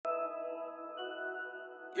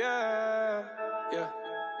Yeah, yeah.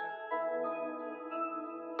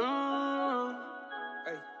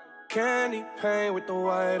 Hey. Candy paint with the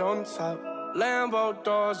white on top. Lambo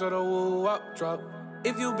doors or the woo-up drop.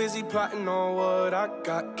 If you busy plotting on what I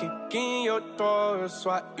got, kick in your door, it's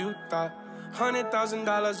what you thought.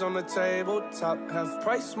 $100,000 on the tabletop. Half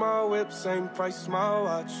price my whip, same price my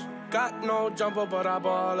watch. Got no jumper, but I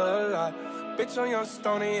ball a lot. Bitch on your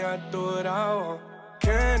stony, I do what I want.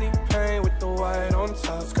 Candy paint with the white on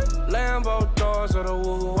top. Lambo doors or the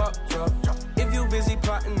woo-up drop. If you busy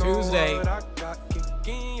plotting Tuesday. on what I got, kick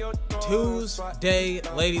in your door, Tuesday,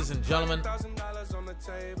 ladies and gentlemen.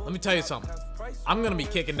 Let me tell you something. I'm going to be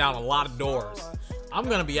kicking down a lot of doors. I'm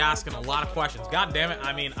going to be asking a lot of questions. God damn it.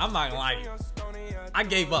 I mean, I'm not going to lie to you. I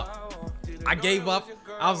gave up.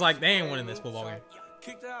 I was like, they ain't winning this football game.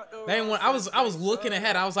 They ain't win. I was looking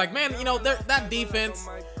ahead. I was like, man, you know, that defense,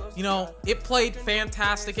 you know, it played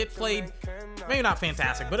fantastic. It played, maybe not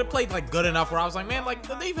fantastic, but it played like good enough where I was like, man, like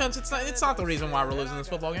the defense, it's not the reason why we're losing this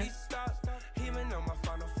football game.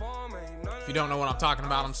 If you don't know what I'm talking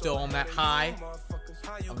about, I'm still on that high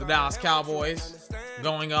of the Dallas Cowboys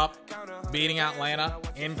going up, beating Atlanta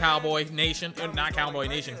in Cowboy Nation, not Cowboy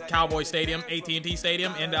Nation, Cowboy Stadium, AT&T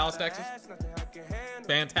Stadium in Dallas, Texas.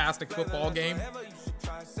 Fantastic football game.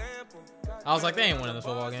 I was like, they ain't winning this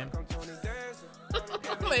football game.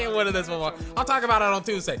 They ain't winning this football. I'll talk about it on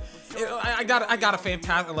Tuesday. I got a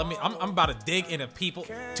fantastic. I'm about to dig into people.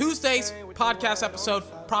 Tuesday's podcast episode,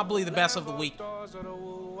 probably the best of the week.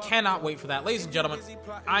 Cannot wait for that. Ladies and gentlemen,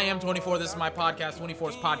 I am 24. This is my podcast,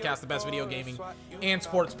 24's podcast, the best video gaming and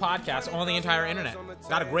sports podcast on the entire internet.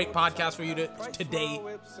 Got a great podcast for you today.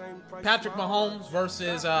 Patrick Mahomes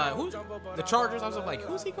versus who's the Chargers. I was like,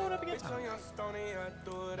 who's he going up against?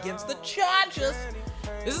 Against the Chargers.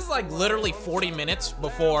 This is like literally 40 minutes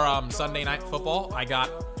before Sunday Night Football. I got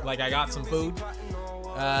some food.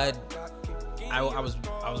 I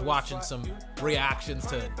was watching some reactions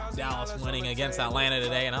to Dallas winning against Atlanta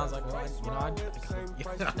today, and I was like, well,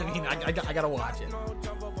 I gotta watch it.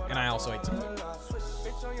 And I also ate some food.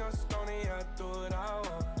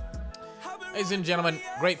 Ladies and gentlemen,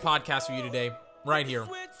 great podcast for you today, right here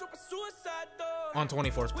on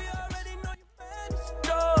 24's podcast.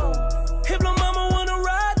 If no mama wanna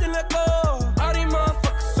ride, then let go. All these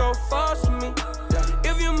motherfuckers so false to me.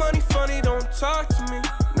 If your money funny, don't talk to me.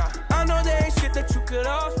 I know there ain't shit that you could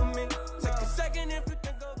offer me. Take a second if you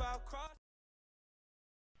think about cross.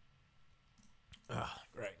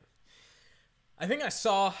 Great. I think I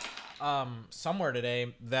saw somewhere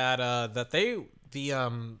today that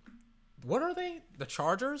what are they? The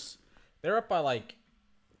Chargers? They're up by like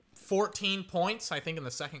 14 points, I think, in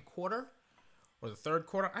the second quarter or the third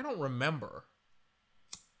quarter. I don't remember.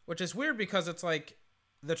 Which is weird because it's like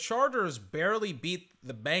the Chargers barely beat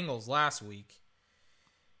the Bengals last week.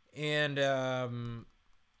 And, I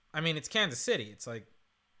mean, it's Kansas City. It's like,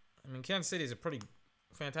 I mean, Kansas City is a pretty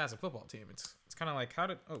fantastic football team. It's kind of like,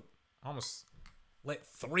 I almost lit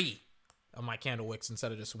 3 of my candle wicks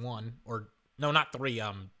instead of just 1. Or, no, not 3,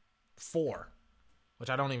 4. Which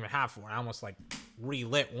I don't even have 4. I almost, like,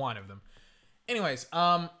 relit 1 of them. Anyways,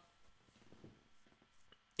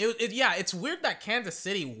 it's weird that Kansas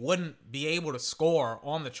City wouldn't be able to score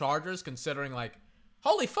on the Chargers, considering, like,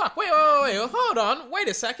 holy fuck, wait, hold on, wait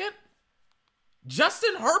a second.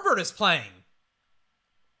 Justin Herbert is playing.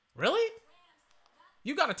 Really?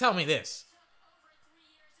 You gotta tell me this.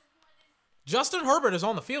 Justin Herbert is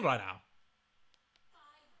on the field right now.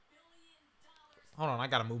 Hold on, I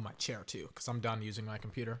gotta move my chair too, because I'm done using my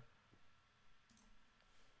computer.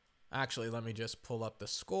 Actually, let me just pull up the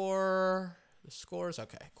score. The scores,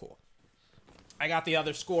 okay, cool. I got the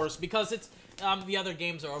other scores because it's the other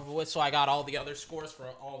games are over with, so I got all the other scores for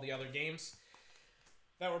all the other games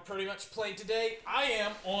that were pretty much played today. I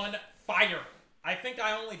am on fire. I think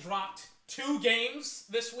I only dropped 2 games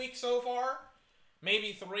this week so far,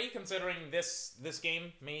 maybe 3, considering this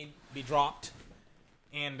game may be dropped,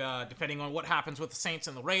 and depending on what happens with the Saints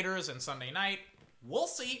and the Raiders and Sunday night, we'll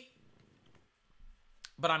see.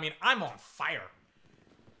 But I mean, I'm on fire.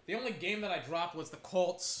 The only game that I dropped was the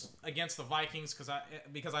Colts against the Vikings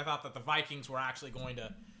because I thought that the Vikings were actually going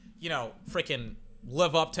to, you know, freaking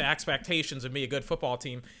live up to expectations and be a good football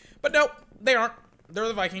team. But nope, they aren't. They're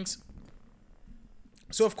the Vikings.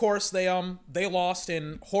 So of course they lost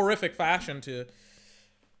in horrific fashion to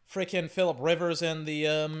freaking Phillip Rivers and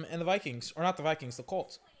the Vikings, or not the Vikings, the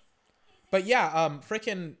Colts. But yeah,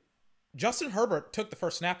 freaking Justin Herbert took the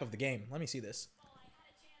first snap of the game. Let me see this.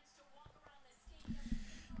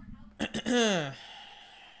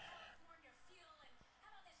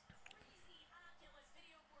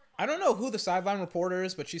 I don't know who the sideline reporter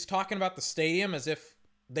is, but she's talking about the stadium as if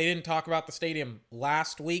they didn't talk about the stadium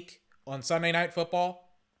last week on Sunday Night Football.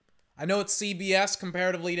 I know it's CBS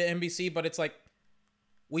comparatively to NBC, but it's like,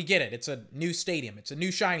 we get it. It's a new stadium. It's a new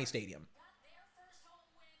shiny stadium.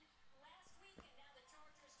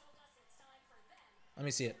 Let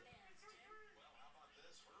me see it.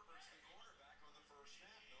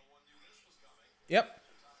 Yep.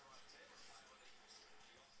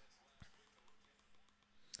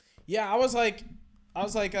 Yeah, I was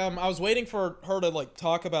waiting for her to like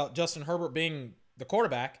talk about Justin Herbert being the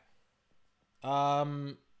quarterback.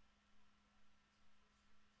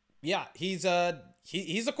 Yeah, he's a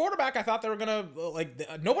quarterback. I thought they were gonna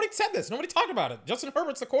nobody said this. Nobody talked about it. Justin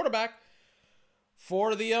Herbert's the quarterback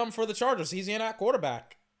for the Chargers. He's in at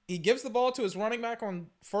quarterback. He gives the ball to his running back on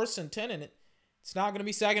 1st and 10, and it's not gonna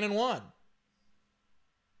be 2nd and 1.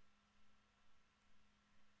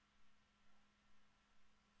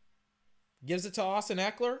 Gives it to Austin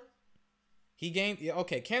Eckler. He gained.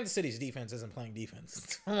 Okay, Kansas City's defense isn't playing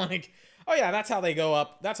defense. I'm like, oh yeah, that's how they go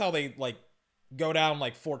up. That's how they like go down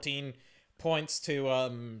like 14 points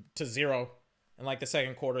to 0 in like the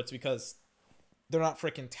second quarter. It's because they're not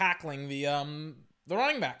freaking tackling the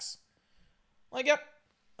running backs. Like, yep,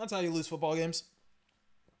 that's how you lose football games.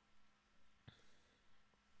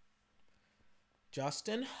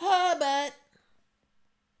 Justin Herbert.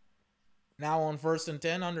 Now on 1st and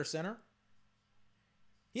 10 under center.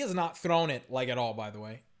 He has not thrown it like at all, by the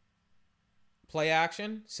way. Play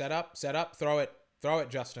action, set up, throw it,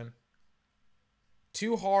 Justin.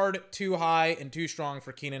 Too hard, too high, and too strong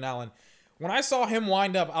for Keenan Allen. When I saw him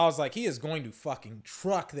wind up, I was like, he is going to fucking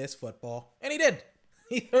truck this football. And he did.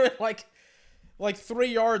 He threw it like 3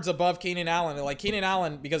 yards above Keenan Allen. Like Keenan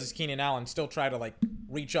Allen, because it's Keenan Allen, still tried to like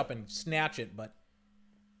reach up and snatch it, but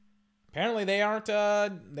apparently they aren't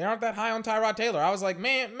that high on Tyrod Taylor. I was like,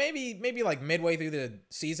 man, maybe like midway through the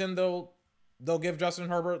season they'll give Justin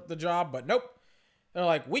Herbert the job, but nope. They're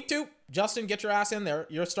like, week 2, Justin, get your ass in there.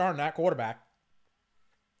 You're starting that quarterback.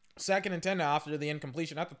 2nd and 10 now after the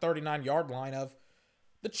incompletion at the 39-yard line of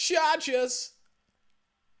the Chargers.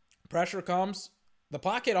 Pressure comes. The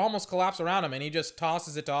pocket almost collapsed around him, and he just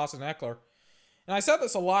tosses it to Austin Eckler. And I said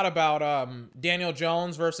this a lot about Daniel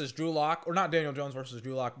Jones versus Drew Lock, or not Daniel Jones versus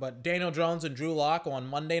Drew Lock, but Daniel Jones and Drew Lock on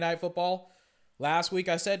Monday Night Football. Last week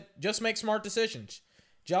I said, just make smart decisions.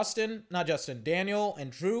 Daniel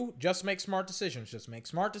and Drew, just make smart decisions. Just make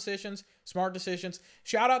smart decisions.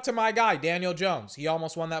 Shout out to my guy, Daniel Jones. He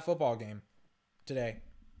almost won that football game today.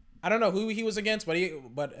 I don't know who he was against, but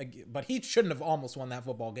he shouldn't have almost won that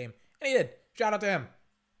football game. And he did. Shout out to him.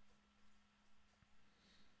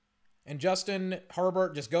 And Justin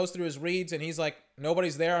Herbert just goes through his reads, and he's like,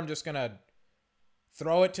 nobody's there. I'm just gonna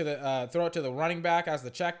throw it to the running back as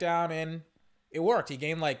the check down, and it worked. He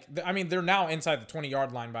gained they're now inside the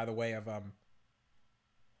 20-yard line, by the way, of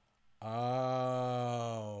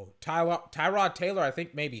Tyrod Taylor, I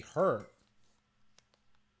think, may be hurt.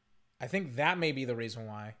 I think that may be the reason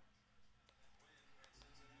why.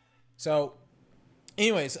 So,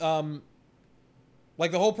 anyways, the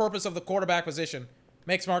whole purpose of the quarterback position,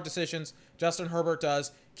 make smart decisions. Justin Herbert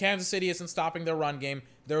does. Kansas City isn't stopping their run game.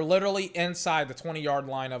 They're literally inside the 20-yard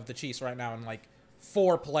line of the Chiefs right now in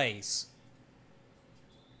 4 plays.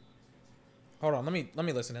 Hold on, let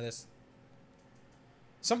me listen to this.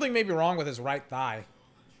 Something may be wrong with his right thigh.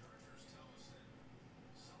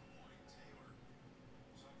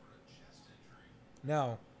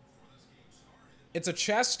 No. It's a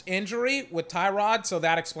chest injury with Tyrod, so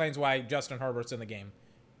that explains why Justin Herbert's in the game.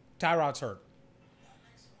 Tyrod's hurt.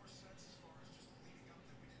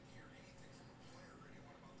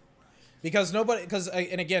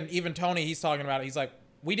 And again, even Tony, he's talking about it. He's like,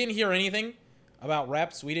 we didn't hear anything about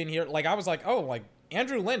reps. We didn't hear, I was like, oh,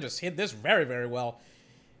 Andrew Lynn just hit this very, very well.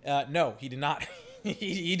 No, he did not.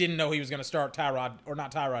 he didn't know he was going to start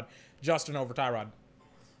Justin over Tyrod.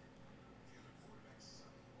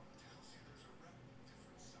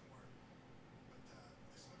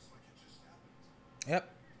 Yep.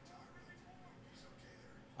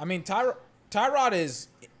 I mean, Tyrod is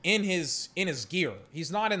in his gear.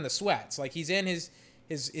 He's not in the sweats. He's in his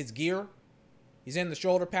gear. He's in the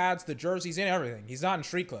shoulder pads, the jerseys, in everything. He's not in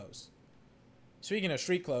street clothes. Speaking of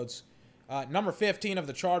street clothes, number 15 of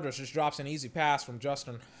the Chargers just drops an easy pass from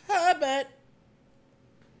Justin Herbert.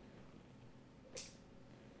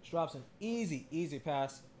 Just drops an easy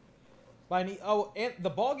pass. And the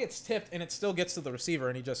ball gets tipped, and it still gets to the receiver,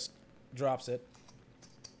 and he just drops it.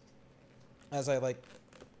 As I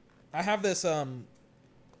have this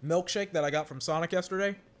milkshake that I got from Sonic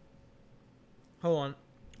yesterday. Hold on.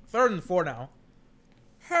 3rd and 4 now.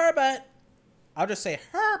 Herbert. I'll just say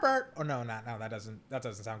Herbert. Oh no, that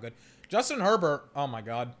doesn't sound good. Justin Herbert. Oh my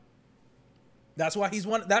God. That's why he's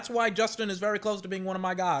one. That's why Justin is very close to being one of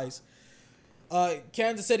my guys.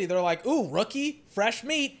 Kansas City, they're like, ooh, rookie, fresh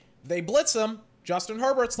meat. They blitz him. Justin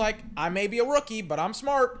Herbert's like, I may be a rookie, but I'm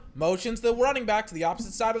smart. Motions the running back to the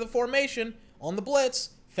opposite side of the formation on the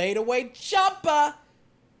blitz. Fade away jumper.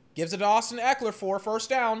 Gives it to Austin Eckler for first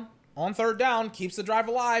down. On third down, keeps the drive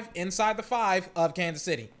alive inside the 5 of Kansas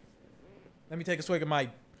City. Let me take a swig of my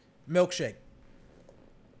milkshake.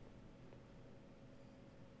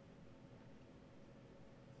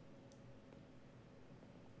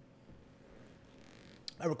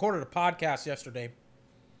 I recorded a podcast yesterday.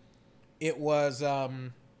 I was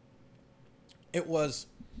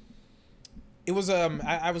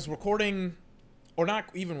recording, or not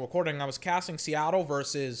even recording. I was casting Seattle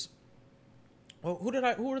versus, well, who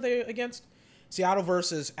were they against? Seattle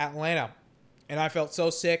versus Atlanta. And I felt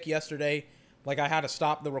so sick yesterday. Like I had to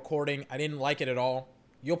stop the recording. I didn't like it at all.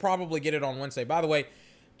 You'll probably get it on Wednesday. By the way,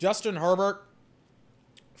 Justin Herbert,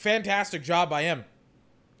 fantastic job by him.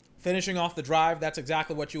 Finishing off the drive, that's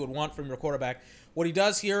exactly what you would want from your quarterback. What he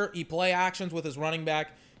does here, he play actions with his running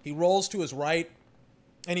back. He rolls to his right,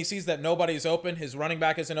 and he sees that nobody's open. His running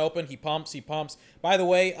back isn't open. He pumps. By the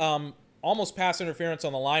way, almost pass interference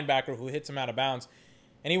on the linebacker who hits him out of bounds.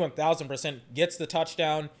 And he 1,000% gets the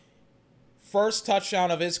touchdown. First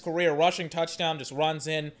touchdown of his career, rushing touchdown, just runs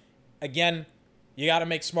in. Again, you got to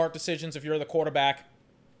make smart decisions if you're the quarterback.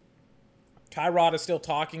 Tyrod is still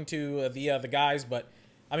talking to the guys, but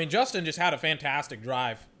I mean, Justin just had a fantastic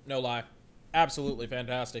drive. No lie. Absolutely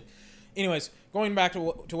fantastic. Anyways, going back to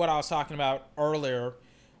what I was talking about earlier,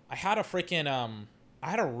 I had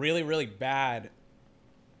a really, really bad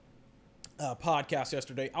podcast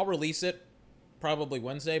yesterday. I'll release it probably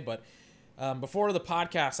Wednesday, but before the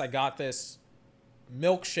podcast, I got this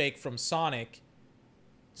milkshake from Sonic.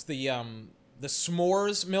 It's the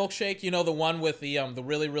s'mores milkshake, you know, the one with the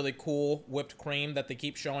really, really cool whipped cream that they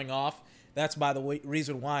keep showing off. That's, by the way,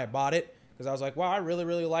 reason why I bought it, because I was like, wow, I really,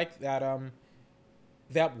 really like that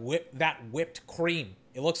whipped cream.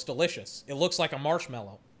 It looks delicious. It looks like a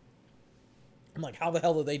marshmallow. I'm like, how the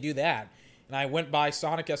hell did they do that? And I went by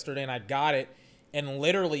Sonic yesterday and I got it, and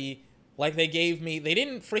literally, like, they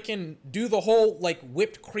didn't freaking do the whole, like,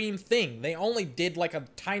 whipped cream thing. They only did, like, a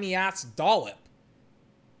tiny-ass dollop.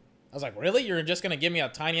 I was like, really? You're just going to give me a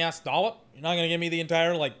tiny-ass dollop? You're not going to give me the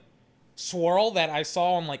entire, like, swirl that I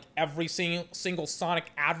saw on, like, every single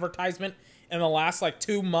Sonic advertisement in the last, like,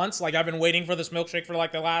 2 months? Like, I've been waiting for this milkshake for,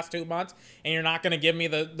 like, the last 2 months, and you're not going to give me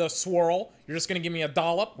the swirl? You're just going to give me a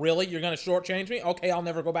dollop? Really? You're going to shortchange me? Okay, I'll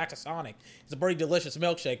never go back to Sonic. It's a pretty delicious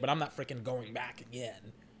milkshake, but I'm not freaking going back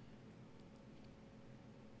again.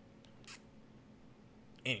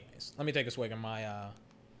 Anyways, let me take a swig of my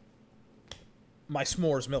my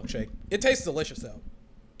s'mores milkshake. It tastes delicious, though.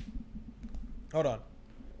 Hold on.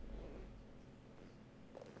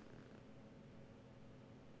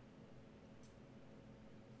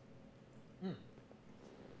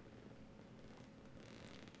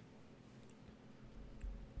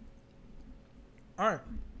 All right.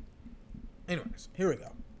 Anyways, here we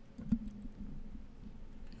go.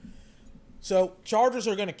 So, Chargers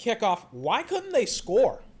are going to kick off. Why couldn't they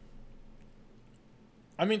score?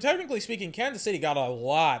 I mean, technically speaking, Kansas City got a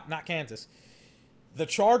lot. Not Kansas. The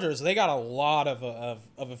Chargers, they got a lot of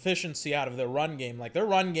efficiency out of their run game. Like, their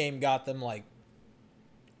run game got them, like,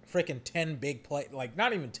 freaking 10 big play. Like,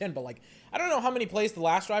 not even 10, but, like, I don't know how many plays the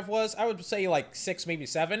last drive was. I would say, like, 6, maybe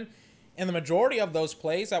 7. And the majority of those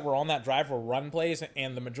plays that were on that drive were run plays,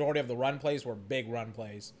 and the majority of the run plays were big run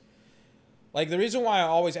plays. Like, the reason why I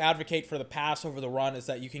always advocate for the pass over the run is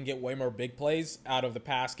that you can get way more big plays out of the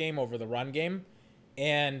pass game over the run game.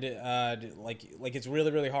 And, like it's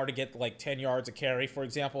really, really hard to get, like, 10 yards a carry, for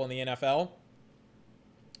example, in the NFL.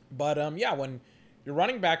 But, yeah, when your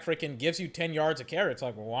running back freaking gives you 10 yards a carry, it's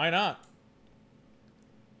like, well, why not?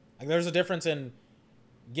 Like, there's a difference in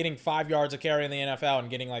getting 5 yards a carry in the NFL and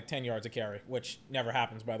getting, like, 10 yards a carry, which never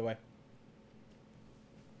happens, by the way.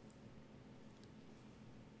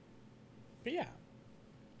 But yeah,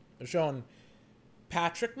 they're showing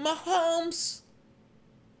Patrick Mahomes.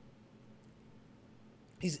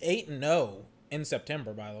 He's 8-0 in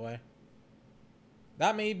September, by the way.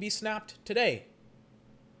 That may be snapped today.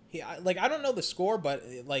 I don't know the score, but,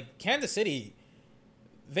 like, Kansas City,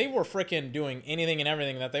 they were freaking doing anything and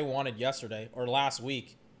everything that they wanted yesterday or last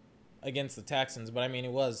week against the Texans. But, I mean,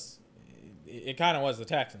 it kind of was the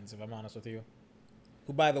Texans, if I'm honest with you.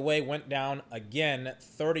 Who, by the way, went down again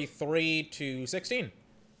 33-16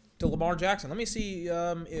 to Lamar Jackson. Let me see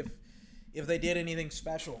if they did anything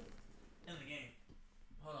special in the game.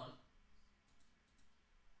 Hold on.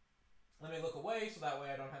 Let me look away so that way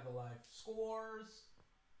I don't have the live scores.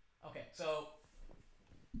 Okay, so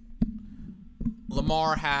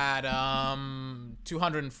Lamar had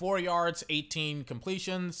 204 yards, 18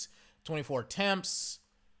 completions, 24 attempts,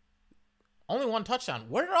 only 1 touchdown.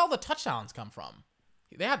 Where did all the touchdowns come from?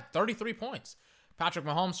 They had 33 points. Patrick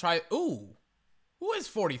Mahomes tried. Ooh, who is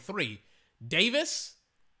 43? Davis?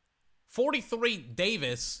 43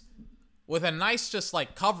 Davis with a nice just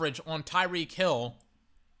like coverage on Tyreek Hill.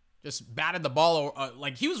 Just batted the ball.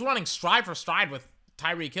 Like he was running stride for stride with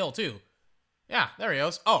Tyreek Hill too. Yeah, there he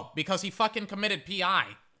goes. Oh, because he fucking committed PI.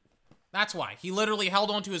 That's why. He literally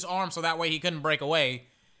held onto his arm so that way he couldn't break away.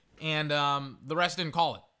 And the rest didn't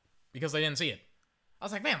call it because they didn't see it. I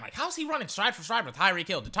was like, man, like, how's he running stride for stride with Tyreek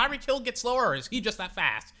Hill? Did Tyreek Hill get slower or is he just that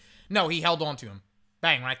fast? No, he held on to him.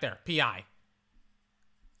 Bang, right there. PI.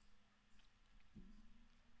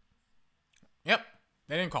 Yep,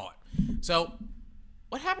 they didn't call it. So,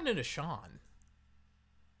 what happened to Deshaun?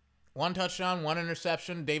 1 touchdown, 1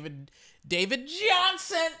 interception. David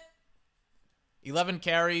Johnson. 11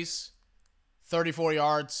 carries, 34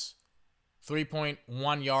 yards,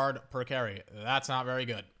 3.1 yard per carry. That's not very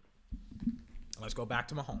good. Let's go back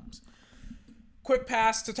to Mahomes. Quick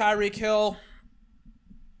pass to Tyreek Hill.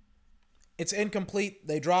 It's incomplete.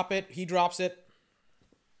 They drop it. He drops it.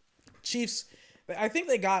 Chiefs, I think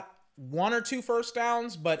they got 1 or 2 first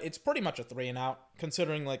downs, but it's pretty much a 3 and out,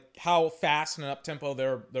 considering like how fast and up tempo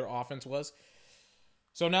their offense was.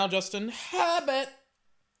 So now Justin Herbert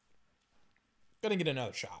gonna get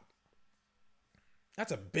another shot.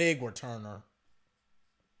 That's a big returner.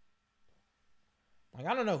 Like,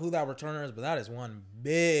 I don't know who that returner is, but that is one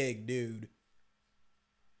big dude.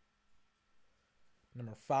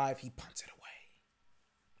 Number 5, he punts it away.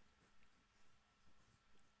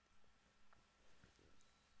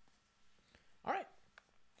 All right.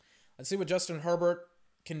 Let's see what Justin Herbert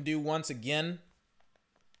can do once again.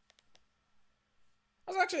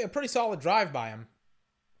 That was actually a pretty solid drive by him.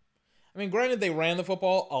 I mean, granted, they ran the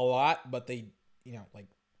football a lot, but they, you know, like,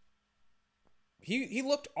 he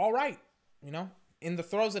looked all right, you know, in the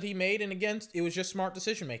throws that he made, and against, it was just smart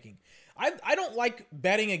decision making. I don't like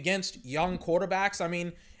betting against young quarterbacks. I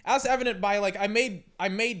mean, as evident by, like, I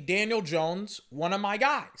made Daniel Jones one of my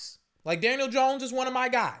guys. Like, Daniel Jones is one of my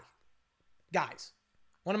guys.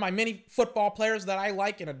 One of my many football players that I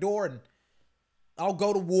like and adore, and I'll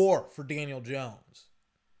go to war for Daniel Jones.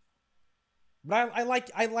 But I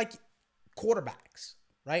like quarterbacks,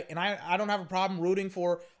 right? And I don't have a problem rooting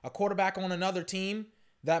for a quarterback on another team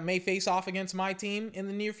that may face off against my team in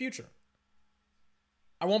the near future.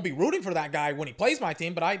 I won't be rooting for that guy when he plays my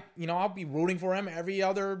team, but I'll be rooting for him every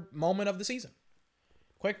other moment of the season.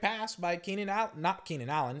 Quick pass by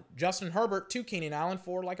Justin Herbert to Keenan Allen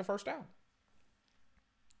for like a first down.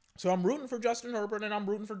 So I'm rooting for Justin Herbert, and I'm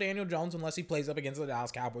rooting for Daniel Jones unless he plays up against the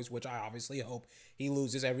Dallas Cowboys, which I obviously hope he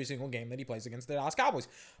loses every single game that he plays against the Dallas Cowboys.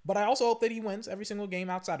 But I also hope that he wins every single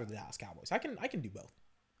game outside of the Dallas Cowboys. I can do both.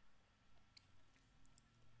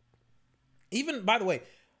 Even, by the way,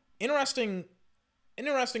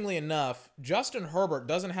 interestingly enough, Justin Herbert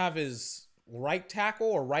doesn't have his right tackle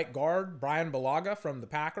or right guard, Brian Bulaga from the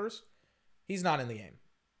Packers. He's not in the game.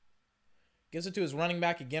 Gives it to his running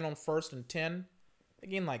back again on 1st and 10. They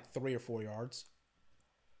gain like 3 or 4 yards.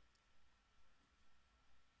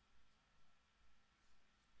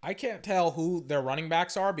 I can't tell who their running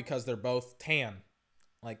backs are because they're both tan.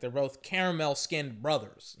 Like, they're both caramel-skinned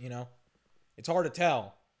brothers, you know? It's hard to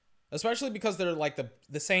tell. Especially because they're like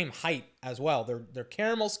the same height as well. They're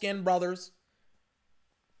caramel-skinned brothers.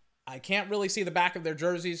 I can't really see the back of their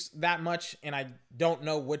jerseys that much, and I don't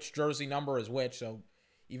know which jersey number is which, so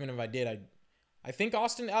even if I did, I think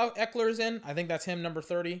Austin Eckler is in. I think that's him, number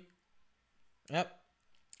 30. Yep.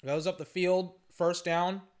 Goes up the field. First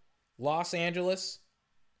down. Los Angeles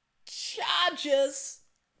Chargers.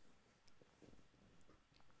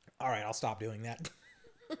 All right, I'll stop doing that.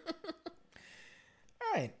 All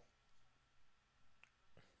right.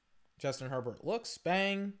 Justin Herbert looks.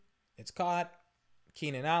 Bang. It's caught.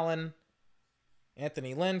 Keenan Allen.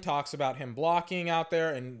 Anthony Lynn talks about him blocking out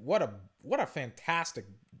there, and what a fantastic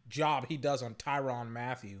job he does on Tyrann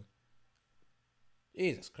Mathieu.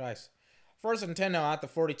 Jesus Christ. 1st and 10 now at the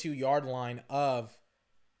 42-yard line of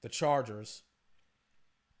the Chargers.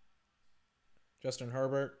 Justin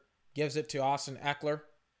Herbert gives it to Austin Eckler,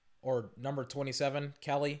 or number 27,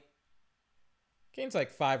 Kelly. Gains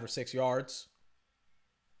like 5 or 6 yards.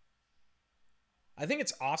 I think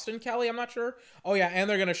it's Austin Kelly, I'm not sure. Oh yeah, and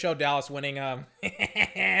they're gonna show Dallas winning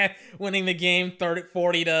winning the game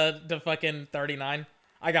 40 to fucking 39.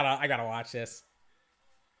 I gotta watch this.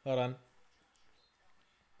 Hold on.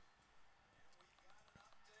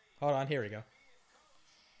 Hold on, here we go.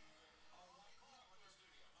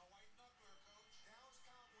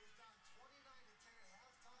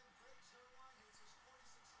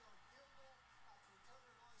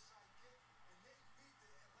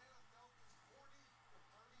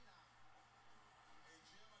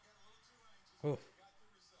 Ooh.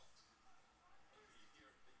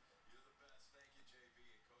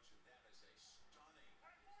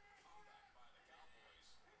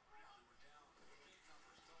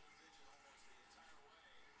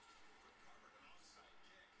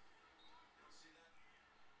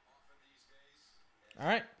 All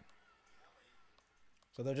right.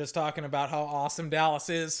 So they're just talking about how awesome Dallas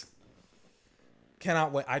is.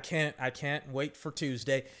 Cannot wait. I can't wait for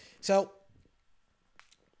Tuesday. So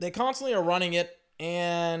they constantly are running it,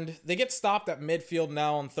 and they get stopped at midfield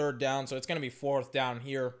now on third down, so it's going to be fourth down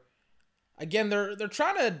here. Again, they're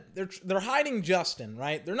trying to they're hiding Justin,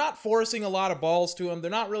 right? They're not forcing a lot of balls to him. They're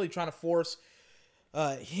not really trying to force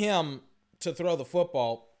him to throw the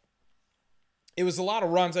football. It was a lot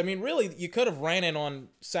of runs. I mean, really, you could have ran it on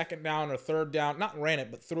second down or third down. Not ran it,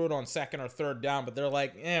 but threw it on second or third down. But they're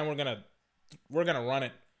like, we're gonna run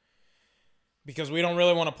it because we don't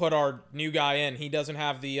really want to put our new guy in. He doesn't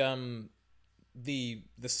have the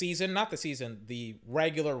season, not the season, the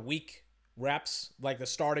regular week reps, like the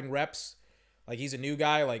starting reps. Like, he's a new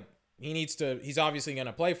guy. Like, he's obviously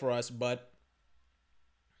gonna play for us, but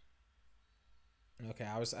okay,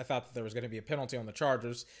 I thought that there was gonna be a penalty on the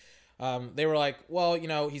Chargers. They were like, well,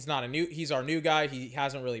 he's our new guy. He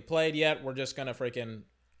hasn't really played yet. We're just gonna freaking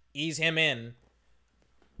ease him in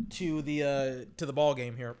to the ball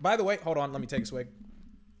game here. By the way, hold on, let me take a swig.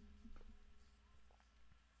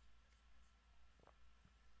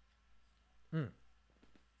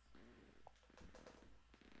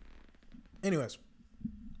 Anyways,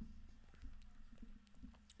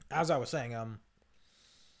 as I was saying,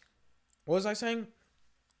 what was I saying?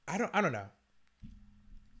 I don't know.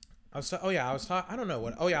 I was talking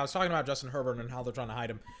about Justin Herbert and how they're trying to hide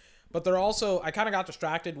him. But they're also, I kind of got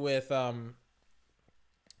distracted with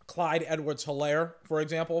Clyde Edwards-Helaire, for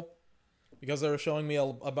example, because they were showing me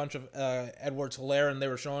a bunch of Edwards-Helaire, and they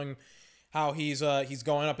were showing how he's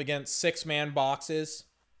going up against six-man boxes,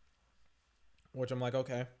 which I'm like,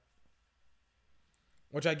 okay.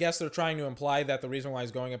 Which I guess they're trying to imply that the reason why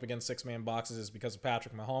he's going up against six-man boxes is because of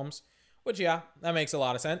Patrick Mahomes, which, yeah, that makes a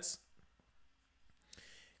lot of sense.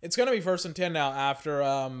 It's going to be 1st and 10 now after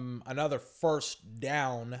another first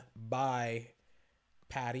down by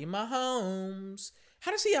Patty Mahomes.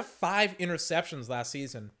 How does he have 5 interceptions last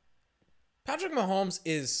season? Patrick Mahomes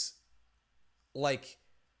is, like,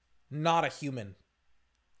 not a human.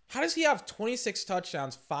 How does he have 26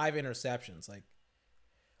 touchdowns, 5 interceptions?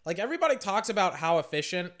 Like everybody talks about how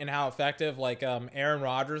efficient and how effective, like, Aaron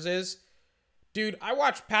Rodgers is. Dude, I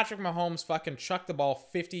watched Patrick Mahomes fucking chuck the ball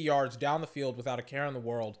 50 yards down the field without a care in the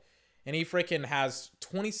world, and he freaking has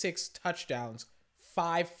 26 touchdowns,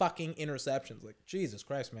 5 fucking interceptions. Like, Jesus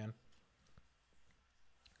Christ, man.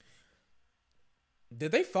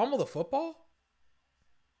 Did they fumble the football?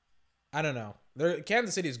 I don't know.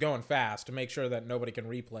 Kansas City's going fast to make sure that nobody can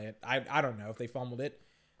replay it. I don't know if they fumbled it.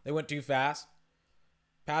 They went too fast.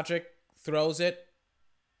 Patrick throws it.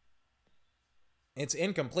 It's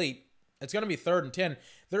incomplete. It's going to be 3rd and 10.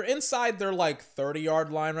 They're inside their, like,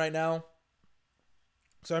 30-yard line right now.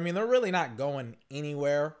 So, I mean, they're really not going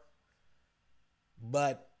anywhere.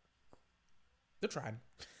 But they're trying.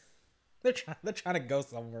 They're trying to go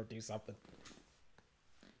somewhere, do something.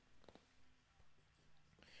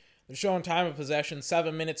 They're showing time of possession,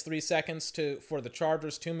 7 minutes, 3 seconds for the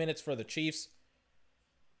Chargers, 2 minutes for the Chiefs.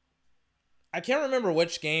 I can't remember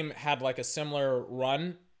which game had, like, a similar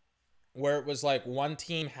run where it was like one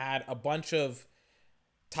team had a bunch of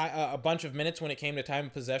minutes when it came to time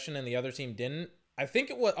of possession and the other team didn't. I think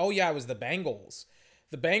it was it was the Bengals.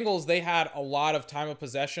 The Bengals, they had a lot of time of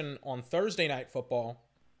possession on Thursday Night Football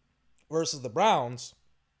versus the Browns,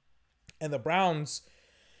 and the Browns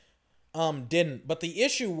didn't. But the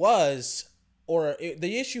issue wasn't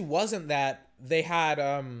that they had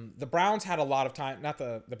the Browns had a lot of time, not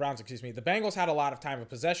the Browns, excuse me. The Bengals had a lot of time of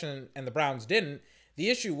possession and the Browns didn't. The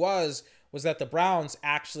issue was that the Browns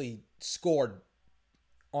actually scored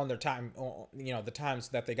on their time, the times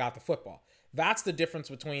that they got the football. That's the difference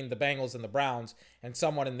between the Bengals and the Browns and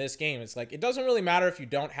someone in this game. It's like, it doesn't really matter if you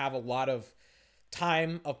don't have a lot of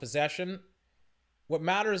time of possession. What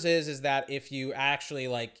matters is that if you actually,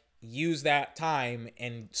 like, use that time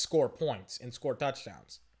and score points and score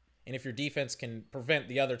touchdowns. And if your defense can prevent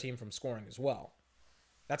the other team from scoring as well.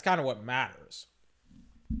 That's kind of what matters.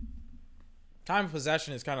 Time of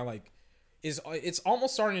possession is kind of like, it's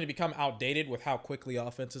almost starting to become outdated with how quickly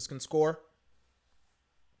offenses can score.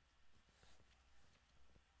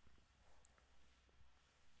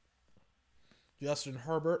 Justin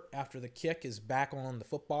Herbert, after the kick, is back on the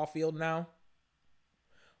football field now.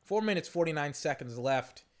 4 minutes, 49 seconds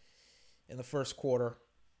left in the first quarter.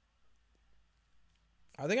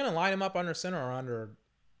 Are they going to line him up under center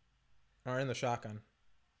or in the shotgun?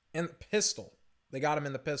 In the pistol. They got him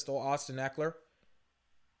in the pistol. Austin Eckler.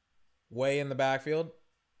 Way in the backfield.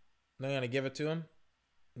 They're going to give it to him.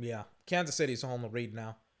 Yeah. Kansas City's on the read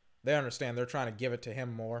now. They understand they're trying to give it to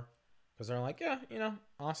him more. Because they're like, yeah,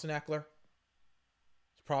 Austin Eckler.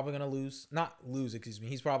 Probably going to lose. Not lose, excuse me.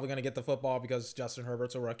 He's probably going to get the football because Justin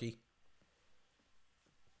Herbert's a rookie.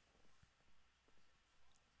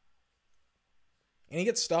 And he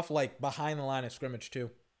gets stuff like behind the line of scrimmage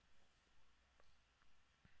too.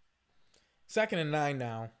 2nd and 9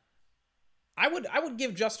 now. I would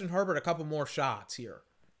give Justin Herbert a couple more shots here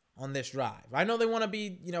on this drive. I know they want to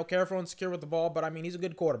be, careful and secure with the ball, but I mean, he's a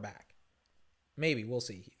good quarterback. Maybe, we'll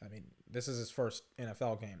see. I mean, this is his first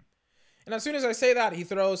NFL game. And as soon as I say that, he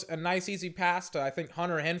throws a nice, easy pass to, I think,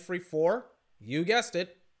 Hunter Henry for, you guessed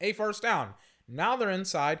it, a first down. Now they're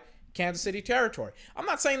inside Kansas City territory. I'm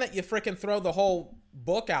not saying that you freaking throw the whole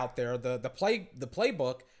book out there, the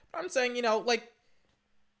playbook. But I'm saying,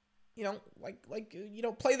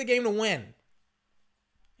 play the game to win.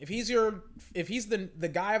 If he's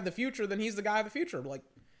the guy of the future, then he's the guy of the future. Like,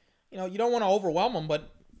 you don't want to overwhelm him,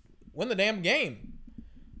 but win the damn game.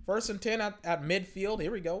 1st and 10 at midfield.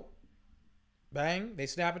 Here we go. Bang. They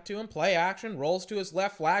snap it to him. Play action. Rolls to his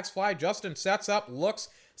left. Flags fly. Justin sets up. Looks.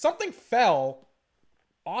 Something fell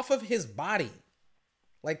off of his body.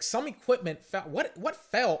 Like some equipment fell. What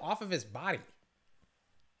fell off of his body?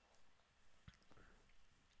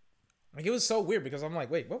 Like, it was so weird because I'm like,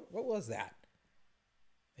 wait, what was that?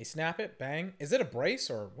 They snap it. Bang. Is it a brace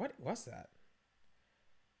or what was that?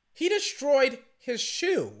 He destroyed his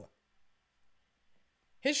shoe.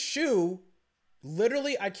 His shoe,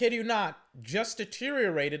 literally, I kid you not, just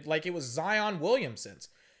deteriorated like it was Zion Williamson's.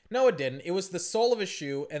 No, it didn't. It was the sole of his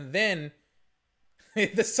shoe, and then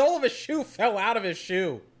the sole of his shoe fell out of his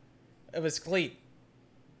shoe, of his cleat.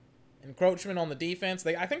 Encroachment on the defense.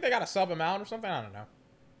 I think they got to sub him out or something. I don't know.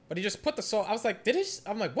 But he just put the sole. I was like,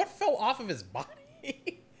 I'm like, what fell off of his body?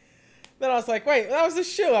 Then I was like, wait, that was his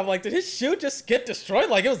shoe. I'm like, did his shoe just get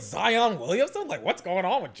destroyed like it was Zion Williamson? Like, what's going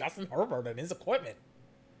on with Justin Herbert and his equipment?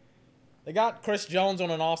 They got Chris Jones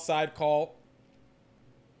on an offside call.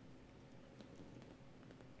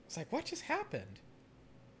 It's like, what just happened?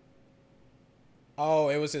 Oh,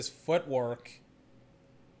 it was his footwork.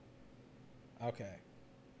 Okay.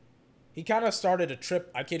 He kind of started to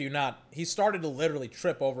trip. I kid you not. He started to literally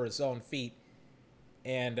trip over his own feet.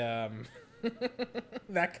 And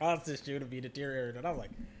that caused his shoe to be deteriorated. And I was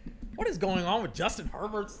like, what is going on with Justin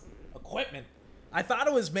Herbert's equipment? I thought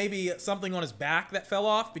it was maybe something on his back that fell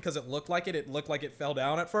off because it looked like it. It looked like it fell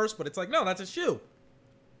down at first, but it's like, no, that's his shoe.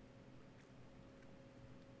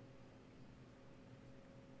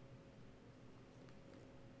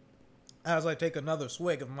 As I take another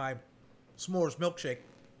swig of my s'mores milkshake.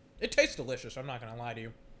 It tastes delicious, I'm not going to lie to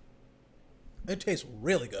you. It tastes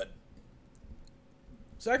really good.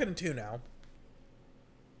 2nd and 2 now.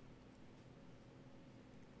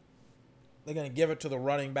 They're going to give it to the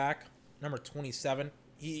running back, number 27.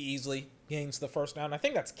 He easily gains the first down. I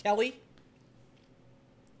think that's Kelly.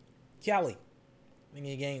 I think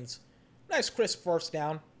he gains. Nice crisp first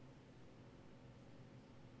down.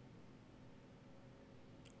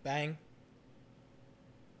 Bang.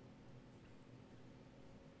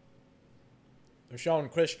 They're showing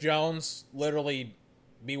Chris Jones literally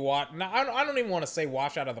be no, I don't even want to say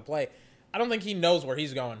wash out of the play. I don't think he knows where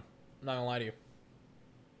he's going. I'm not going to lie to you.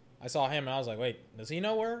 I saw him and I was like, wait, does he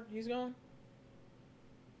know where he's going?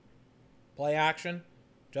 Play action.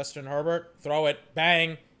 Justin Herbert. Throw it.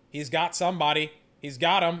 Bang. He's got somebody. He's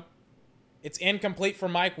got him. It's incomplete for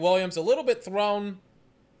Mike Williams. A little bit thrown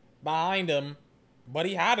behind him, but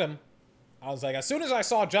he had him. I was like, as soon as I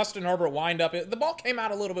saw Justin Herbert wind up, the ball came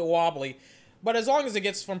out a little bit wobbly, but as long as it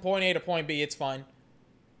gets from point A to point B, it's fine.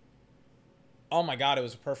 Oh my God, it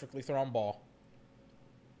was a perfectly thrown ball.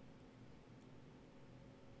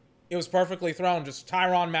 It was perfectly thrown. Just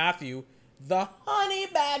Tyrann Mathieu, the honey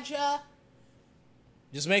badger,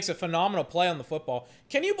 just makes a phenomenal play on the football.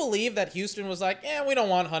 Can you believe that Houston was like, we don't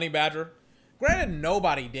want Honey Badger? Granted,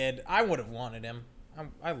 nobody did. I would have wanted him.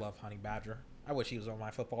 I love Honey Badger. I wish he was on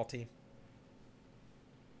my football team.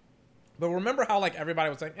 But remember how everybody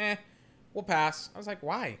was like, we'll pass. I was like,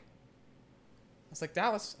 why? I was like,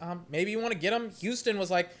 Dallas, maybe you want to get him. Houston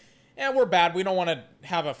was like, And we're bad. We don't want to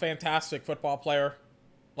have a fantastic football player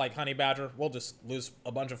like Honey Badger. We'll just lose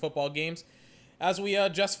a bunch of football games. As we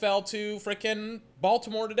just fell to frickin'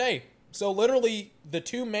 Baltimore today. So literally the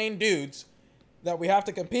two main dudes that we have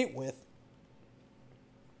to compete with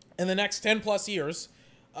in the next 10 plus years,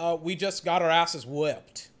 we just got our asses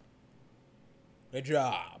whipped. Good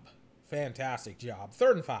job. Fantastic job.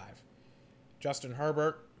 3rd and 5. Justin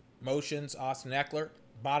Herbert motions Austin Eckler.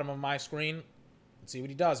 Bottom of my screen. Let's see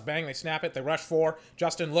what he does. Bang, they snap it. They rush 4.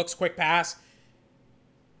 Justin looks, quick pass.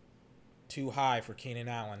 Too high for Keenan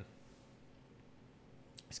Allen.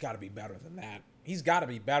 He's got to be better than that. He's got to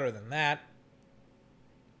be better than that.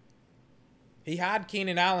 He had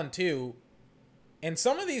Keenan Allen too. And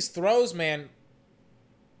some of these throws, man.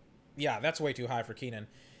 Yeah, that's way too high for Keenan.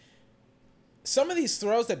 Some of these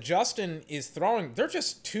throws that Justin is throwing, they're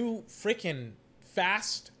just too freaking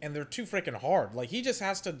fast and they're too freaking hard. Like, he just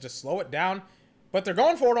has to just slow it down. But they're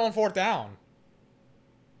going for it on 4th down.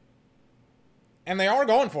 And they are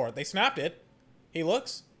going for it. They snapped it. He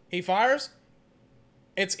looks. He fires.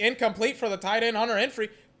 It's incomplete for the tight end, Hunter Henry.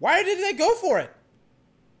 Why did they go for it?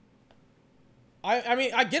 I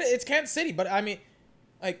mean, I get it. It's Kansas City, but I mean,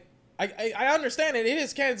 like, I understand it. It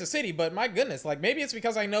is Kansas City, but my goodness, like, maybe it's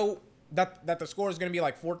because I know that the score is going to be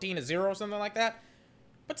like 14-0 or something like that.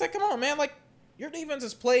 But it's like, come on, man. Like, your defense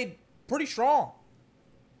has played pretty strong.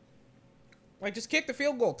 Like, just kick the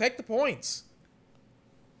field goal. Take the points.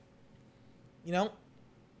 You know,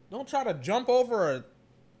 don't try to jump over a...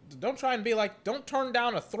 Don't try and be like, don't turn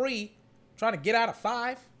down a 3 trying to get out of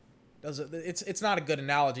 5. It's not a good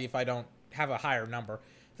analogy if I don't have a higher number.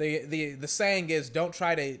 The saying is, don't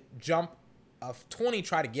try to jump a 20,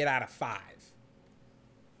 try to get out of 5.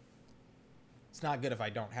 It's not good if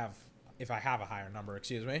I have a higher number,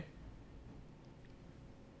 excuse me.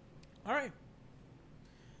 All right.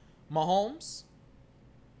 Mahomes.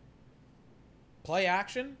 Play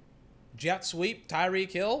action. Jet sweep.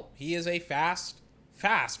 Tyreek Hill. He is a fast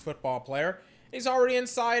football player. He's already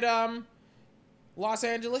inside Los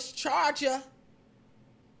Angeles Charger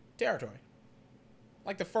territory.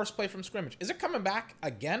 Like the first play from scrimmage. Is it coming back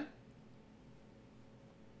again?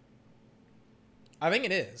 I think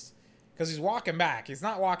it is. Because he's walking back. He's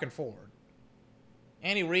not walking forward.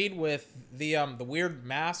 Andy Reid with the weird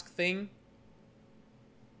mask thing.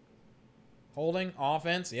 Holding.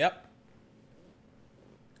 Offense. Yep.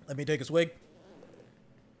 Let me take a swig.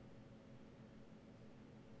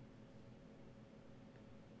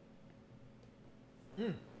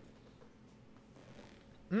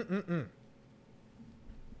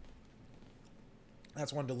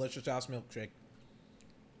 That's one delicious ass milkshake.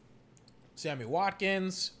 Sammy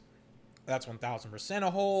Watkins. That's 1,000%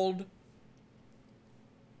 a hold.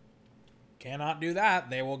 Cannot do that.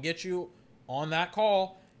 They will get you on that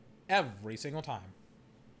call every single time.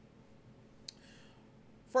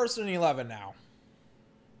 1st and 11 now.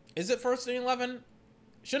 Is it 1st and 11?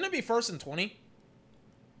 Shouldn't it be 1st and 20?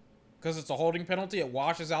 Because it's a holding penalty. It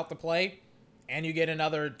washes out the play. And you get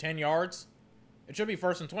another 10 yards. It should be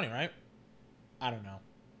 1st and 20, right? I don't know.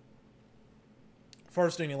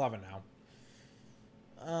 1st and 11 now.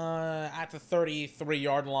 At the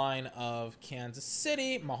 33-yard line of Kansas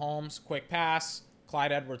City. Mahomes, quick pass.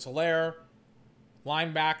 Clyde Edwards-Helaire.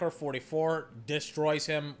 Linebacker, 44. Destroys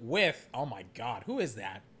him with... Oh, my God. Who is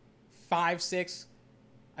that? 5'6".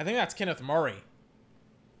 I think that's Kenneth Murray.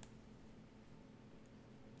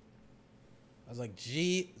 I was like,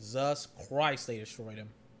 Jesus Christ, they destroyed him.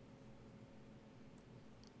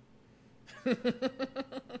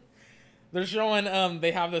 They're showing,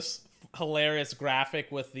 they have this hilarious graphic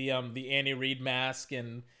with the Andy Reid mask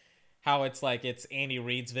and how it's like, it's Andy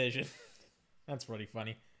Reid's vision. That's pretty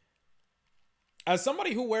funny. As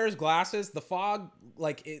somebody who wears glasses, the fog,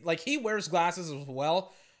 like he wears glasses as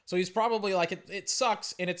well. So he's probably like, it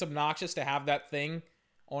sucks and it's obnoxious to have that thing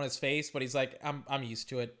on his face, but he's like, I'm used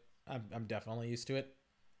to it. I'm definitely used to it.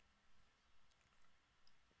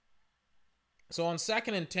 So on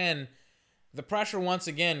 2nd and 10, the pressure once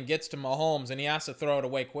again gets to Mahomes, and he has to throw it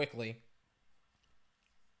away quickly.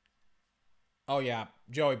 Oh, yeah.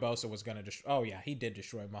 Joey Bosa was going to destroy... Oh, yeah. He did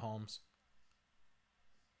destroy Mahomes.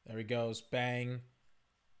 There he goes. Bang.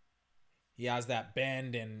 He has that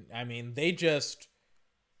bend, and, I mean, they get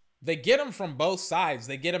him from both sides.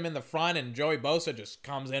 They get him in the front, and Joey Bosa just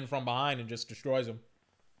comes in from behind and just destroys him.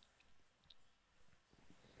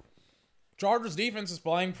 Chargers defense is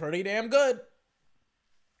playing pretty damn good.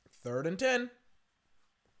 3rd and 10.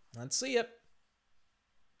 Let's see it.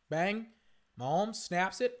 Bang. Mahomes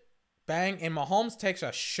snaps it. Bang. And Mahomes takes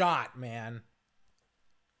a shot, man.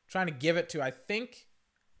 Trying to give it to, I think,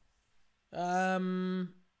 Travis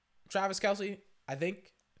Kelce. I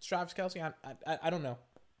think. It's Travis Kelce? I don't know.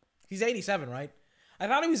 He's 87, right? I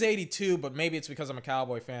thought he was 82, but maybe it's because I'm a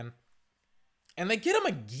Cowboy fan. And they get him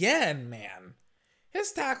again, man.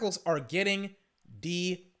 His tackles are getting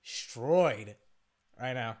destroyed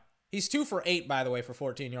right now. He's 2 for 8, by the way, for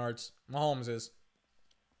 14 yards. Mahomes is.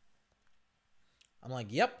 I'm like,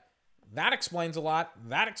 yep. That explains a lot.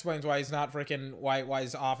 That explains why he's not freaking, why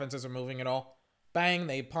his offense isn't moving at all. Bang,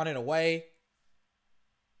 they punt it away.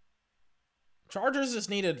 Chargers just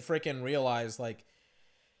need to freaking realize, like,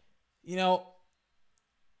 you know,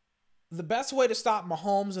 the best way to stop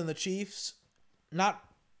Mahomes and the Chiefs, not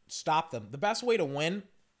stop them. The best way to win,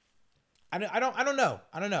 I don't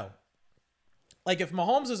know. Like, if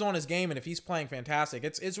Mahomes is on his game and if he's playing fantastic,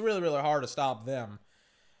 it's really, really hard to stop them.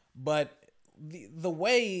 But the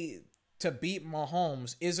way to beat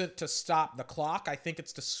Mahomes isn't to stop the clock. I think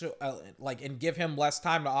it's to and give him less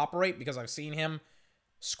time to operate, because I've seen him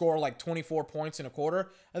score like 24 points in a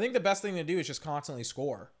quarter. I think the best thing to do is just constantly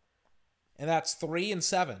score. And that's 3 and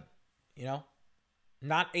 7, you know?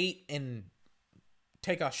 Not 8 and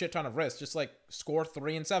take a shit ton of risks. Just like score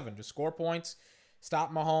 3 and 7. Just score points.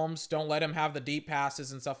 Stop Mahomes. Don't let him have the deep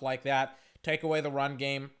passes and stuff like that. Take away the run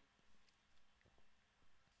game.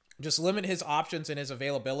 Just limit his options and his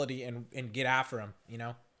availability and get after him, you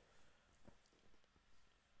know?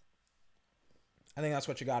 I think that's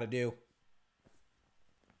what you got to do.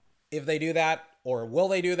 If they do that, or will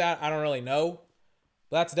they do that, I don't really know.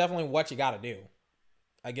 But that's definitely what you got to do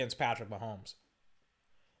against Patrick Mahomes.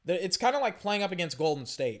 It's kind of like playing up against Golden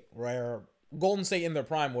State, where Golden State in their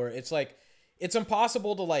prime, where it's like, it's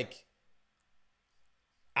impossible to like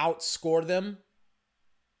outscore them.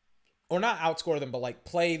 Or not outscore them, but like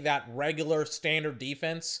play that regular standard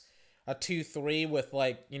defense, a 2-3 with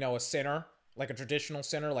like, you know, a center, like a traditional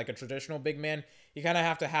center, like a traditional big man. You kind of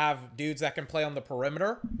have to have dudes that can play on the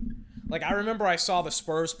perimeter. Like, I remember I saw the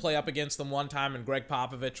Spurs play up against them one time, and Greg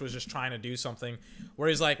Popovich was just trying to do something where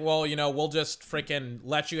he's like, well, you know, we'll just freaking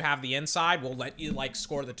let you have the inside. We'll let you like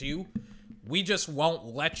score the 2. We just won't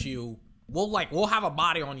let you. We'll have a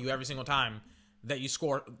body on you every single time that you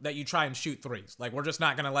score, that you try and shoot 3s. Like, we're just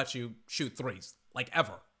not going to let you shoot 3s, like,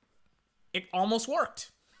 ever. It almost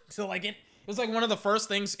worked. So, like, it was, like, one of the first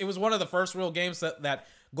things, it was one of the first real games that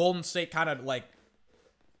Golden State kind of, like,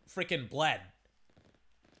 freaking bled.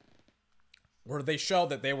 Where they showed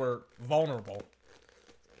that they were vulnerable.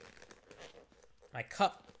 My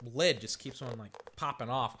cup lid just keeps on, like, popping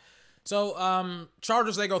off. So,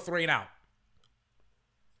 Chargers, they go 3 and out.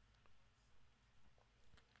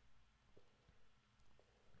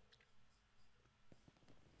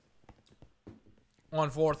 On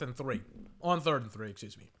 4th and 3. On 3rd and 3,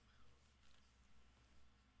 excuse me.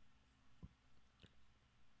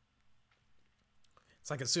 It's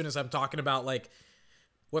like, as soon as I'm talking about, like,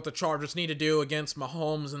 what the Chargers need to do against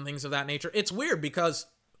Mahomes and things of that nature, it's weird because,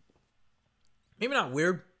 maybe not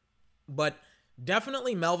weird, but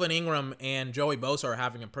definitely Melvin Ingram and Joey Bosa are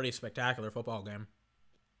having a pretty spectacular football game.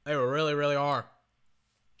 They really, really are.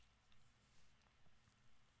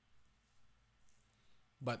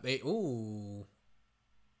 But ooh.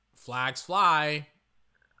 Flags fly.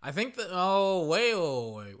 I think that,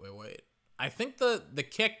 wait. I think the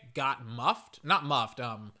kick got muffed. Not muffed,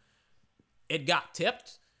 it got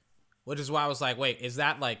tipped, which is why I was like, wait, is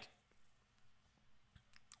that like,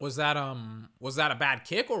 was that a bad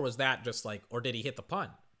kick, or was that just like, or did he hit the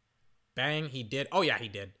punt? Bang, he did. Oh yeah, he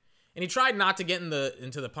did. And he tried not to get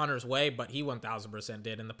into the punter's way, but he 1000%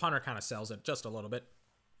 did, and the punter kind of sells it just a little bit.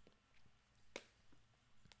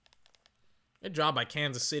 Good job by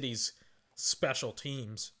Kansas City's special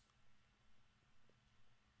teams.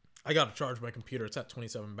 I gotta charge my computer. It's at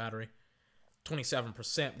 27%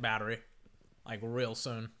 battery. Like, real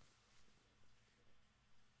soon.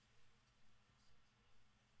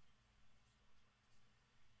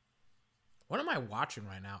 What am I watching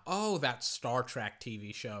right now? Oh, that Star Trek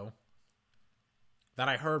TV show that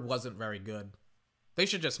I heard wasn't very good. They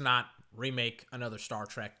should just not remake another Star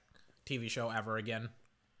Trek TV show ever again.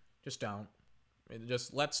 Just don't.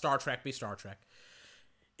 Just let Star Trek be Star Trek.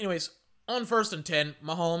 Anyways, on 1st and 10,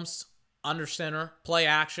 Mahomes, under center, play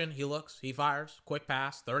action. He looks, he fires, quick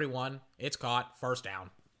pass, 31. It's caught, 1st down.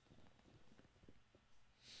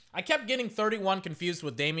 I kept getting 31 confused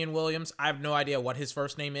with Damian Williams. I have no idea what his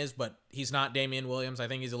first name is, but he's not Damian Williams. I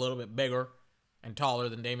think he's a little bit bigger and taller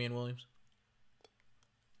than Damian Williams.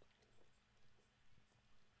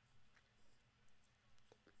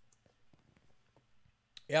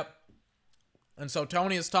 Yep. And so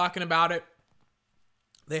Tony is talking about it.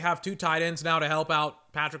 They have 2 tight ends now to help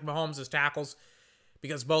out Patrick Mahomes' tackles,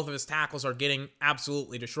 because both of his tackles are getting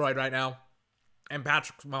absolutely destroyed right now. And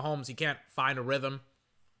Patrick Mahomes, he can't find a rhythm.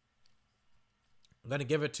 I'm gonna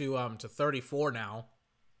give it to 34 now.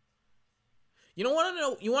 You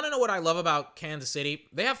want to know what I love about Kansas City?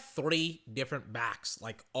 They have 3 different backs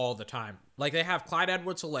like all the time. Like they have Clyde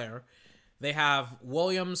Edwards-Helaire, they have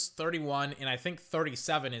Williams 31, and I think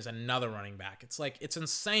 37 is another running back. It's like it's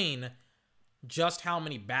insane just how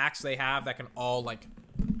many backs they have that can all like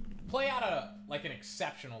play at a like an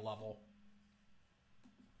exceptional level.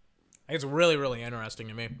 It's really, really interesting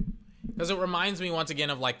to me because it reminds me once again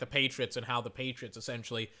of like the Patriots and how the Patriots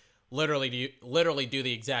essentially literally do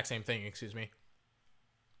the exact same thing. Excuse me.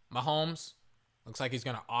 Mahomes looks like he's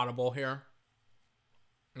gonna audible here.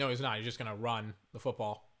 No, he's not. He's just gonna run the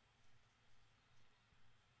football.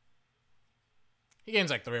 He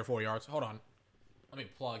gains like 3 or 4 yards. Hold on. Let me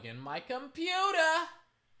plug in my computer.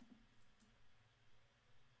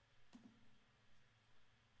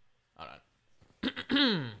 Hold on.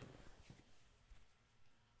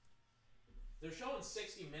 They're showing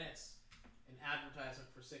 60 minutes, an advertisement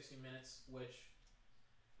for 60 minutes, which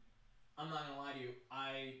I'm not going to lie to you,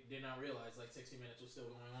 I did not realize like 60 minutes was still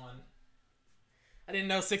going on. I didn't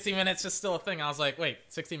know 60 minutes is still a thing. I was like, wait,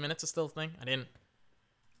 60 minutes is still a thing? I didn't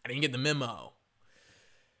get the memo.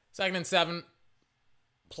 2nd and 7.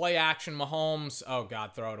 Play action, Mahomes. Oh,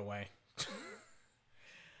 God, throw it away.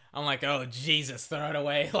 I'm like, oh, Jesus, throw it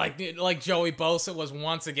away. Like Joey Bosa was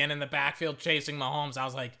once again in the backfield chasing Mahomes. I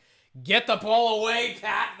was like, get the ball away,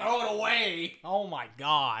 cat. Throw it away. Oh, my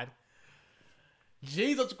God.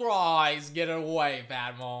 Jesus Christ, get it away,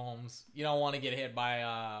 Pat Mahomes. You don't want to get hit by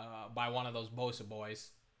one of those Bosa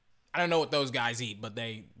boys. I don't know what those guys eat, but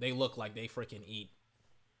they look like they freaking eat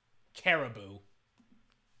caribou.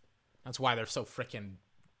 That's why they're so freaking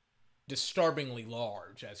disturbingly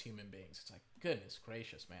large as human beings. It's like, goodness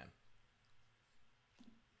gracious, man.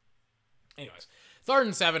 Anyways, 3rd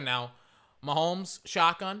and 7 now. Mahomes,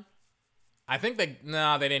 shotgun. I think they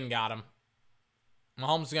didn't got him.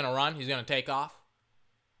 Mahomes is going to run. He's going to take off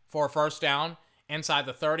for a 1st down. Inside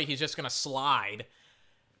the 30, he's just going to slide.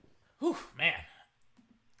 Whew, man.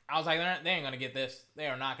 I was like, they ain't going to get this. They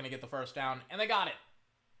are not going to get the 1st down. And they got it.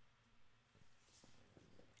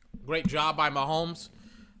 Great job by Mahomes.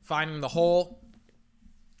 Finding the hole.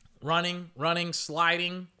 Running,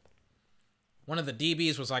 sliding. One of the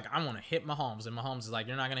DBs was like, I want to hit Mahomes. And Mahomes is like,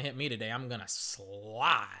 you're not going to hit me today. I'm going to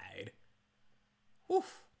slide.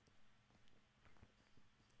 Woof.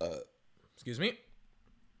 Excuse me.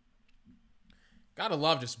 Gotta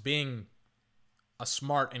love just being a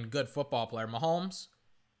smart and good football player. Mahomes,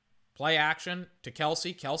 play action to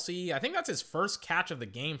Kelce. Kelce, I think that's his first catch of the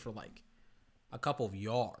game for like a couple of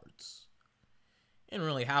yards. Didn't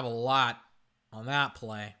really have a lot on that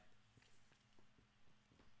play.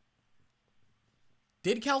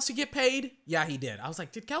 Did Kelce get paid? Yeah, he did. I was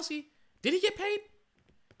like, did he get paid?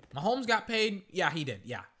 Mahomes got paid? Yeah, he did.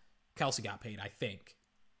 Yeah. Kelce got paid, I think.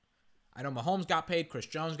 I know Mahomes got paid. Chris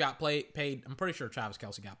Jones got paid. I'm pretty sure Travis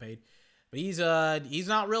Kelce got paid. But he's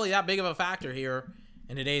not really that big of a factor here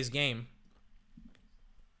in today's game.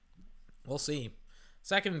 We'll see.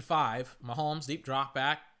 2nd and 5. Mahomes, deep drop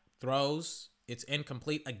back. Throws. It's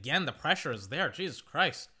incomplete. Again, the pressure is there. Jesus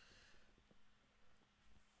Christ.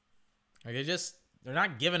 Like they're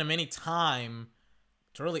not giving him any time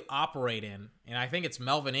to really operate in. And I think it's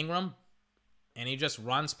Melvin Ingram. And he just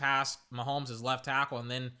runs past Mahomes' left tackle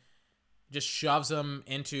and then just shoves him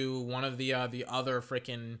into one of the other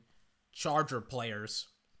freaking Charger players.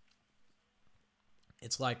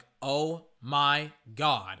 It's like, oh my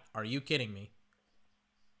God, are you kidding me?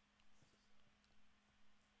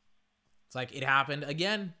 It's like it happened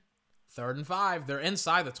again. 3rd and 5. They're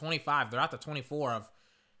inside the 25. They're at the 24 of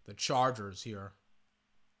the Chargers here.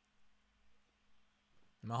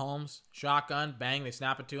 Mahomes, shotgun, bang, they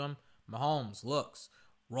snap it to him. Mahomes looks,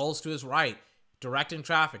 rolls to his right, directing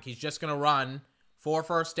traffic. He's just going to run for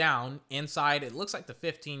 1st down inside. It looks like the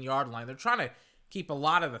 15-yard line. They're trying to keep a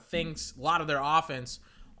lot of their offense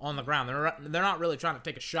on the ground. They're not really trying to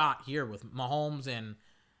take a shot here with Mahomes and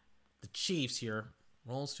the Chiefs here.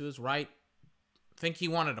 Rolls to his right. I think he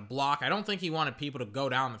wanted to block. I don't think he wanted people to go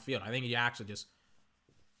down the field. I think he actually just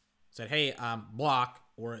said, hey, block,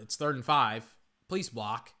 or it's 3rd and 5. Please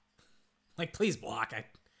block. Like, please block. I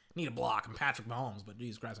need a block. I'm Patrick Mahomes, but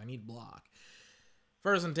Jesus Christ, I need a block.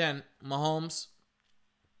 1st and 10, Mahomes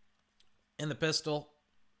in the pistol.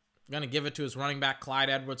 Going to give it to his running back, Clyde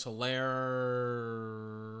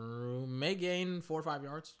Edwards-Helaire. May gain 4 or 5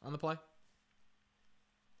 yards on the play.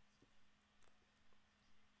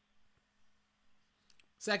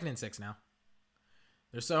 Second and 6 now.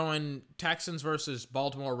 They're showing Texans versus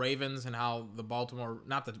Baltimore Ravens and how the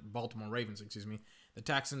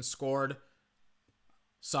Texans scored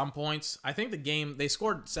some points. I think the game, they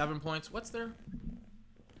scored 7 points. What's their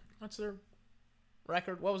What's their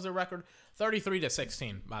record? What was their record?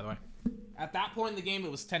 33-16, by the way. At that point in the game,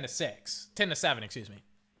 it was 10-6. 10-7, excuse me.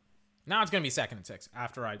 Now it's going to be 2nd and 6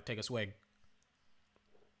 after I take a swig.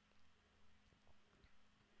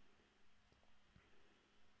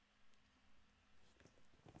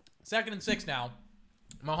 Second and 6 now.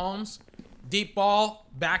 Mahomes, deep ball,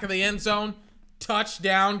 back of the end zone,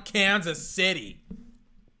 touchdown, Kansas City.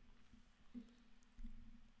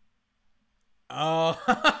 Oh.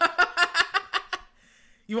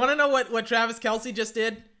 You want to know what Travis Kelce just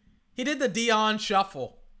did? He did the Deion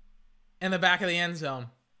shuffle in the back of the end zone.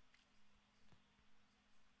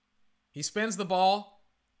 He spins the ball.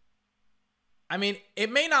 I mean, it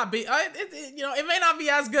may not be, it may not be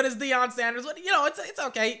as good as Deion Sanders, but it's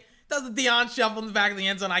okay. Does the Deion shuffle in the back of the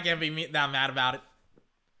end zone? I can't be that mad about it.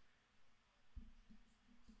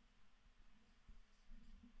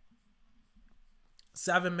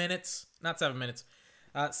 Not 7 minutes.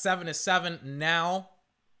 7-7 now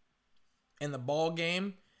in the ball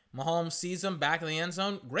game. Mahomes sees him back in the end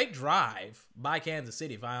zone. Great drive by Kansas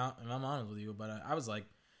City, if I'm honest with you. But I was like,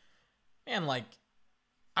 man, like,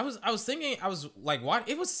 I was thinking, I was like, what?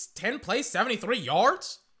 It was 10 plays, 73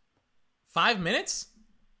 yards? 5 minutes?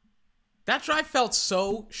 That drive felt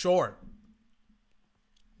so short.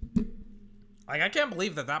 Like, I can't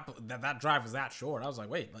believe that drive was that short. I was like,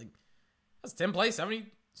 wait, like, that's 10 plays,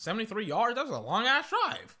 73 yards? That was a long-ass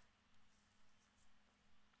drive.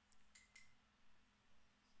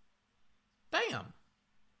 Damn.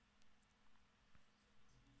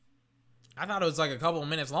 I thought it was like a couple of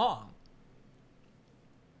minutes long.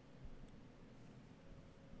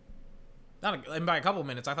 And by a couple of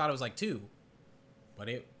minutes, I thought it was like 2. But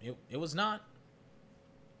it was not.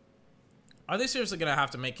 Are they seriously going to have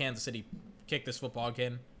to make Kansas City kick this football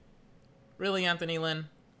again? Really, Anthony Lynn?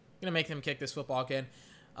 Going to make them kick this football again?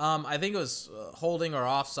 I think it was holding or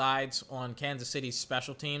offsides on Kansas City's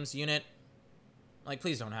special teams unit. Like,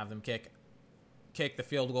 please don't have them kick the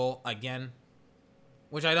field goal again.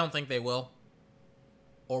 Which I don't think they will.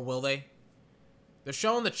 Or will they? They're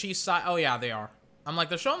showing the Chiefs side. Oh, yeah, they are. I'm like,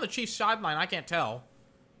 they're showing the Chiefs sideline. I can't tell.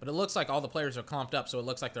 But it looks like all the players are clumped up, so it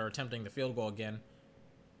looks like they're attempting the field goal again.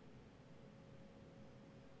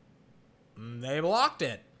 They blocked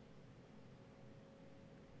it.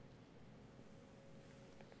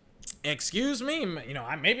 Excuse me.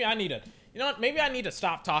 Maybe I need to... maybe I need to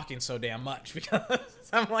stop talking so damn much, because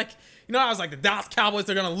I'm like, I was like, the Dallas Cowboys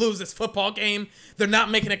are going to lose this football game. They're not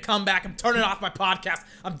making a comeback. I'm turning off my podcast.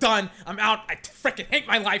 I'm done. I'm out. I freaking hate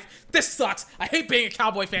my life. This sucks. I hate being a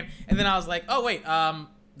Cowboy fan. And then I was like, oh, wait,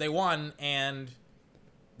 they won, and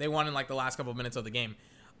they won in like the last couple of minutes of the game.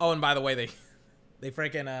 Oh, and by the way, they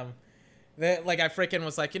freaking, I freaking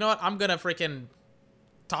was like, you know what? I'm going to freaking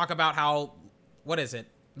talk about how, what is it?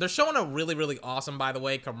 They're showing a really, really awesome, by the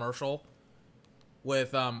way, commercial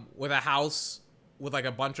with a house with like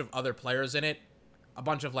a bunch of other players in it, a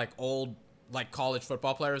bunch of like old like college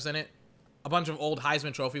football players in it, a bunch of old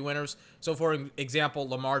Heisman Trophy winners. So for example,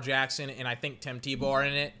 Lamar Jackson and I think Tim Tebow are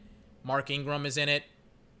in it. Mark Ingram is in it.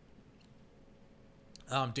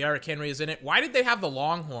 Derrick Henry is in it. Why did they have the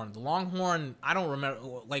Longhorn? The Longhorn, I don't remember.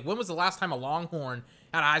 Like, when was the last time a Longhorn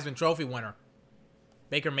had a Heisman Trophy winner?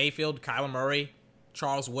 Baker Mayfield, Kyler Murray,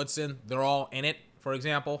 Charles Woodson, they're all in it, for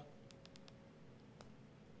example.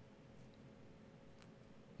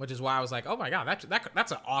 Which is why I was like, oh my god,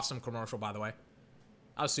 that's an awesome commercial, by the way.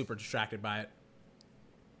 I was super distracted by it.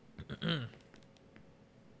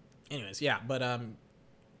 Anyways, yeah, but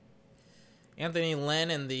Anthony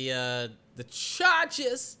Lynn and the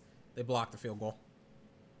Chargers, they blocked the field goal.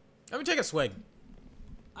 Let me take a swig.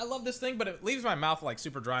 I love this thing, but it leaves my mouth like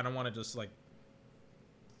super dry, and I want to just like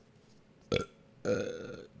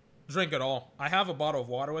drink it all. I have a bottle of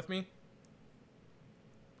water with me,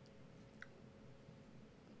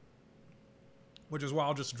 which is why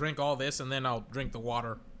I'll just drink all this and then I'll drink the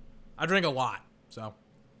water. I drink a lot, so.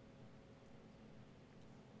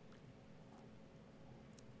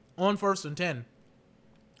 On 1st and 10.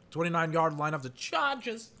 29-yard line of the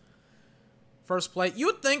Chargers. First play.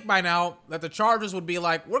 You'd think by now that the Chargers would be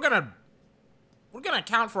like, we're gonna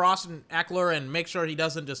account for Austin Eckler and make sure he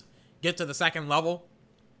doesn't just get to the second level.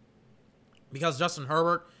 Because Justin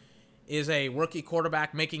Herbert is a rookie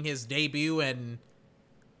quarterback making his debut, and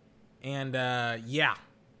yeah.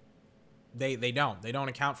 They don't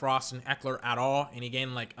account for Austin Eckler at all, and he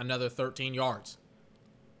gained like another 13 yards.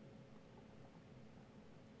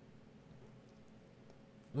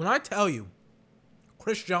 When I tell you,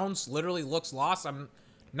 Chris Jones literally looks lost, I'm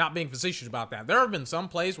not being facetious about that. There have been some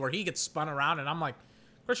plays where he gets spun around, and I'm like,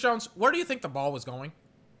 Chris Jones, where do you think the ball was going?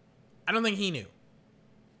 I don't think he knew.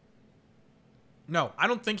 No, I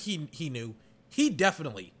don't think he knew. He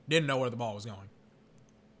definitely didn't know where the ball was going.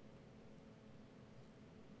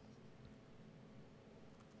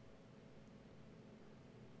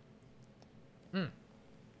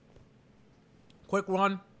 Quick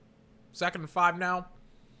run. 2nd and 5 now.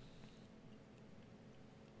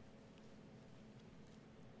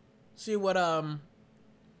 See what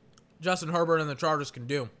Justin Herbert and the Chargers can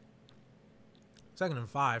do. 2nd and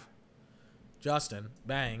 5. Justin,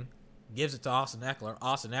 bang, gives it to Austin Eckler.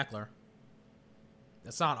 Austin Eckler.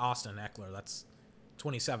 That's not Austin Eckler. That's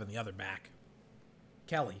 27, the other back.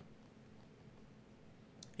 Kelly.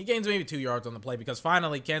 He gains maybe 2 yards on the play because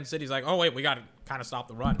finally Kansas City's like, oh, wait, we got to kind of stop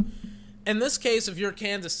the run. In this case, if you're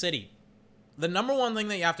Kansas City, the number one thing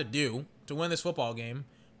that you have to do to win this football game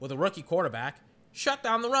with a rookie quarterback, shut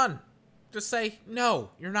down the run. Just say,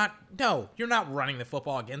 no, you're not running the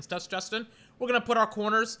football against us, Justin. We're going to put our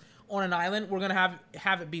corners on an island. We're going to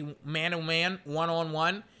have it be man-to-man,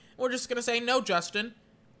 one-on-one. We're just going to say, no, Justin,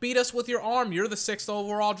 beat us with your arm. You're the 6th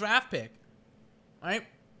overall draft pick. All right?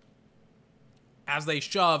 As they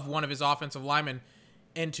shove one of his offensive linemen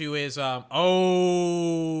into his,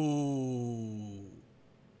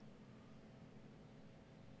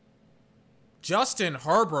 Justin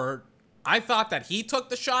Herbert, I thought that he took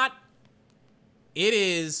the shot. It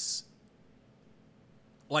is,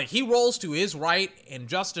 like, he rolls to his right, and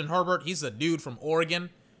Justin Herbert, he's the dude from Oregon,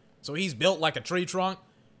 so he's built like a tree trunk.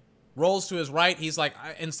 Rolls to his right, he's like,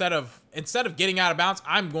 instead of getting out of bounds,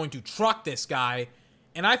 I'm going to truck this guy.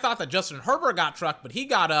 And I thought that Justin Herbert got trucked, but he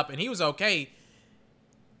got up and he was okay.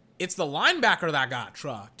 It's the linebacker that got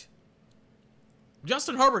trucked.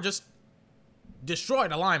 Justin Herbert just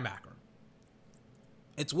destroyed a linebacker.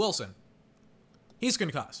 It's Wilson. He's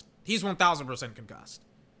concussed. He's 1,000% concussed.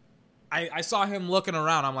 I saw him looking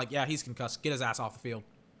around. I'm like, yeah, he's concussed. Get his ass off the field.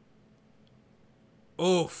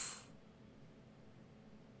 Oof.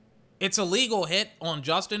 It's a legal hit on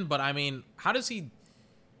Justin, but I mean, how does he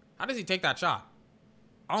take that shot?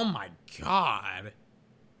 Oh my God.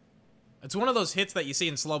 It's one of those hits that you see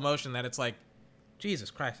in slow motion that it's like,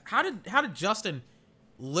 Jesus Christ. How did Justin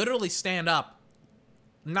literally stand up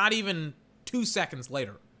not even 2 seconds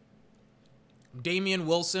later? Damian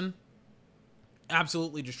Wilson,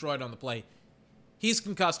 absolutely destroyed on the play. He's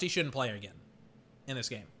concussed. He shouldn't play again in this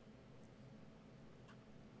game.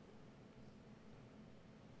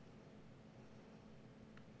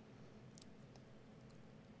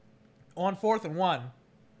 On 4th and 1,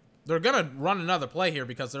 they're going to run another play here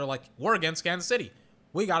because they're like, we're against Kansas City.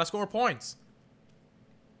 We got to score points.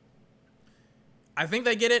 I think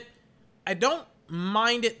they get it. I don't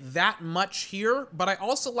mind it that much here, but I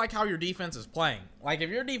also like how your defense is playing. Like, if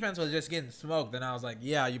your defense was just getting smoked, then I was like,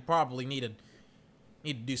 yeah, you probably need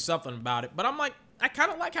to do something about it. But I'm like, I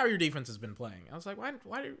kind of like how your defense has been playing. I was like, why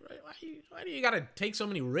do you got to take so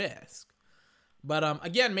many risks? But,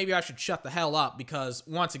 again, maybe I should shut the hell up because,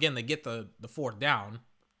 once again, they get the 4th down.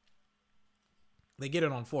 They get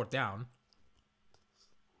it on 4th down.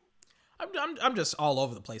 I'm just all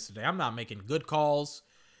over the place today. I'm not making good calls.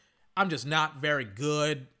 I'm just not very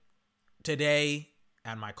good today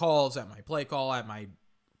at my calls, at my play call, at my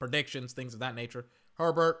predictions, things of that nature.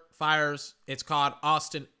 Herbert fires. It's caught.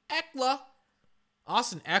 Austin Eckler.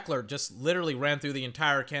 Austin Eckler just literally ran through the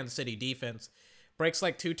entire Kansas City defense. Breaks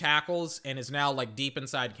like 2 tackles and is now like deep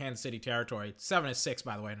inside Kansas City territory. 7-6,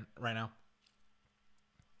 by the way, right now.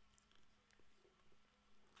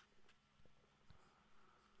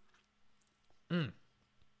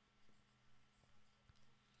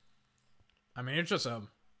 I mean, it's just a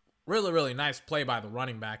really, really nice play by the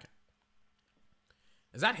running back.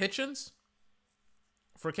 Is that Hitchens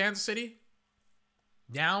for Kansas City?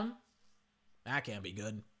 Down? That can't be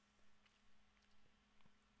good.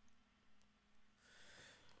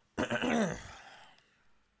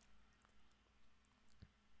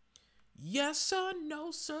 Yes, sir,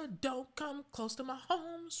 no, sir, don't come close to my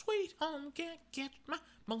home. Sweet home can't catch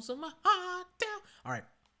most of my heart down. All right.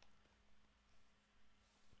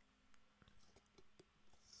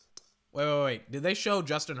 Wait. Did they show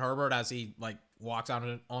Justin Herbert as he, like, walks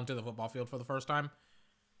onto the football field for the first time?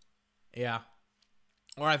 Yeah.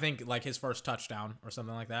 Or I think, like, his first touchdown or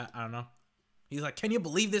something like that. I don't know. He's like, can you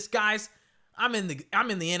believe this, guys? I'm in the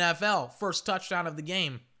NFL. First touchdown of the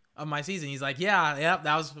game of my season. He's like, yeah,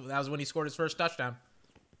 that was when he scored his first touchdown.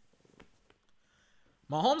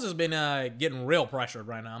 Mahomes has been getting real pressured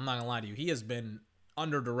right now. I'm not gonna lie to you. He has been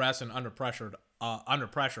under duress and under pressure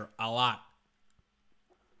a lot.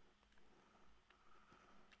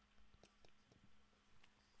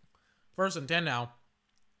 First and 10 now.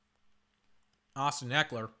 Austin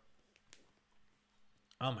Eckler.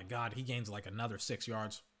 Oh my God, he gains like another 6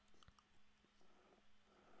 yards.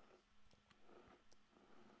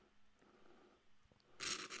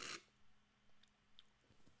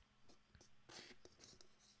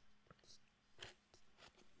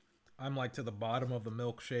 I'm like to the bottom of the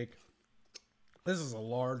milkshake. This is a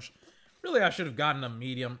large. Really, I should have gotten a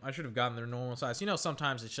medium. I should have gotten their normal size. You know,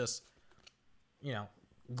 sometimes it's just, you know,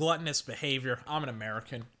 gluttonous behavior. I'm an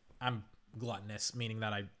American. I'm gluttonous, meaning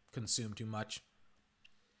that I consume too much.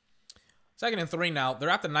 2nd and 3 now. They're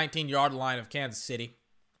at the 19-yard line of Kansas City.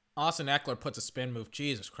 Austin Eckler puts a spin move.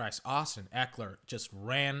 Jesus Christ. Austin Eckler just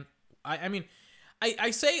ran. I mean,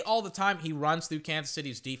 I say all the time he runs through Kansas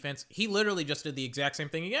City's defense. He literally just did the exact same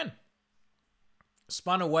thing again.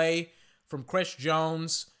 Spun away from Chris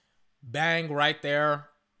Jones. Bang, right there.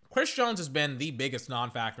 Chris Jones has been the biggest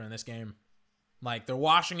non-factor in this game. Like, they're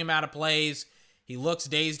washing him out of plays. He looks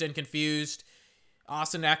dazed and confused.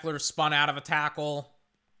 Austin Eckler spun out of a tackle.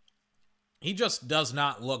 He just does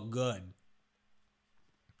not look good.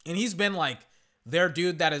 And he's been like their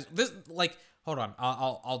dude that is this like hold on.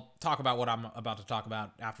 I'll talk about what I'm about to talk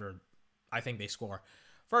about after I think they score.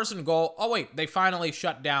 1st and goal. Oh wait, they finally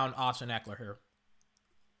shut down Austin Eckler here.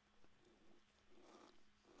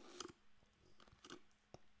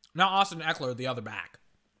 Now Austin Eckler, the other back.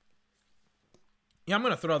 Yeah, I'm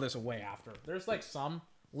gonna throw this away after. There's like some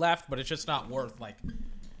left, but it's just not worth like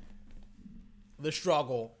the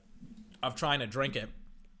struggle of trying to drink it.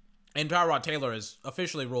 And Tyrod Taylor is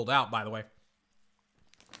officially ruled out, by the way.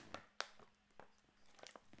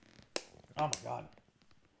 Oh my god.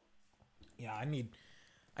 Yeah, I need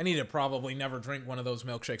to probably never drink one of those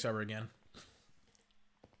milkshakes ever again.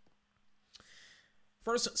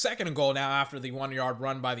 2nd and goal now after the 1-yard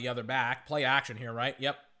run by the other back. Play action here, right?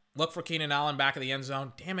 Yep. Look for Keenan Allen back of the end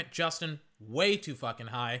zone. Damn it, Justin. Way too fucking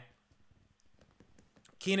high.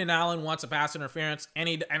 Keenan Allen wants a pass interference,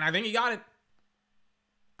 and I think he got it.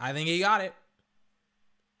 I think he got it.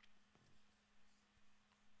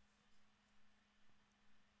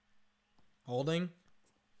 Holding.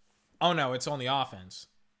 Oh no, it's on the offense.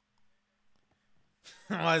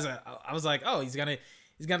 I was like, oh, he's gonna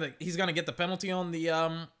get the penalty on the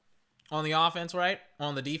offense, right?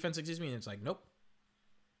 On the defense, excuse me. And it's like, nope.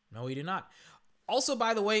 No, he did not. Also,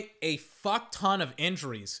 by the way, a fuck ton of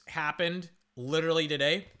injuries happened literally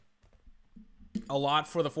today. A lot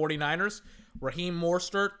for the 49ers. Raheem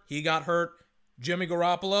Mostert, he got hurt. Jimmy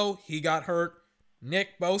Garoppolo, he got hurt.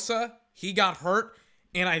 Nick Bosa, he got hurt.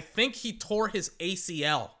 And I think he tore his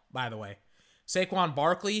ACL, by the way. Saquon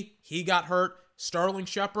Barkley, he got hurt. Sterling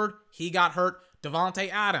Shepard, he got hurt.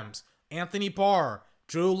 Devontae Adams, Anthony Barr,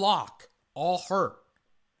 Drew Lock, all hurt.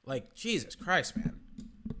 Like, Jesus Christ, man.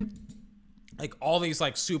 Like, all these,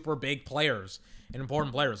 like, super big players and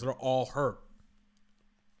important players, they're all hurt.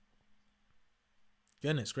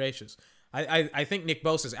 Goodness gracious. I think Nick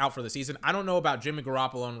Bosa is out for the season. I don't know about Jimmy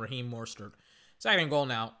Garoppolo and Raheem Mostert. 2nd goal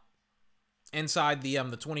now. Inside the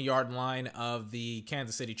 20-yard line of the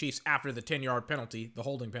Kansas City Chiefs after the 10-yard penalty, the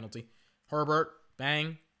holding penalty. Herbert,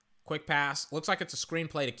 bang, quick pass. Looks like it's a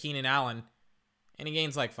screenplay to Keenan Allen, and he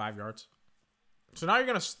gains like 5 yards. So now you're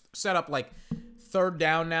going to set up like 3rd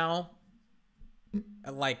down now.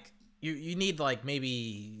 Like, you need like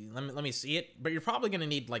maybe, let me see it, but you're probably going to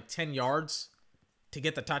need like 10 yards to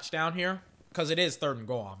get the touchdown here, because it is 3rd and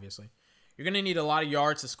goal, obviously. You're going to need a lot of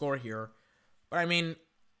yards to score here. But, I mean,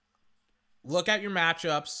 look at your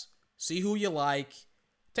matchups, see who you like,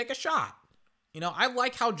 take a shot. You know, I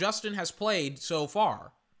like how Justin has played so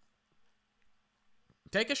far.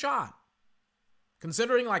 Take a shot.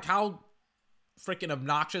 Considering, like, how freaking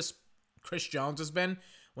obnoxious Chris Jones has been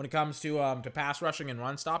when it comes to pass rushing and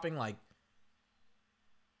run stopping, like,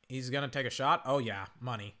 he's going to take a shot. Oh, yeah,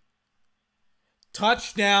 money.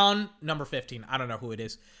 Touchdown, number 15. I don't know who it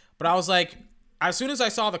is. But I was like, as soon as I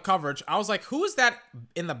saw the coverage, I was like, who is that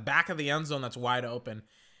in the back of the end zone that's wide open?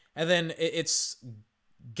 And then it's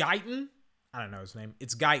Guyton. I don't know his name.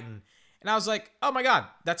 It's Guyton. And I was like, oh my God,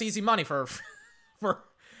 that's easy money for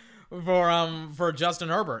Justin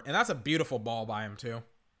Herbert. And that's a beautiful ball by him too.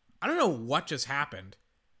 I don't know what just happened.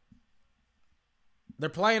 They're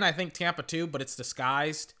playing, I think, Tampa 2, but it's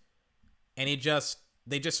disguised. And they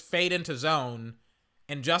just fade into zone.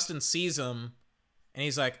 And Justin sees him. And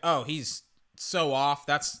he's like, oh, he's so off.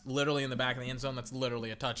 That's literally in the back of the end zone. That's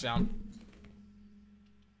literally a touchdown.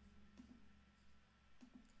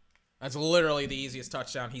 That's literally the easiest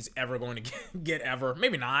touchdown he's ever going to get ever.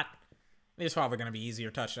 Maybe not. There's probably going to be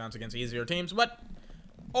easier touchdowns against easier teams. But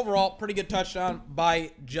overall, pretty good touchdown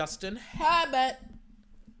by Justin Herbert.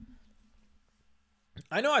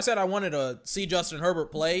 I know I said I wanted to see Justin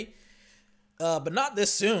Herbert play, but not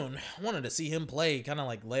this soon. I wanted to see him play kind of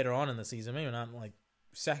like later on in the season. Maybe not like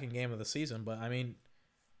 2nd game of the season, but I mean,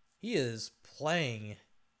 he is playing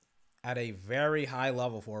at a very high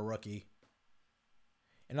level for a rookie.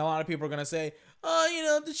 And a lot of people are going to say, oh, you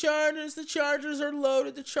know, the Chargers are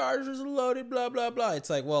loaded, blah, blah, blah. It's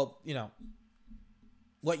like, well, you know,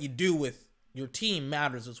 what you do with your team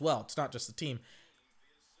matters as well. It's not just the team.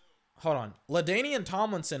 Hold on. LaDainian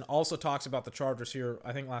Tomlinson also talks about the Chargers here,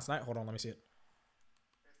 I think last night. Hold on, let me see it.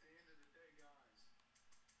 At the end of the day, guys,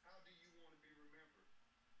 how do you want to be remembered?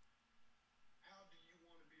 How do you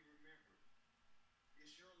want to be remembered?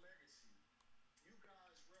 It's your legacy. You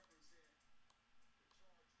guys represent the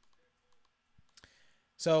Chargers.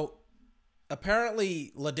 So,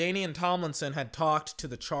 apparently, LaDainian Tomlinson had talked to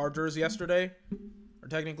the Chargers yesterday, or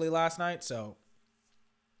technically last night, so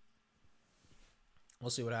we'll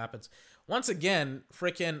see what happens. Once again,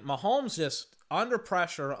 freaking Mahomes just under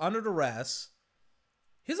pressure, under duress.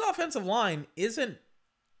 His offensive line isn't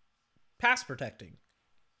pass protecting.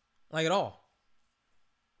 Like, at all.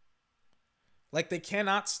 Like, they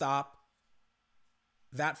cannot stop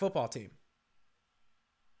that football team.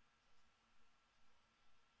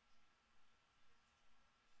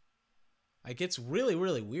 Like, it's really,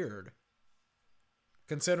 really weird.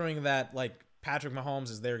 Considering that, like, Patrick Mahomes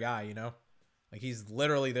is their guy, you know? Like, he's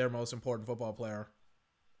literally their most important football player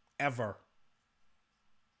ever.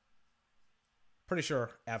 Pretty sure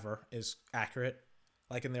ever is accurate.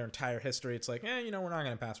 Like, in their entire history, it's like, you know, we're not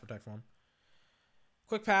going to pass protect for him.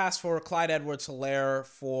 Quick pass for Clyde Edwards-Helaire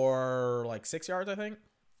for, like, 6 yards, I think.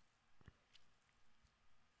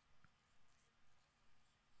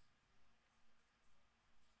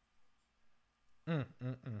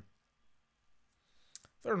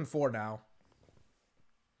 Third and 4 now.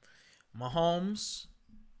 Mahomes.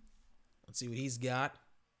 Let's see what he's got.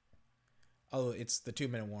 Oh, it's the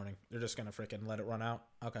 2-minute warning. They're just going to freaking let it run out.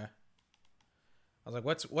 Okay. I was like,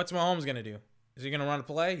 what's Mahomes going to do? Is he going to run a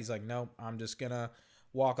play? He's like, nope. I'm just going to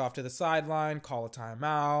walk off to the sideline, call a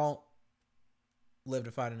timeout, live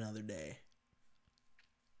to fight another day.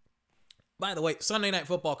 By the way, Sunday Night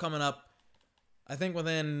Football coming up, I think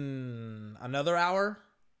within another hour.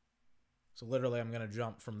 So literally I'm going to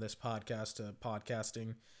jump from this podcast to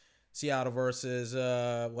podcasting. Seattle versus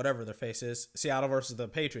whatever their face is. Seattle versus the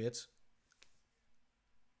Patriots.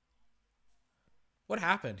 What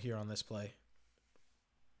happened here on this play?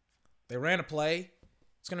 They ran a play.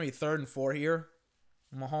 It's going to be 3rd and 4 here.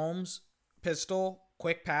 Mahomes, pistol,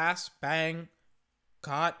 quick pass, bang,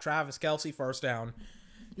 caught. Travis Kelce, first down.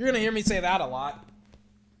 You're going to hear me say that a lot.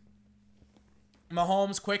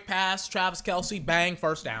 Mahomes, quick pass, Travis Kelce, bang,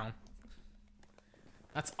 first down.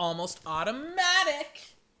 That's almost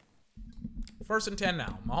automatic. 1st and 10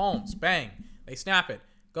 now. Mahomes, bang. They snap it.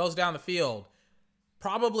 Goes down the field.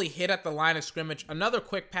 Probably hit at the line of scrimmage. Another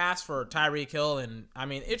quick pass for Tyreek Hill. And, I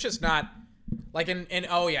mean, it's just not... Like,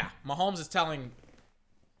 oh, yeah. Mahomes is telling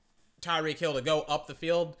Tyreek Hill to go up the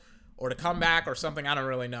field or to come back or something. I don't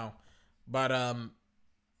really know. But,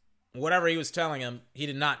 whatever he was telling him, he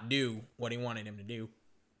did not do what he wanted him to do.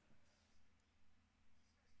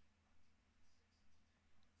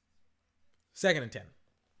 Second and 10.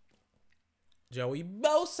 Joey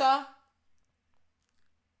Bosa.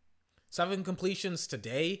 7 completions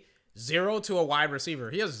today. 0 to a wide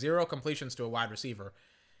receiver. He has 0 completions to a wide receiver.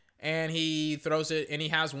 And he throws it, and he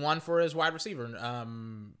has 1 for his wide receiver,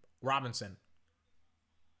 Robinson.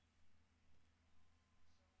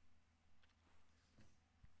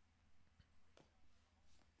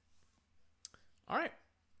 All right.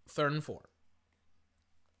 3rd and 4.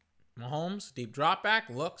 Mahomes, deep drop back,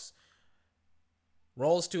 looks.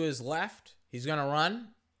 Rolls to his left. He's going to run.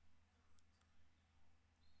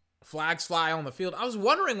 Flags fly on the field. I was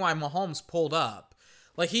wondering why Mahomes pulled up.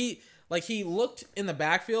 Like he looked in the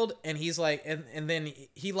backfield and he's like, and then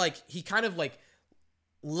he kind of like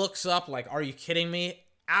looks up like, are you kidding me?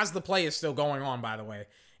 As the play is still going on, by the way.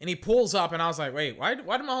 And he pulls up and I was like, wait, why did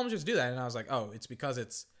Mahomes just do that? And I was like, oh, it's because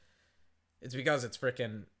it's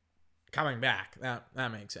freaking coming back.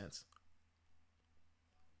 That makes sense.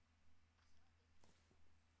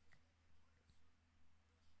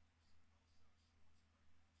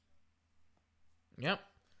 Yep.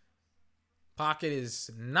 Pocket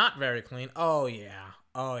is not very clean. Oh, yeah.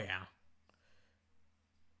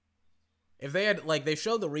 If they had, like, they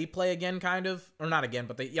showed the replay again, kind of. Or not again,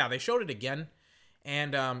 but they showed it again.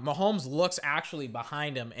 And Mahomes looks actually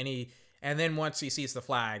behind him, and then once he sees the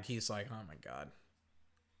flag, he's like, oh, my God.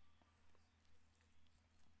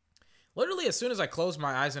 Literally, as soon as I closed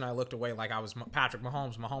my eyes and I looked away like I was Patrick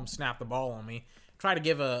Mahomes, Mahomes snapped the ball on me. Tried to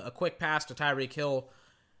give a quick pass to Tyreek Hill.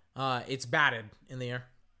 It's batted in the air.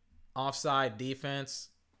 Offside defense.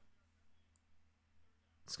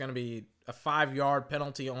 It's going to be a 5-yard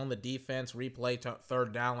penalty on the defense. Replay to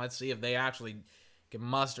 3rd down. Let's see if they actually can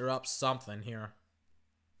muster up something here.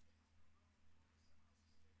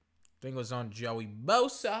 Thing was on Joey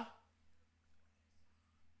Bosa.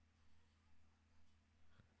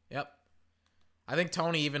 Yep. I think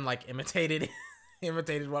Tony even like imitated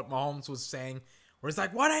what Mahomes was saying, where he's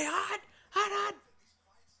like, "What a hot."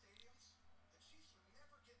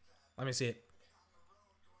 Let me see it.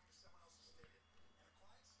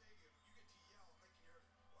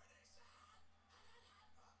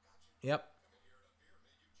 Yep.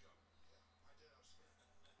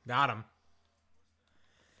 Got him.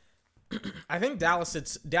 I think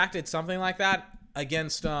Dak did something like that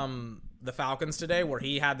against the Falcons today, where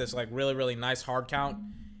he had this like really, really nice hard count,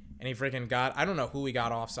 and he freaking got, I don't know who he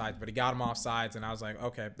got offsides, but he got him offsides, and I was like,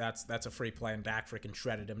 okay, that's a free play, and Dak freaking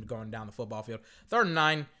shredded him going down the football field. 3rd and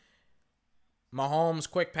 9. Mahomes,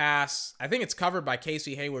 quick pass. I think it's covered by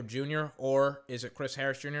Casey Hayward Jr., or is it Chris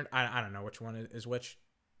Harris Jr.? I don't know which one is which.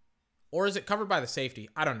 Or is it covered by the safety?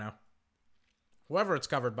 I don't know. Whoever it's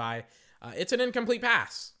covered by, it's an incomplete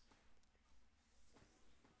pass.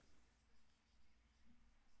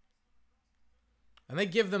 And they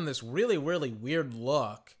give them this really, really weird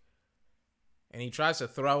look. And he tries to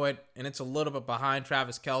throw it, and it's a little bit behind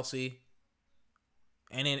Travis Kelce.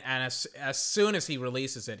 And as soon as he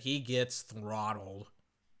releases it, he gets throttled.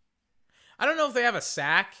 I don't know if they have a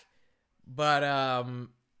sack, but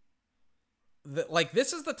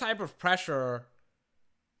this is the type of pressure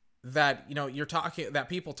that that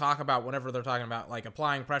people talk about whenever they're talking about like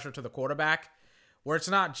applying pressure to the quarterback, where it's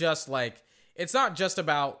not just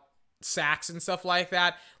about sacks and stuff like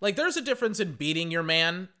that. Like, there's a difference in beating your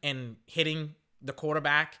man and hitting the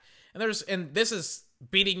quarterback, and this is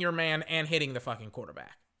beating your man and hitting the fucking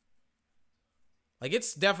quarterback. Like,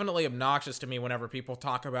 it's definitely obnoxious to me whenever people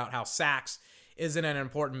talk about how sacks isn't an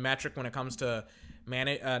important metric when it comes to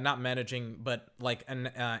not managing, but like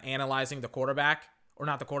analyzing the quarterback, or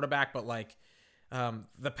not the quarterback, but like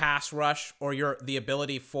the pass rush, or the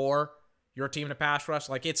ability for your team to pass rush.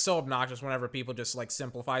 Like, it's so obnoxious whenever people just like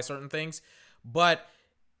simplify certain things. But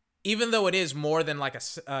even though it is more than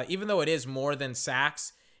even though it is more than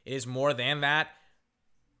sacks, it is more than that.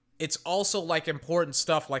 It's also like important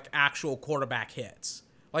stuff like actual quarterback hits.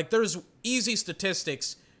 Like, there's easy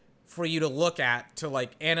statistics for you to look at to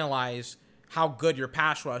like analyze how good your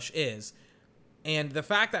pass rush is. And the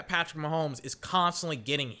fact that Patrick Mahomes is constantly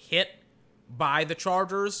getting hit by the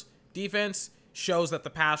Chargers defense shows that the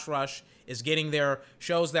pass rush is getting there,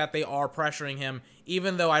 shows that they are pressuring him,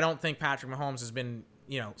 even though I don't think Patrick Mahomes has been,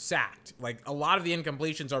 sacked. Like, a lot of the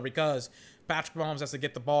incompletions are because Patrick Mahomes has to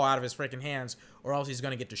get the ball out of his freaking hands, or else he's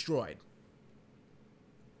going to get destroyed.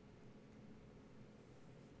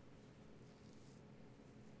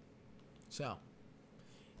 So,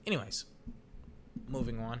 anyways,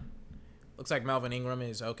 moving on. Looks like Melvin Ingram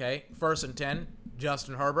is okay. 1st and 10,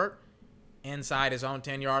 Justin Herbert inside his own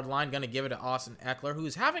 10-yard line. Going to give it to Austin Eckler,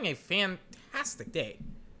 who's having a fantastic day,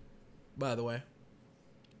 by the way.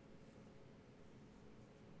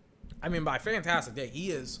 I mean, by fantastic day, he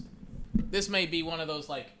is. This may be one of those,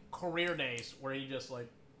 like, career days where he just, like,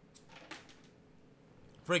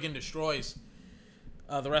 freaking destroys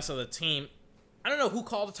the rest of the team. I don't know who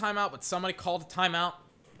called a timeout, but somebody called a timeout.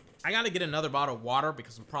 I got to get another bottle of water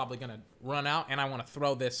because I'm probably going to run out, and I want to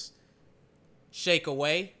throw this shake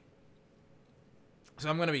away. So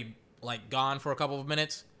I'm going to be, like, gone for a couple of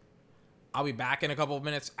minutes. I'll be back in a couple of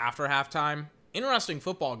minutes after halftime. Interesting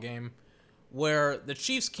football game where the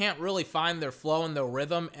Chiefs can't really find their flow and their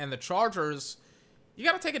rhythm, and the Chargers, you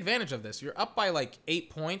got to take advantage of this. You're up by, like, 8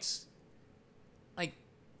 points. Like,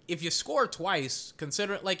 if you score twice,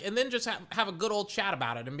 consider it, like, and then just have a good old chat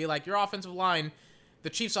about it and be like, your offensive line, the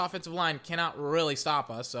Chiefs' offensive line cannot really stop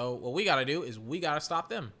us, so what we got to do is we got to stop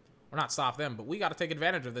them. Or not stop them, but we got to take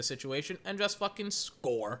advantage of this situation and just fucking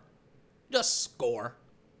score. Just score.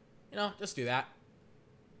 Just do that.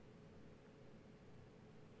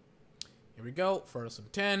 Here we go. 1st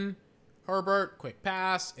and 10. Herbert, quick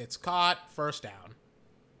pass. It's caught. 1st down.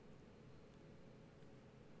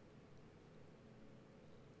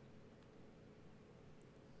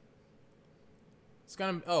 It's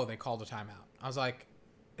gonna. Oh, they called a timeout. I was like,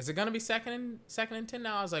 is it gonna be second and 10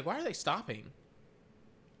 now? I was like, why are they stopping?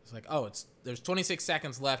 It's like, oh, there's 26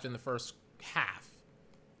 seconds left in the first half.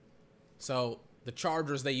 So the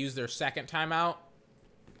Chargers, they use their second timeout.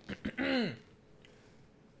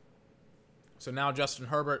 So now Justin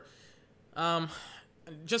Herbert,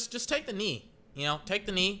 just take the knee. Take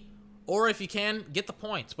the knee, or if you can, get the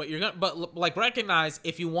points. But recognize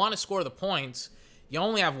if you want to score the points, you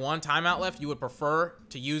only have one timeout left. You would prefer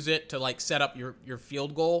to use it to like set up your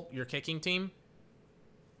field goal, your kicking team.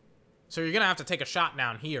 So you're going to have to take a shot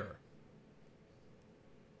down here.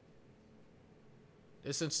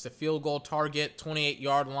 Distance to field goal target,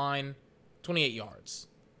 28-yard line. 28 yards.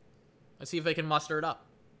 Let's see if they can muster it up.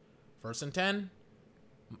 1st and 10.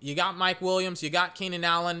 You got Mike Williams. You got Keenan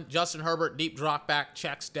Allen. Justin Herbert, deep drop back,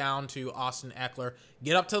 checks down to Austin Eckler.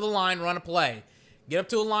 Get up to the line, run a play. Get up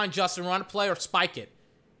to the line, Justin, run a play or spike it.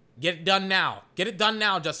 Get it done now. Get it done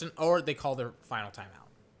now, Justin. Or they call their final timeout.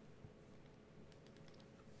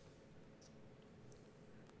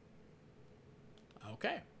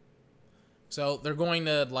 Okay. So they're going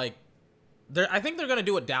to, like, I think they're going to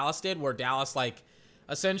do what Dallas did, where Dallas, like,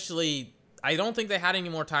 essentially, I don't think they had any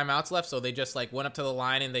more timeouts left, so they just, like, went up to the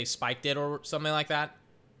line and they spiked it or something like that.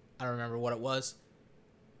 I don't remember what it was.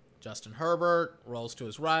 Justin Herbert rolls to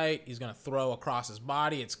his right. He's going to throw across his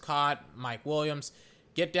body. It's caught. Mike Williams.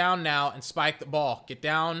 Get down now and spike the ball. Get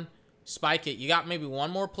down, spike it. You got maybe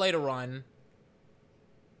one more play to run.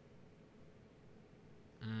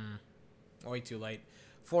 Way too late.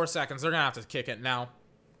 4 seconds. They're going to have to kick it now.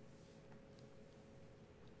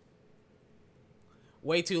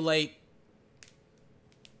 Way too late.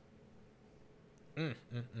 The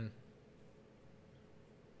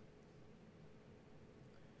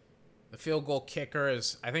field goal kicker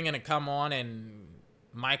is, I think, going to come on, and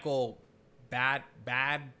Michael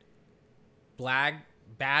Badgley.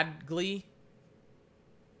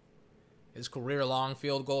 His career-long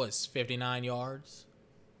field goal is 59 yards.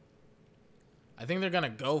 I think they're going to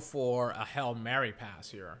go for a Hail Mary pass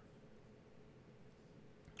here.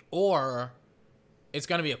 Or it's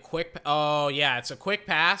going to be a quick... Oh, yeah, it's a quick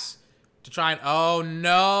pass to try and... Oh,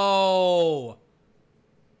 no!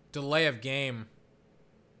 Delay of game.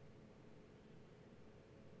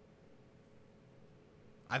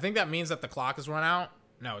 I think that means that the clock has run out.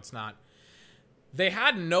 No, it's not. They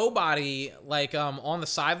had nobody, like, on the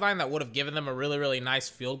sideline that would have given them a really, really nice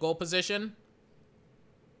field goal position.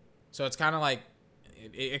 So it's kind of like...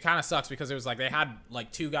 It kind of sucks because it was like they had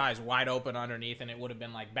like two guys wide open underneath, and it would have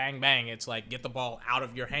been like bang, bang. It's like get the ball out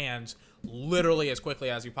of your hands literally as quickly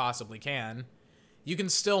as you possibly can. You can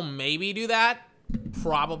still maybe do that.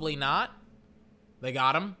 Probably not. They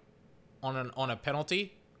got him on a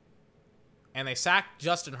penalty. And they sacked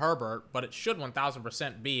Justin Herbert, but it should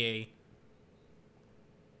 1,000% be a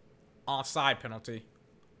offside penalty.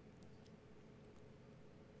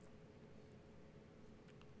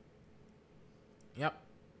 Yep.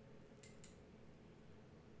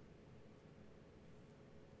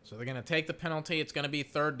 So they're going to take the penalty. It's going to be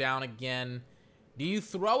 3rd down again. Do you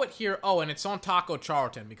throw it here? Oh, and it's on Taco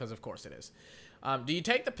Charlton because, of course, it is. Do you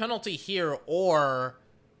take the penalty here, or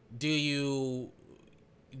do you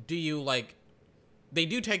like... They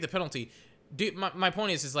do take the penalty. My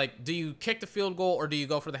point is like, do you kick the field goal or do you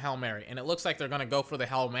go for the Hail Mary? And it looks like they're going to go for the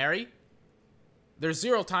Hail Mary. There's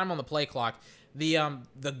 0 time on the play clock. The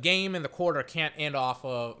game in the quarter can't end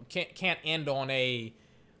can't end on a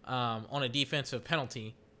defensive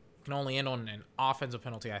penalty. It can only end on an offensive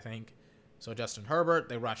penalty, I think. So Justin Herbert,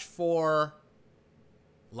 they rush 4.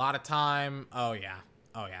 A lot of time. Oh yeah.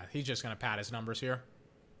 He's just gonna pad his numbers here.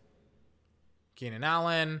 Keenan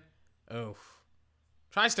Allen. Oof.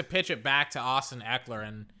 Tries to pitch it back to Austin Eckler,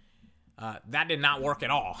 and that did not work at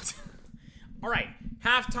all. All right,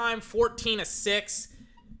 halftime, 14-6.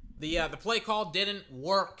 The play call didn't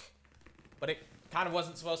work, but it kind of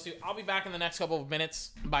wasn't supposed to. I'll be back in the next couple of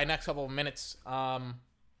minutes. By next couple of minutes, I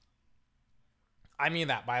mean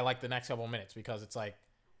that by like the next couple of minutes, because it's like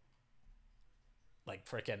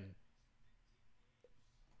freaking.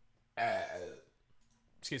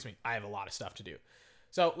 Excuse me, I have a lot of stuff to do.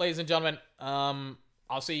 So, ladies and gentlemen,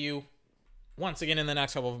 I'll see you once again in the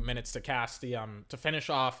next couple of minutes to cast the to finish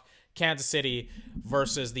off Kansas City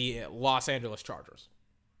versus the Los Angeles Chargers.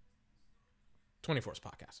 24's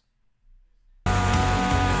podcast.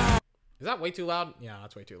 Is that way too loud? Yeah,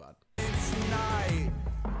 that's way too loud. Tonight,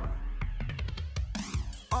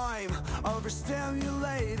 I'm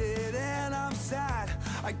overstimulated and I'm sad.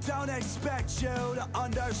 I don't expect you to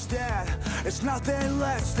understand. It's nothing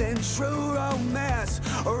less than true romance.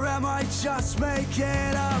 Or am I just making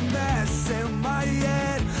a mess? In my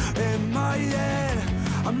head,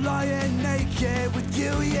 I'm lying naked with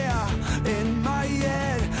you, yeah. In my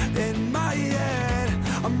head,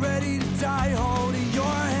 I'm ready to die holding your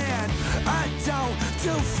hand. I don't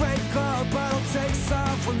do fake love, but I'll take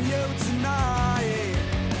some from you tonight.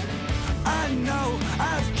 I know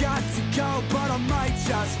I've got to go, but I might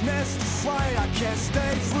just miss the flight. I can't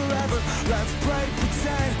stay forever. Let's break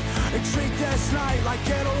pretend and treat this night like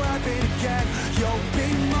it'll happen again. You'll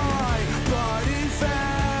be my bloody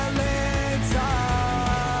Valentine's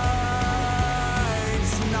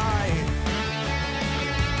night.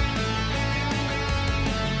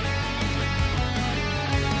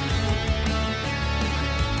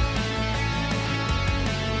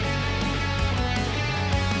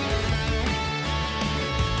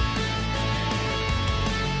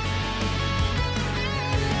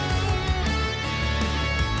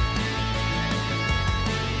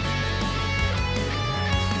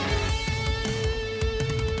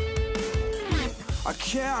 I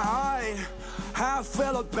can't hide how I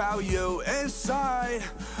feel about you inside.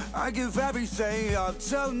 I give everything up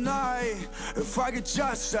tonight. If I could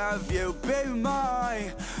just have you be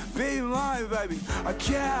mine, baby. I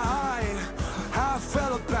can't hide how I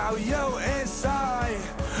feel about you inside.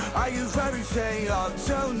 I give everything up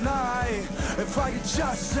tonight. If I could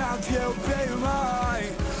just have you be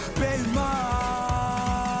mine,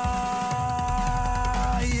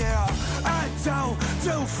 yeah. I don't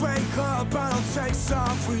do fake love, but I'll take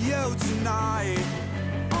some for you tonight.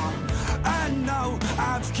 I know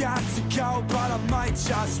I've got to go, but I might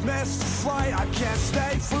just miss the flight. I can't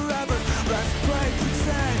stay forever, let's play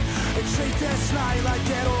pretend and treat this night like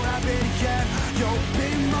it'll happen again. You'll be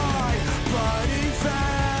my bloody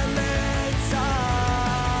Valentine.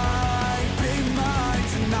 Be mine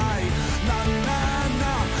tonight. Na na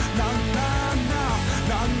na, na na na,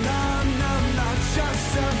 na na na na, just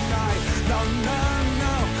tonight. No, no,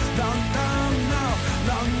 no, no, no, no,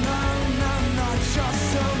 no, no, no, no, just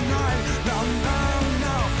tonight. No, no,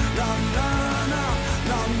 no, no, no, no,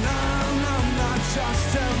 no, no, no, no, just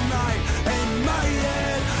tonight. In my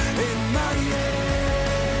head, in my head.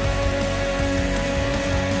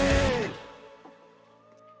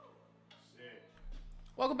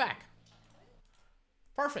 Welcome back.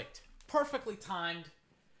 Perfect. Perfectly timed.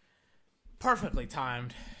 Perfectly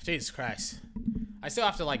timed. Jesus Christ. I still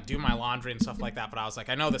have to like do my laundry and stuff like that, but I was like,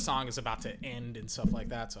 I know the song is about to end and stuff like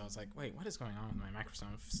that, so I was like, wait, what is going on with my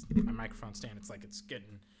microphone stand? It's like it's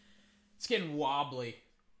getting wobbly.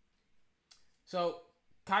 So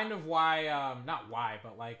kind of why, not why,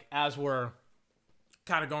 but like as we're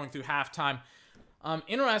kind of going through halftime,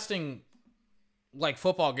 interesting like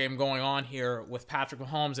football game going on here with Patrick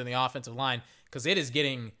Mahomes and the offensive line, because it is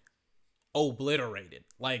getting obliterated.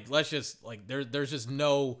 Like, let's just like there's just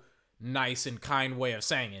no nice and kind way of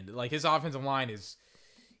saying it. Like, his offensive line is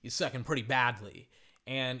sucking pretty badly,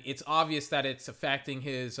 and it's obvious that it's affecting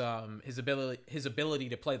his ability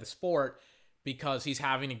to play the sport, because he's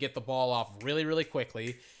having to get the ball off really, really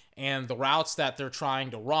quickly, and the routes that they're trying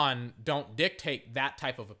to run don't dictate that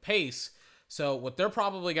type of a pace. So what they're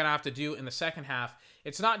probably gonna have to do in the second half,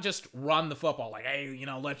 it's not just run the football, like, hey, you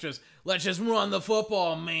know, let's just run the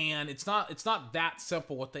football, man. It's not that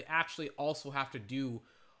simple. What they actually also have to do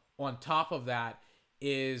on top of that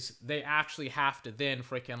is they actually have to then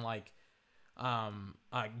freaking like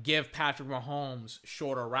give Patrick Mahomes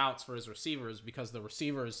shorter routes for his receivers, because the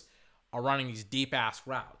receivers are running these deep ass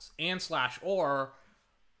routes, and or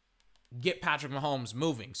get Patrick Mahomes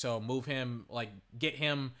moving. So move him, like get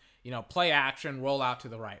him, you know, play action, roll out to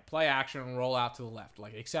the right, play action, roll out to the left,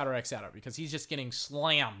 like et cetera, because he's just getting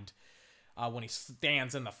slammed when he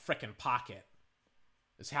stands in the freaking pocket.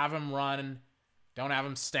 Just have him run. Don't have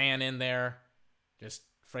him stand in there. Just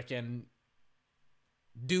freaking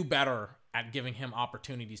do better at giving him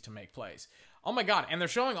opportunities to make plays. Oh my God. And they're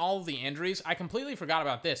showing all of the injuries. I completely forgot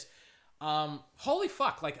about this. Holy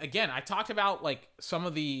fuck. Like, again, I talked about like some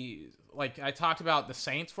of the, like I talked about the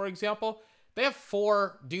Saints, for example. They have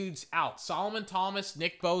 4 dudes out. Solomon Thomas,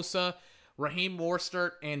 Nick Bosa, Raheem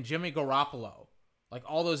Mostert, and Jimmy Garoppolo. Like,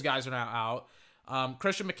 all those guys are now out.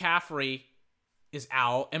 Christian McCaffrey is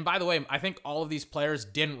out. And by the way, I think all of these players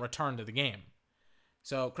didn't return to the game.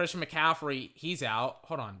 So Christian McCaffrey, he's out.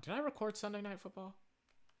 Hold on. Did I record Sunday Night Football?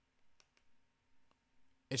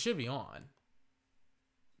 It should be on.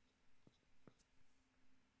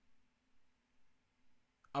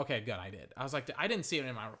 Okay, good. I did. I was like, I didn't see it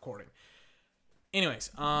in my recording. Anyways,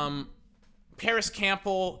 Paris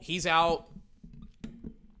Campbell, he's out.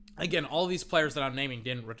 Again, all these players that I'm naming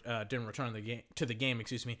didn't return to the game.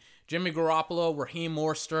 Jimmy Garoppolo, Raheem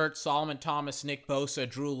Mostert, Solomon Thomas, Nick Bosa,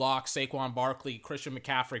 Drew Lock, Saquon Barkley, Christian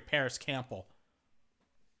McCaffrey, Paris Campbell.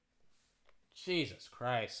 Jesus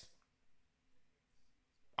Christ.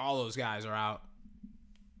 All those guys are out.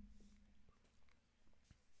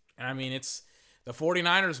 And I mean, it's the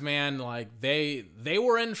 49ers, man, like they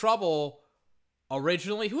were in trouble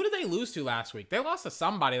originally. Who did they lose to last week? They lost to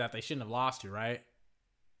somebody that they shouldn't have lost to, right?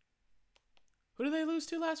 Who did they lose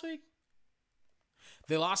to last week?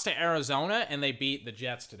 They lost to Arizona, and they beat the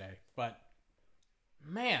Jets today. But,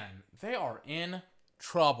 man, they are in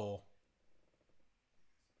trouble.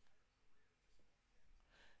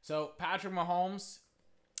 So, Patrick Mahomes,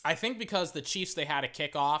 I think because the Chiefs, they had a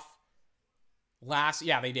kickoff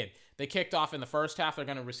they did. They kicked off in the first half. They're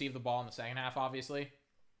going to receive the ball in the second half, obviously.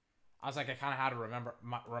 I was like, I kind of had to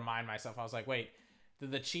remind myself. I was like, wait, did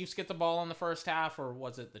the Chiefs get the ball in the first half, or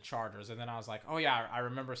was it the Chargers? And then I was like, oh yeah, I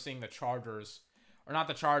remember seeing the Chargers, or not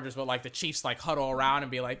the Chargers, but like the Chiefs like huddle around and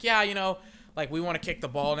be like, yeah, you know, like we want to kick the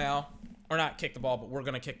ball now. Or not kick the ball, but we're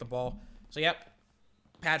going to kick the ball. So yep,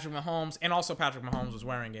 Patrick Mahomes, and also Patrick Mahomes was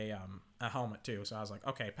wearing a helmet too. So I was like,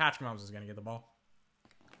 okay, Patrick Mahomes is going to get the ball.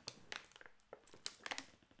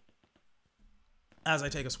 As I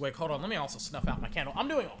take a swig, hold on, let me also snuff out my candle. I'm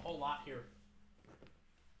doing a whole lot here.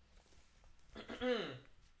 That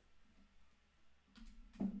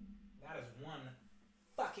is one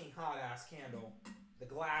fucking hot ass candle. The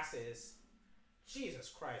glass is, Jesus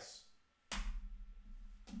Christ.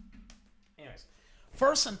 Anyways,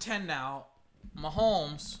 1st and 10 now.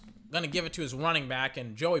 Mahomes gonna give it to his running back,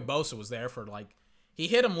 and Joey Bosa was there for like, he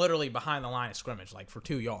hit him literally behind the line of scrimmage, like for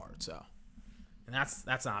 2 yards. So, and that's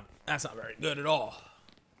not very good at all.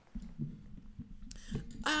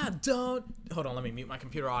 Hold on, let me mute my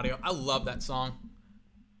computer audio. I love that song.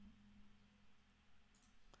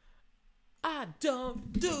 I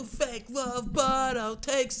don't do fake love, but I'll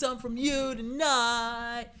take some from you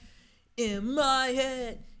tonight. In my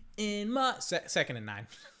head, in my... 2nd and 9.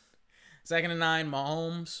 2nd and 9,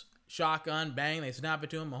 Mahomes, shotgun, bang, they snap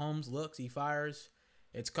it to him. Mahomes looks, he fires.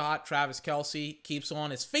 It's caught. Travis Kelce keeps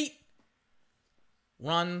on his feet.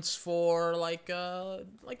 Runs for like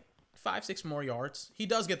 5-6 more yards. He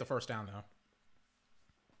does get the first down, though.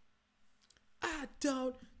 I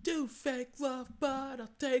don't do fake love, but I'll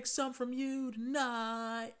take some from you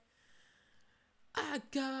tonight. I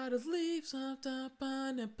gotta leave some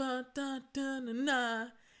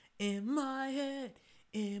in my head,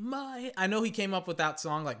 in my head. I know he came up with that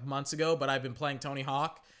song like months ago, but I've been playing Tony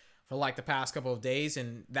Hawk for like the past couple of days,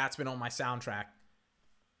 and that's been on my soundtrack,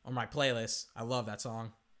 on my playlist. I love that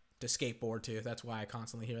song. To skateboard too. That's why I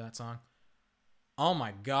constantly hear that song. Oh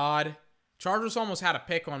my God. Chargers almost had a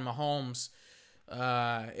pick on Mahomes.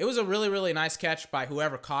 It was a really, really nice catch by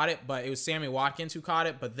whoever caught it, but it was Sammy Watkins who caught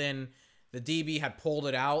it, but then the DB had pulled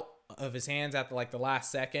it out of his hands at the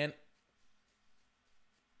last second.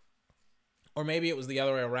 Or maybe it was the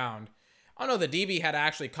other way around. Oh no, the DB had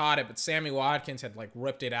actually caught it, but Sammy Watkins had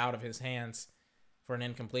ripped it out of his hands for an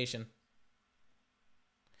incompletion.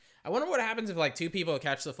 I wonder what happens if 2 people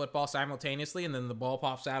catch the football simultaneously and then the ball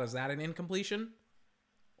pops out. Is that an incompletion?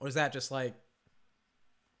 Or is that just are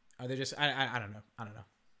they just, I don't know. I don't know.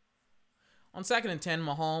 On 2nd and 10,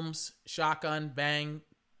 Mahomes, shotgun, bang.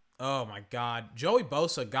 Oh my God. Joey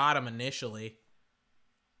Bosa got him initially.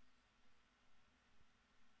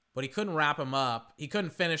 But he couldn't wrap him up. He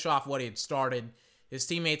couldn't finish off what he had started. His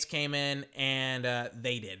teammates came in and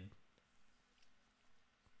they did.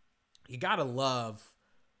 You gotta love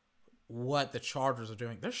what the Chargers are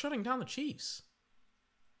doing. They're shutting down the Chiefs.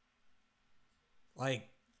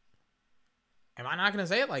 Am I not going to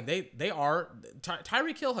say it? They are.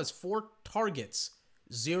 Tyreek Hill has 4 targets,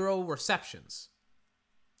 0 receptions.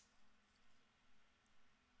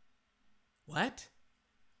 What?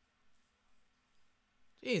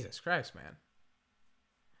 Jesus Christ, man.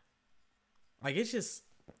 It's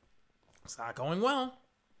not going well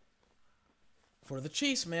for the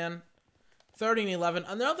Chiefs, man. 30-11.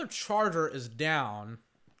 Another Charger is down.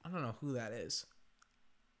 I don't know who that is.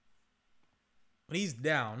 But he's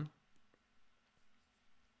down.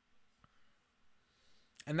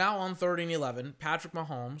 And now on 30-11, Patrick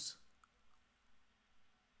Mahomes.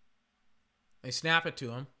 They snap it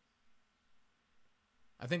to him.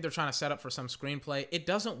 I think they're trying to set up for some screenplay. It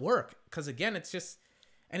doesn't work. Because again, it's just...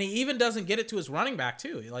 And he even doesn't get it to his running back,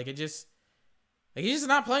 too. He's just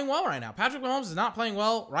not playing well right now. Patrick Mahomes is not playing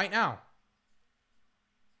well right now.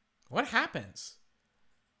 What happens?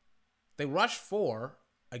 They rush 4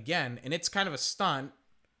 again, and it's kind of a stunt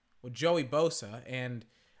with Joey Bosa. And,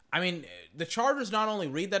 the Chargers not only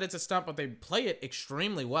read that it's a stunt, but they play it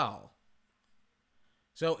extremely well.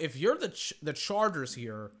 So if you're the Chargers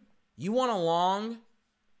here, you want a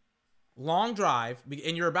long drive,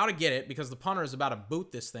 and you're about to get it because the punter is about to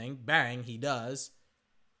boot this thing. Bang, he does.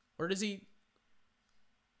 Or does he?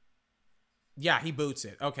 Yeah, he boots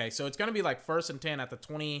it. Okay, so it's going to be 1st and 10 at the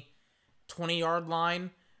 20-yard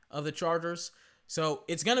line of the Chargers. So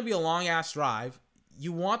it's going to be a long-ass drive.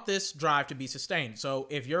 You want this drive to be sustained. So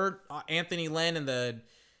if you're Anthony Lynn and the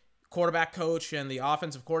quarterback coach and the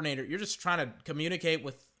offensive coordinator, you're just trying to communicate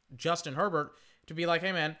with Justin Herbert to be like,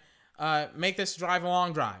 hey, man, make this drive a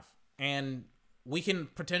long drive. And we can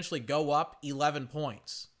potentially go up 11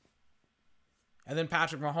 points. And then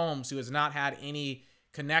Patrick Mahomes, who has not had any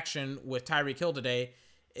connection with Tyreek Hill today,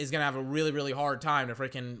 is going to have a really, really hard time to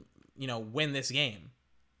freaking, win this game.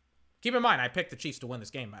 Keep in mind, I picked the Chiefs to win this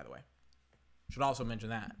game, by the way. Should also mention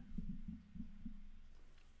that.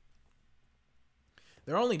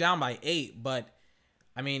 They're only down by 8, but,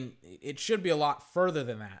 it should be a lot further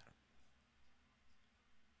than that.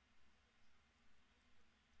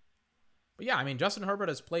 But yeah, Justin Herbert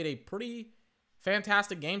has played a pretty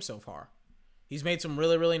fantastic game so far. He's made some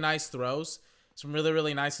really, really nice throws, some really,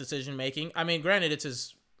 really nice decision making. I mean, granted, it's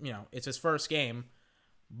his first game,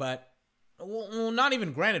 but well, not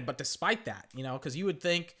even granted, but despite that, because you would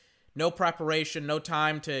think no preparation, no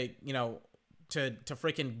time to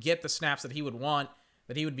freaking get the snaps that he would want,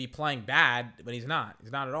 that he would be playing bad, but he's not.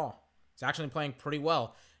 He's not at all. He's actually playing pretty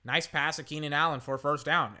well. Nice pass of Keenan Allen for a first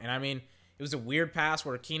down. And I mean, it was a weird pass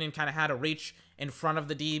where Keenan kind of had to reach in front of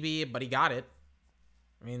the DB, but he got it.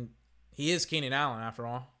 I mean, he is Keenan Allen after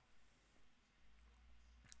all.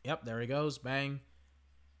 Yep, there he goes. Bang.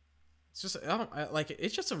 It's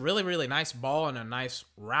just a really, really nice ball and a nice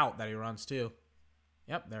route that he runs too.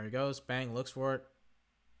 Yep, there he goes. Bang, looks for it.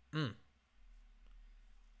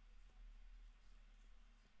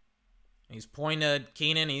 He's pointing at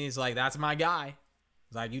Keenan, and he's like, that's my guy.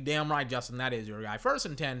 He's like, you damn right, Justin, that is your guy. 1st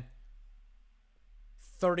and 10.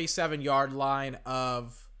 37-yard line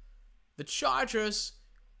of the Chargers.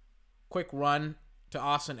 Quick run to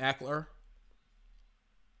Austin Eckler.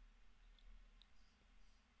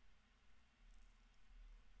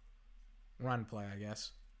 Run play, I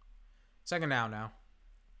guess. 2nd down now.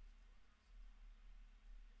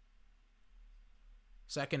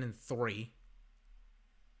 2nd and 3.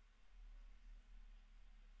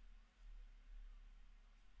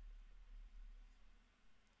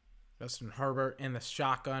 Justin Herbert in the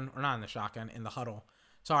shotgun, or not in the shotgun, in the huddle.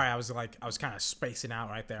 Sorry, I was kind of spacing out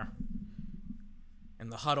right there. In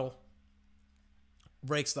the huddle.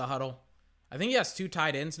 Breaks the huddle. I think he has 2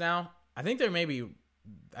 tight ends now. I think they're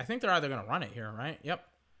either going to run it here, right? Yep.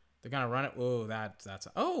 They're going to run it. Whoa, that's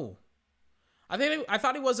oh. I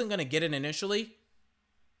thought he wasn't going to get it initially.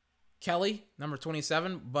 Kelly, number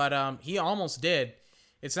 27, but he almost did.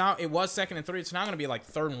 It was 2nd and 3. It's now going to be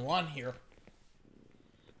like 3rd and 1 here.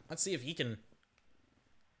 Let's see if he can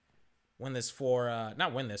win this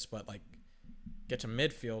not win this, but like get to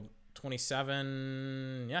midfield.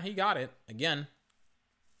 27. Yeah, he got it again.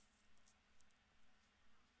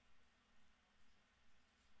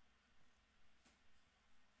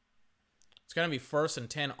 It's going to be 1st and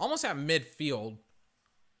 10, almost at midfield.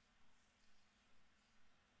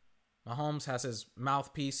 Mahomes has his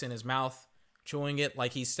mouthpiece in his mouth, chewing it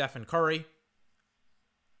like he's Stephen Curry.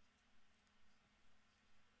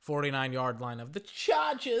 49-yard line of the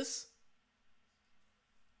Chargers.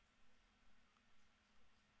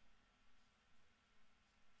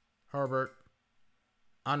 Herbert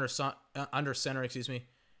under center, excuse me.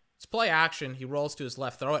 It's play action. He rolls to his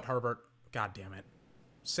left. Throw it, Herbert. God damn it.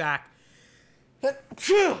 Sack.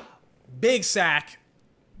 Big sack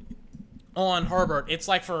on Herbert. It's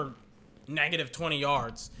like for negative 20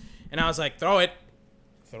 yards. And I was like, throw it.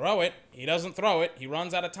 Throw it. He doesn't throw it. He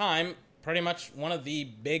runs out of time. Pretty much one of the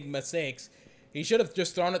big mistakes. He should have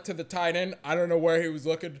just thrown it to the tight end. I don't know where he was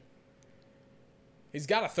looking. He's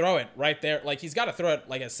got to throw it right there. Like, he's got to throw it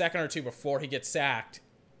like a second or two before he gets sacked.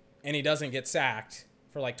 And he doesn't get sacked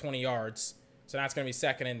for like 20 yards. So now it's going to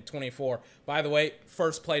be 2nd and 24. By the way,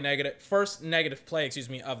 first negative play,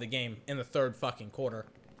 of the game in the 3rd fucking quarter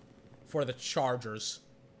for the Chargers.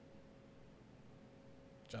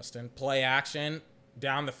 Justin, play action.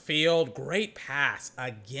 Down the field. Great pass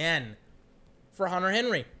again for Hunter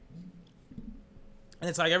Henry. And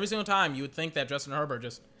it's like every single time you would think that Justin Herbert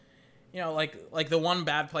just, like the one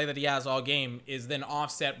bad play that he has all game is then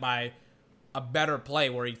offset by a better play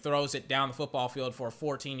where he throws it down the football field for a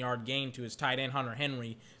 14-yard gain to his tight end, Hunter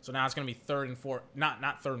Henry. So now it's going to be 3rd and 4, not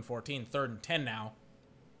 3rd and 14, 3rd and 10 now.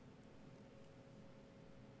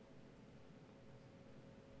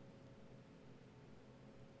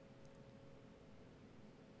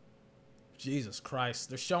 Jesus Christ.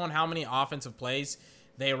 They're showing how many offensive plays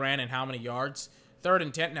they ran and how many yards. 3rd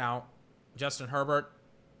and 10 now. Justin Herbert.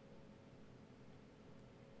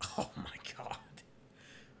 Oh, my God.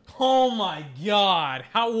 Oh, my God.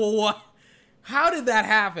 How did that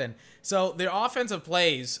happen? So, their offensive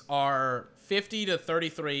plays are 50 to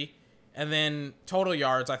 33. And then total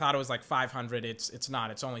yards, I thought it was like 500. It's not.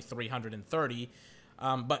 It's only 330.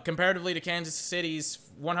 But comparatively to Kansas City's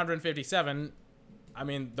 157, I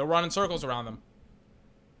mean, they're running circles around them.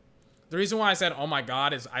 The reason why I said, oh my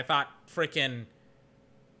God, is I thought freaking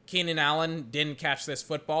Keenan Allen didn't catch this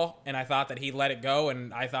football, and I thought that he let it go,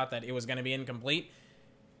 and I thought that it was going to be incomplete.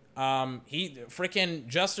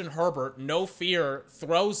 Justin Herbert, no fear,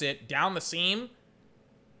 throws it down the seam.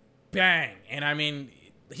 Bang. And I mean,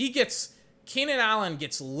 Keenan Allen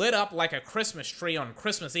gets lit up like a Christmas tree on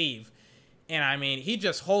Christmas Eve. And I mean, he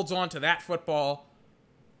just holds on to that football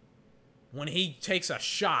when he takes a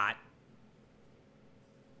shot,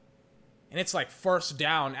 and it's like 1st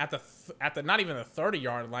down at the not even the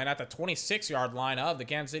 30-yard line, at the 26-yard line of the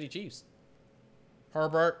Kansas City Chiefs.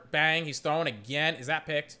 Herbert, bang, he's throwing again. Is that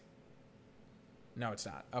picked? No, it's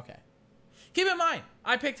not. Okay. Keep in mind,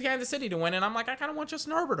 I picked Kansas City to win, and I'm like, I kind of want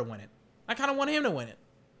Justin Herbert to win it. I kind of want him to win it.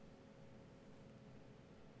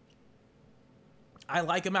 I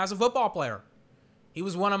like him as a football player. He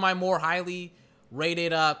was one of my more highly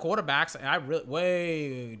rated quarterbacks, and I really...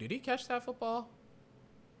 Wait, did he catch that football?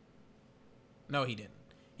 No, he didn't.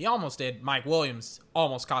 He almost did. Mike Williams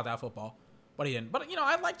almost caught that football, but he didn't. But, you know,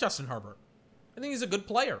 I like Justin Herbert. I think he's a good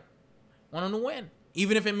player. Want him to win,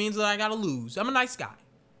 even if it means that I got to lose. I'm a nice guy.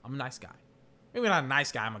 I'm a nice guy. Maybe not a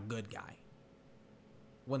nice guy. I'm a good guy.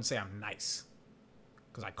 Wouldn't say I'm nice,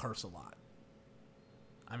 because I curse a lot.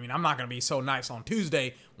 I mean, I'm not going to be so nice on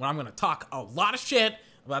Tuesday when I'm going to talk a lot of shit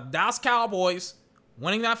about the Dallas Cowboys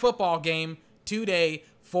winning that football game today,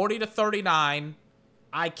 40-39.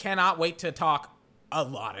 I cannot wait to talk a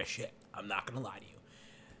lot of shit. I'm not going to lie to you.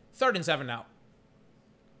 3rd and 7 now.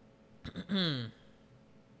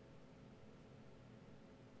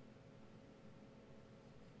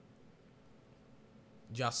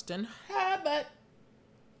 Justin Herbert.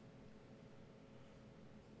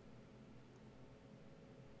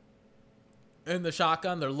 In the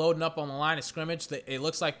shotgun, they're loading up on the line of scrimmage. It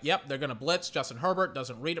looks like, yep, they're going to blitz. Justin Herbert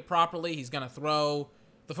doesn't read it properly. He's going to throw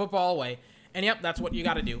the football away. And, yep, that's what you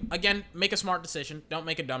got to do. Again, make a smart decision. Don't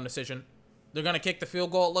make a dumb decision. They're going to kick the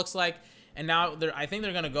field goal, it looks like. And now I think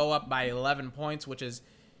they're going to go up by 11 points, which is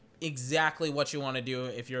exactly what you want to do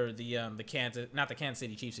if you're the Kansas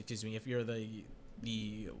City Chiefs, excuse me, if you're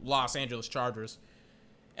the Los Angeles Chargers.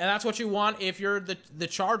 And that's what you want if you're the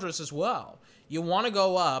Chargers as well. You want to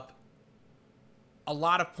go up a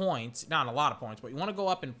lot of points, not a lot of points, but you want to go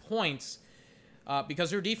up in points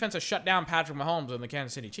because your defense has shut down Patrick Mahomes and the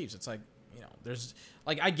Kansas City Chiefs. It's like, you know, there's,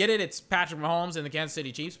 like, I get it, it's Patrick Mahomes and the Kansas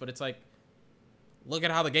City Chiefs, but it's like, look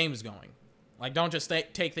at how the game is going. Like, don't just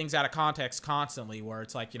take things out of context constantly where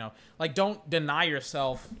it's like, you know, like, don't deny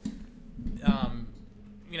yourself,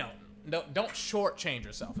 you know, don't shortchange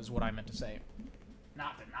yourself is what I meant to say.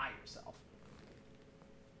 Not deny yourself.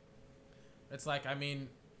 It's like, I mean,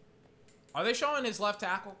 are they showing his left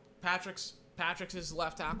tackle? Patrick's his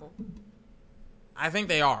left tackle? I think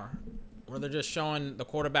they are. Where they're just showing the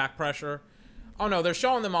quarterback pressure. Oh, no, they're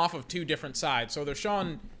showing them off of two different sides. So they're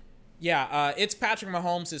showing... Yeah, it's Patrick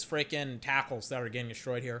Mahomes' freaking tackles that are getting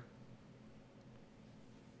destroyed here.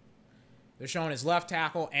 They're showing his left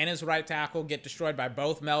tackle and his right tackle get destroyed by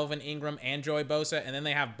both Melvin Ingram and Joey Bosa, and then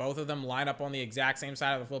they have both of them line up on the exact same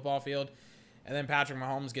side of the football field, and then Patrick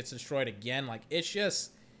Mahomes gets destroyed again. Like, it's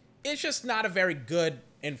just not a very good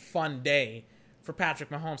and fun day for Patrick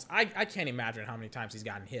Mahomes. I can't imagine how many times he's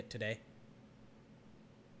gotten hit today.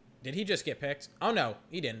 Did he just get picked? Oh, no,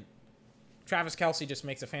 he didn't. Travis Kelce just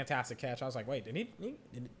makes a fantastic catch. I was like, wait, did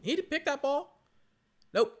he pick that ball?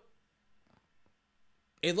 Nope.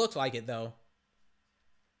 It looked like it, though.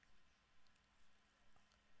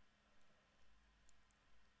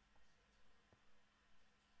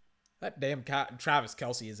 That damn Travis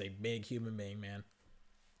Kelce is a big human being, man.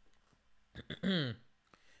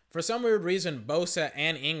 For some weird reason, Bosa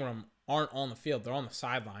and Ingram aren't on the field. They're on the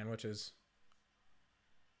sideline, which is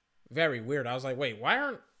very weird. I was like, wait, why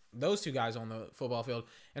aren't those two guys on the football field?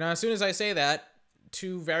 And as soon as I say that,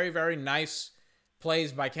 two very, very nice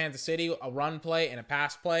plays by Kansas City, a run play and a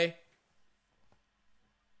pass play.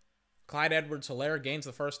 Clyde Edwards-Helaire gains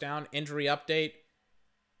the first down. Injury update.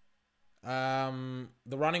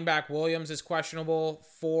 The running back Williams is questionable.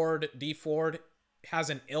 D. Ford has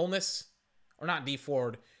an illness. Or not D.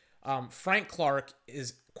 Ford. Frank Clark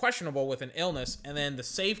is questionable with an illness. And then the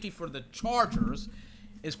safety for the Chargers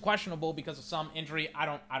is questionable because of some injury. I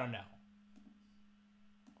don't know.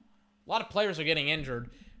 A lot of players are getting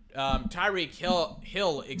injured. Tyreek Hill,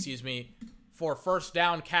 for a first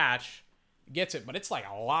down catch, gets it. But it's like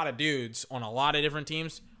a lot of dudes on a lot of different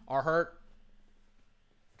teams are hurt.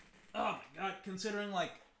 Oh, my God. Considering,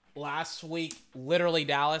 like, last week, literally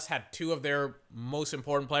Dallas had two of their most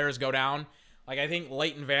important players go down. Like, I think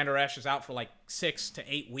Leighton Vander Esch is out for, like, 6 to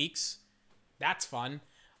 8 weeks. That's fun.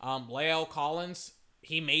 La'el Collins,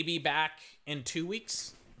 he may be back in 2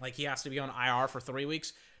 weeks. Like, he has to be on IR for 3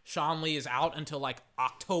 weeks. Sean Lee is out until, like,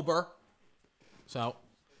 October. So,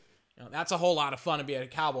 you know, that's a whole lot of fun to be a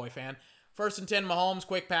Cowboy fan. 1st and 10, Mahomes,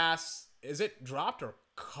 quick pass. Is it dropped or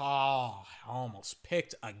caught? Almost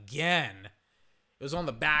picked again. It was on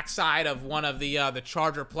the backside of one of the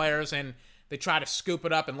Charger players, and they tried to scoop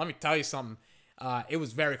it up. And let me tell you something. It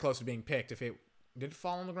was very close to being picked. Did it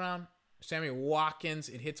fall on the ground? Sammy Watkins,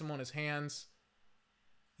 it hits him on his hands.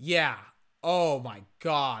 Yeah. Oh my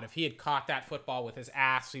God! If he had caught that football with his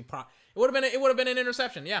ass, it would have been an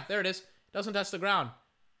interception. Yeah, there it is. Doesn't touch the ground.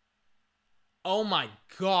 Oh my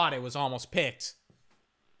God, it was almost picked.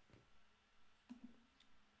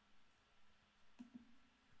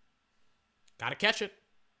 Gotta catch it.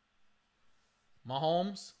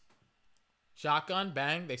 Mahomes. Shotgun,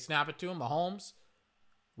 bang. They snap it to him. Mahomes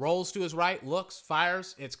rolls to his right, looks,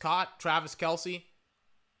 fires. It's caught. Travis Kelce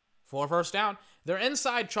for first down. They're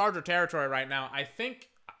inside Charger territory right now. I think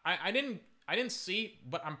I didn't see,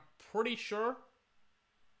 but I'm pretty sure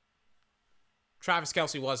Travis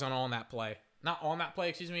Kelce wasn't on that play. Not on that play,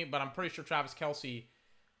 excuse me, but I'm pretty sure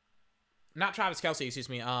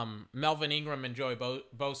Melvin Ingram and Joey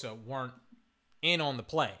Bosa weren't in on the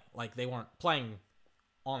play. Like, they weren't playing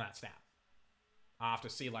on that snap. I'll have to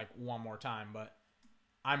see, like, one more time, but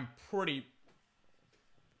I'm pretty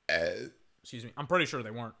sure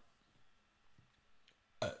they weren't.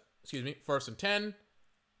 Excuse me. 1st and 10.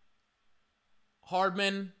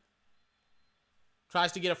 Hardman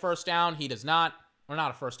tries to get a first down. He does not. Or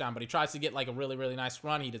not a first down, but he tries to get like a really, really nice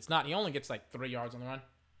run. He does not. He only gets like 3 yards on the run.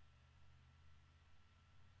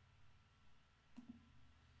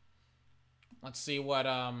 Let's see what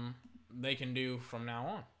they can do from now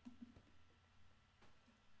on.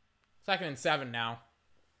 2nd and 7 now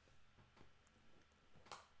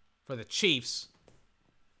for the Chiefs.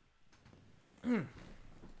 I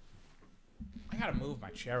gotta move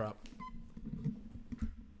my chair up.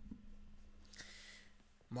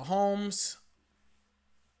 Mahomes.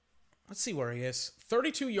 Let's see where he is.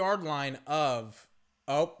 32-yard line of...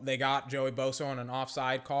 Oh, they got Joey Bosa on an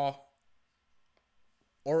offside call.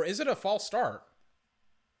 Or is it a false start?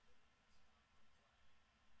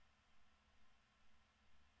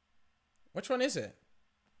 Which one is it?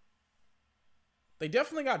 They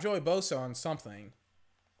definitely got Joey Bosa on something.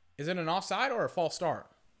 Is it an offside or a false start?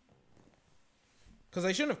 Because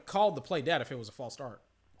they shouldn't have called the play dead if it was a false start.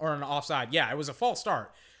 Or an offside. Yeah, it was a false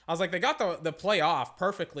start. I was like, they got the play off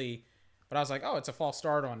perfectly. But I was like, oh, it's a false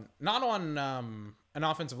start on... Not on an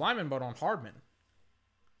offensive lineman, but on Hardman.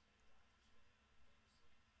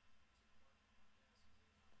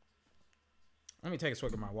 Let me take a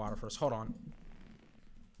swig of my water first. Hold on.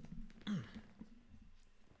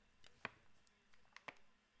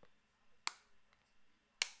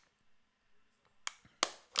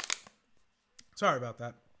 Sorry about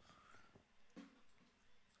that.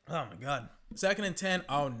 Oh, my God. 2nd and 10.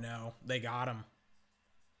 Oh, no. They got him.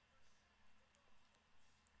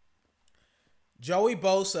 Joey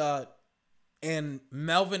Bosa and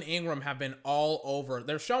Melvin Ingram have been all over.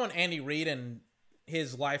 They're showing Andy Reid and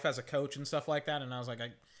his life as a coach and stuff like that. And I was like, as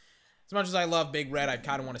much as I love Big Red, I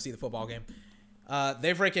kind of want to see the football game.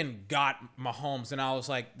 They freaking got Mahomes, and I was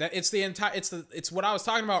like, it's what I was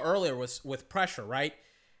talking about earlier with pressure, right?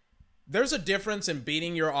 There's a difference in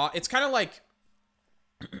beating your. It's kind of like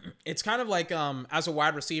as a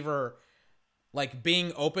wide receiver, like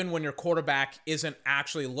being open when your quarterback isn't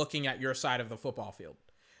actually looking at your side of the football field.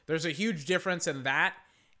 There's a huge difference in that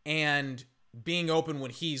and being open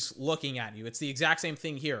when he's looking at you. It's the exact same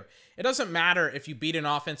thing here. It doesn't matter if you beat an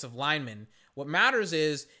offensive lineman. What matters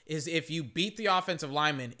is if you beat the offensive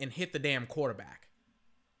lineman and hit the damn quarterback.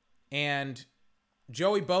 And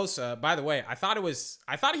Joey Bosa, by the way, I thought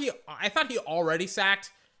he already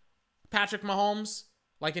sacked Patrick Mahomes,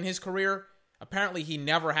 like in his career. Apparently he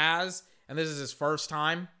never has, and this is his first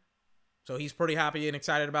time. So he's pretty happy and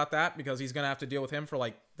excited about that because he's going to have to deal with him for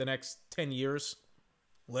like the next 10 years.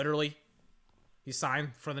 Literally. He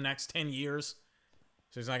signed for the next 10 years.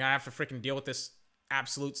 So he's like, I have to freaking deal with this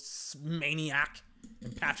absolute maniac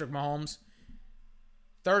in Patrick Mahomes.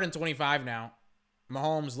 3rd and 25 now.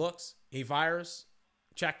 Mahomes looks. He fires.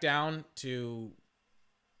 Check down to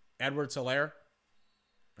Edwards-Helaire.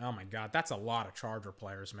 Oh my God, that's a lot of Charger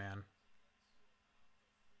players, man.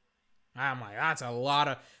 I'm like, that's a lot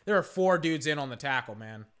of... There are 4 dudes in on the tackle,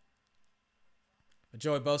 man. But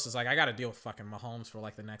Joey Bosa's like, I got to deal with fucking Mahomes for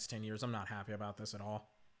like the next 10 years. I'm not happy about this at all.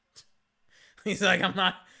 He's like, I'm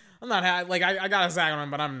not happy. Like, I got to sack on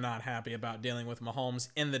him, but I'm not happy about dealing with Mahomes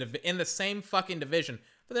in the same fucking division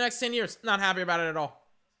for the next 10 years. Not happy about it at all.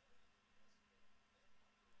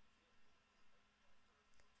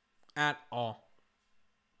 At all.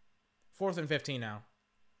 4th and 15 now.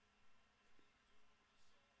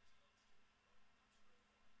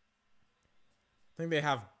 I think they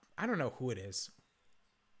have... I don't know who it is.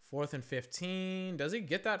 4th and 15. Does he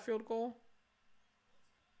get that field goal?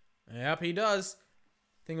 Yep, he does.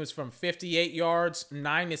 I think it was from 58 yards.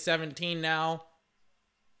 9-17 now.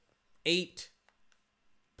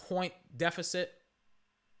 8-point deficit.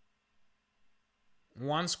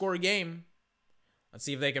 1-score game. Let's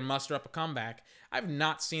see if they can muster up a comeback. I've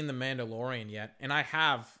not seen The Mandalorian yet, and I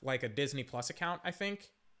have like a Disney Plus account, I think.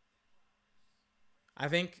 I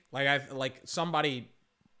think like somebody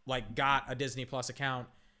like got a Disney Plus account,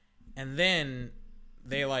 and then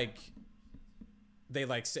they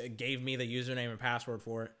gave me the username and password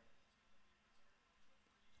for it.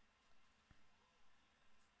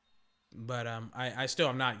 But I still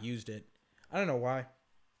have not used it. I don't know why.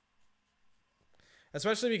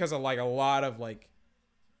 Especially because of like a lot of like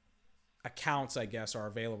accounts, I guess, are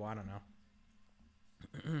available. I don't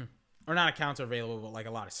know. Or not accounts are available, but like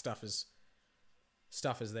a lot of stuff is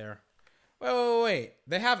there. Wait.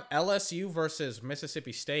 They have LSU versus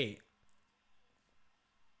Mississippi State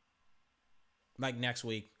like next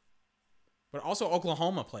week. But also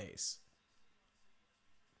Oklahoma plays.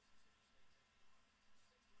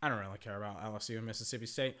 I don't really care about LSU and Mississippi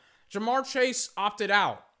State. Jamar Chase opted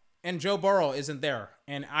out, and Joe Burrow isn't there,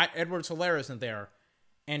 and Edwards-Helaire isn't there,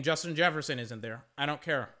 and Justin Jefferson isn't there. I don't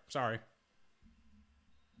care. Sorry.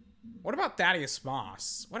 What about Thaddeus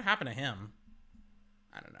Moss? What happened to him?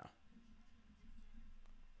 I don't know.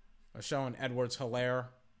 They're showing Edwards-Helaire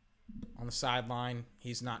on the sideline.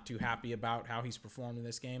 He's not too happy about how he's performed in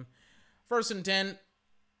this game. 1st and 10,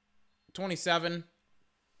 27.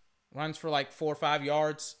 Runs for like 4 or 5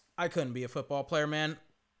 yards. I couldn't be a football player, man,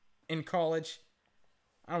 in college.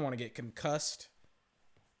 I don't want to get concussed.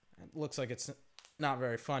 It looks like it's not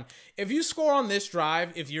very fun. If you score on this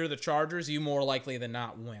drive, if you're the Chargers, you more likely than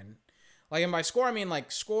not win. Like, and by score, I mean like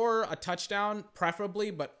score a touchdown, preferably,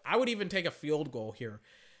 but I would even take a field goal here.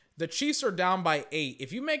 The Chiefs are down by 8.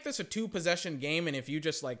 If you make this a 2-possession game, and if you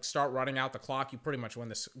just like start running out the clock, you pretty much win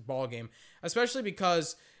this ball game, especially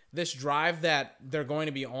because this drive that they're going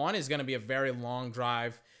to be on is going to be a very long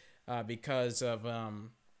drive because they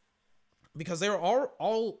were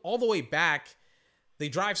all the way back. The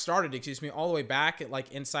drive started, all the way back at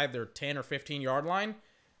like inside their 10 or 15 yard line.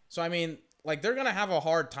 So I mean, like they're going to have a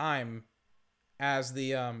hard time as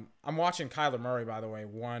the I'm watching Kyler Murray, by the way,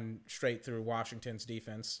 one straight through Washington's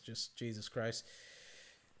defense. Just Jesus Christ.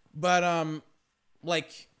 But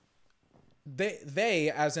like They,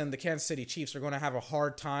 as in the Kansas City Chiefs, are going to have a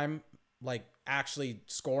hard time, like, actually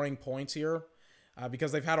scoring points here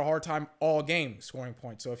because they've had a hard time all game scoring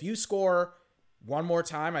points. So if you score one more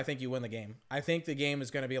time, I think you win the game. I think the game is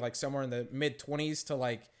going to be, like, somewhere in the mid-20s to,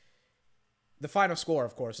 like, the final score,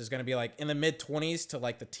 of course, is going to be, like, in the mid-20s to,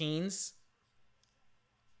 like, the teens.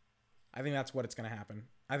 I think that's what it's going to happen.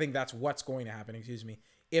 I think that's what's going to happen,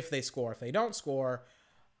 if they score. If they don't score,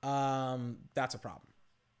 that's a problem.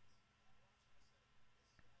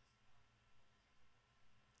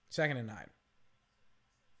 2nd and 9. I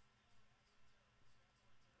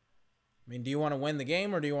mean, do you want to win the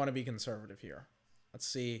game or do you want to be conservative here? Let's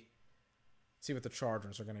see what the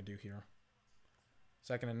Chargers are going to do here.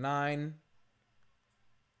 2nd and 9.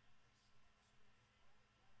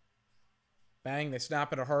 Bang, they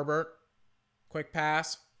snap it to Herbert. Quick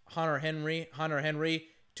pass. Hunter Henry.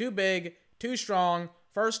 Too big, too strong.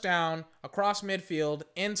 1st down, across midfield,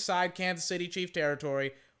 inside Kansas City Chief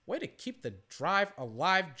territory. Way to keep the drive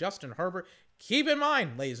alive, Justin Herbert. Keep in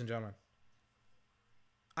mind, ladies and gentlemen,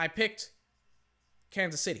 I picked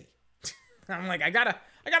Kansas City. I'm like, I gotta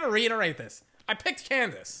reiterate this. I picked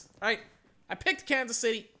Kansas, right? I picked Kansas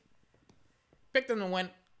City. Picked them to win.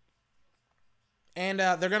 And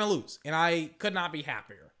they're going to lose. And I could not be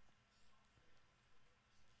happier.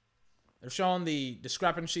 They're showing the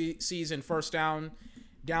discrepancies in 1st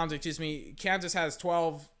downs. Kansas has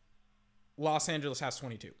 12. Los Angeles has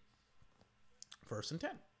 22. 1st and 10.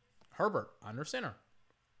 Herbert under center.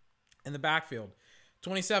 In the backfield.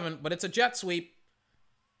 27, but it's a jet sweep.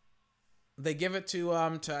 They give it to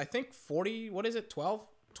I think 40, what is it? 12?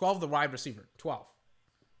 12 the wide receiver. 12.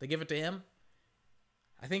 They give it to him.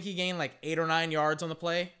 I think he gained like 8 or 9 yards on the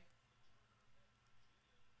play.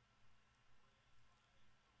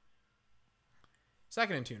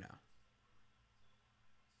 Second and 2 now.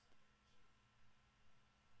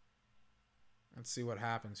 Let's see what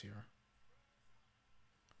happens here.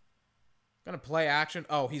 Gonna play action.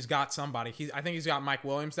 Oh, he's got somebody. I think he's got Mike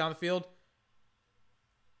Williams down the field.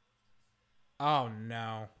 Oh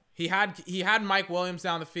no. He had Mike Williams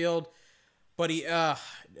down the field, but he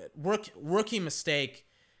rookie mistake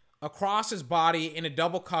across his body in a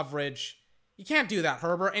double coverage. You can't do that,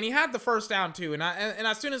 Herbert. And he had the 1st down too. And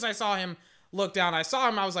as soon as I saw him look down, I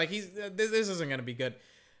was like, this isn't gonna be good.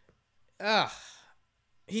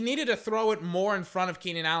 He needed to throw it more in front of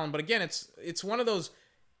Keenan Allen, but again, it's one of those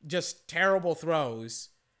just terrible throws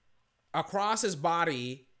across his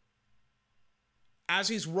body as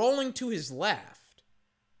he's rolling to his left.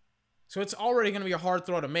 So it's already going to be a hard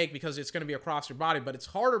throw to make because it's going to be across your body, but it's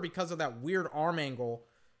harder because of that weird arm angle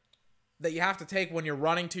that you have to take when you're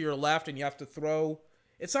running to your left and you have to throw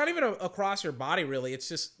It's not even across your body, really. It's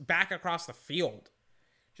just back across the field.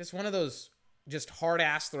 Just one of those just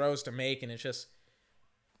hard-ass throws to make, and it's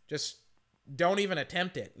just don't even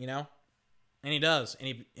attempt it, you know? And he does,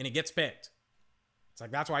 and he gets picked. It's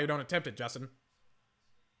like, that's why you don't attempt it, Justin.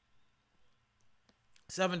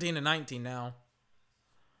 17-19 now.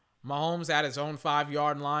 Mahomes at his own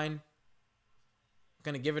 5-yard line.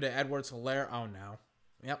 Gonna give it to Edwards-Helaire. Oh, no.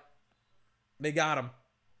 Yep. They got him.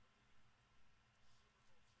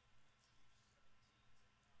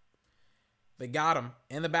 They got him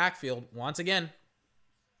in the backfield once again.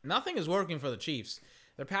 Nothing is working for the Chiefs.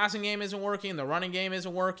 Their passing game isn't working. The running game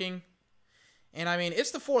isn't working. And, I mean,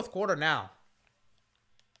 it's the fourth quarter now.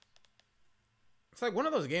 It's like one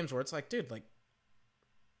of those games where it's like, dude, like,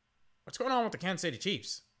 what's going on with the Kansas City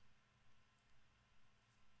Chiefs?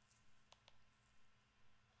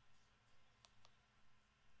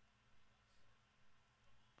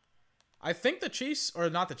 I think the Chiefs,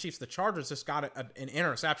 or not the Chiefs, the Chargers just got an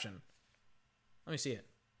interception. Let me see it.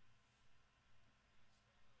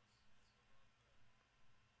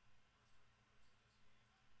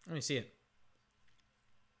 Let me see it.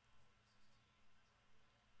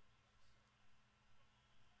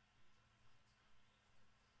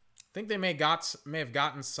 I think they may have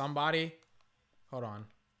gotten somebody. Hold on.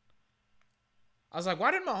 I was like,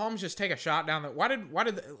 why did Mahomes just take a shot down the? Why did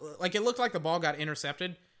like it looked like the ball got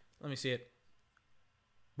intercepted? Let me see it.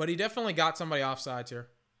 But he definitely got somebody offsides here.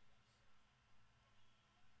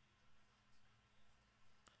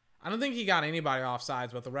 I don't think he got anybody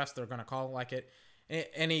offsides, but the rest they're gonna call like it.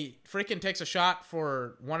 And he freaking takes a shot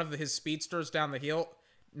for one of his speedsters down the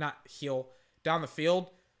down the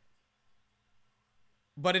field.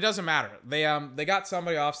 But it doesn't matter. They got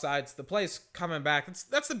somebody offsides. The play's coming back.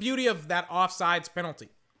 That's the beauty of that offsides penalty.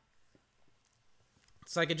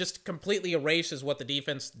 It's like it just completely erases what the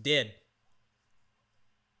defense did.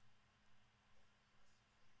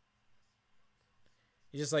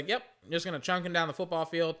 He's just like, yep, I'm just going to chunk him down the football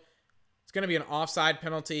field. It's going to be an offside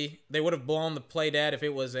penalty. They would have blown the play dead if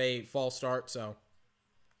it was a false start, so.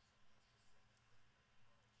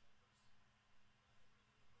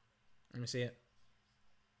 Let me see it.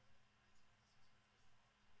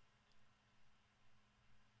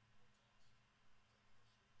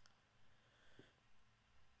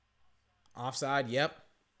 Offside, yep.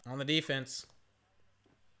 On the defense.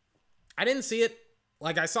 I didn't see it.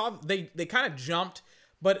 Like, I saw they kind of jumped,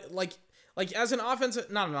 but like as an offensive,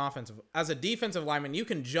 not an offensive, as a defensive lineman, you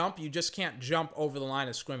can jump, you just can't jump over the line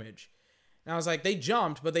of scrimmage. And I was like, they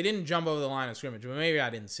jumped, but they didn't jump over the line of scrimmage. But maybe I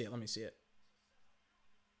didn't see it. Let me see it.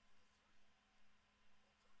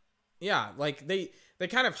 Yeah, like they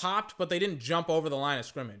kind of hopped, but they didn't jump over the line of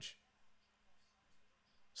scrimmage.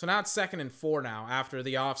 So now it's 2nd and 4 now after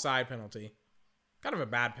the offside penalty. Kind of a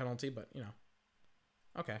bad penalty, but, you know.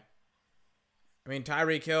 Okay. I mean,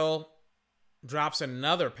 Tyreek Hill drops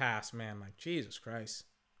another pass, man. Like, Jesus Christ.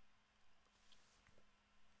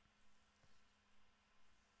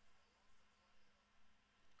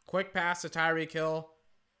 Quick pass to Tyreek Hill.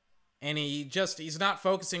 And he's not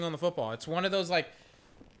focusing on the football. It's one of those, like,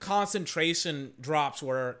 concentration drops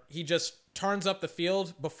where he just turns up the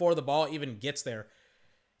field before the ball even gets there.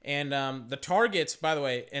 And the targets, by the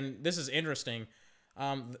way, and this is interesting,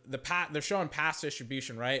 they're showing pass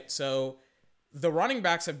distribution, right? So the running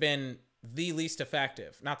backs have been the least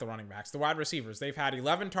effective. Not the running backs, the wide receivers. They've had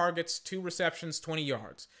 11 targets, 2 receptions, 20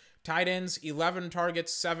 yards. Tight ends, 11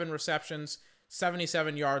 targets, 7 receptions,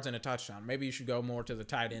 77 yards, and a touchdown. Maybe you should go more to the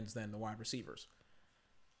tight ends than the wide receivers.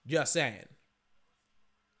 Just saying.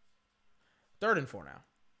 3rd and 4 now.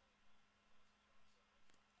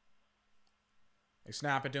 They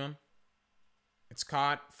snap it to him. It's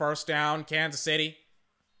caught. 1st down, Kansas City.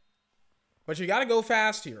 But you got to go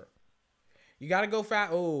fast here. You got to go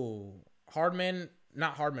fast. Oh,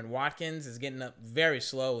 Watkins is getting up very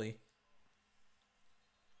slowly.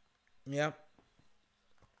 Yep.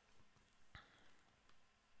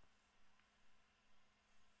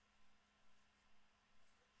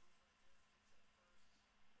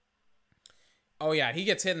 Oh, yeah, he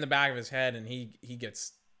gets hit in the back of his head, and he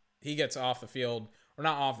gets off the field, or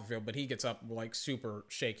not off the field, but he gets up like super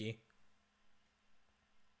shaky.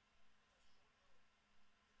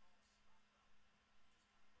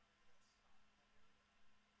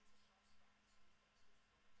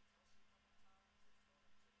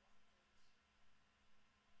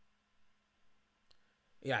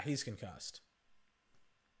 Yeah, he's concussed.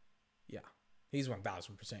 Yeah, he's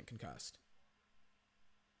 1,000% concussed.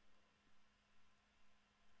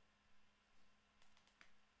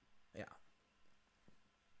 Yeah.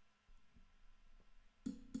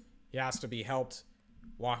 He has to be helped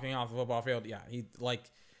Walking off the football field, yeah, he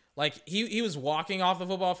was walking off the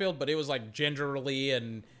football field, but it was like gingerly,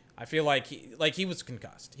 and I feel like he was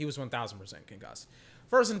concussed. He was 1000% concussed.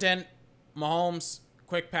 1st and 10, Mahomes,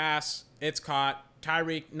 quick pass, it's caught.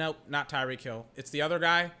 Tyreek, nope, not Tyreek Hill. It's the other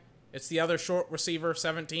guy. It's the other short receiver,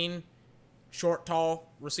 17, short,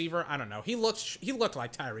 tall receiver. I don't know. He looked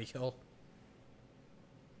like Tyreek Hill.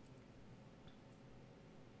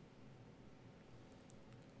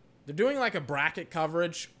 They're doing like a bracket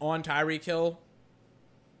coverage on Tyreek Hill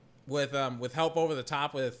with help over the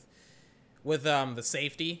top with the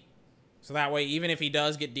safety. So that way, even if he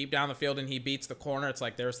does get deep down the field and he beats the corner, it's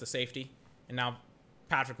like there's the safety. And now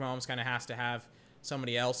Patrick Mahomes kind of has to have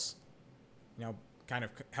somebody else, kind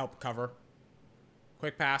of help cover.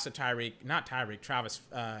 Quick pass to Travis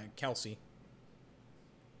Kelce.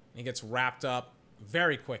 He gets wrapped up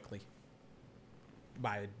very quickly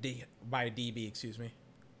by a DB, excuse me.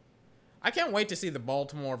 I can't wait to see the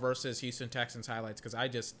Baltimore versus Houston Texans highlights because I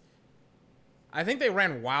think they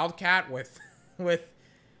ran Wildcat with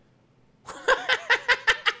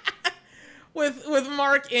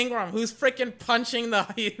Mark Ingram, who's freaking punching the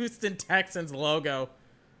Houston Texans logo.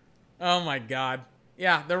 Oh my god.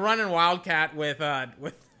 Yeah, they're running Wildcat with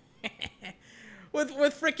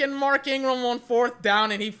freaking Mark Ingram on 4th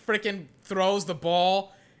down, and he freaking throws the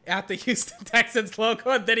ball at the Houston Texans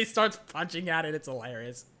logo, and then he starts punching at it. It's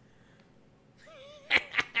hilarious.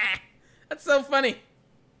 That's so funny.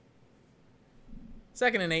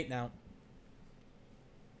 2nd and 8 now.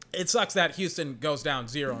 It sucks that Houston goes down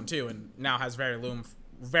 0-2 and now has very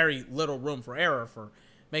little room for error for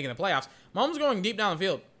making the playoffs. Mahomes going deep down the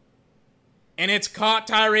field. And it's caught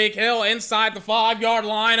Tyreek Hill inside the 5-yard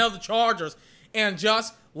line of the Chargers. And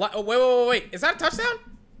just... Wait. Is that a touchdown?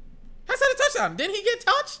 How's that a touchdown? Didn't he get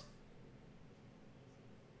touched?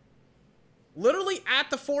 Literally at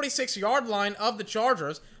the 46-yard line of the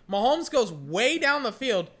Chargers, Mahomes goes way down the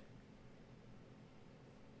field.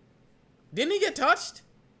 Didn't he get touched?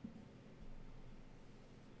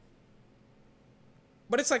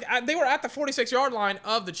 But it's like they were at the 46-yard line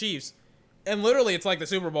of the Chiefs. And literally it's like the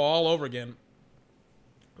Super Bowl all over again.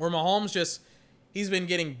 Where Mahomes he's been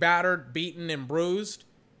getting battered, beaten, and bruised.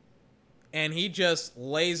 And he just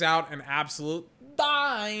lays out an absolute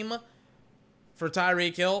dime for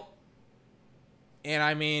Tyreek Hill. And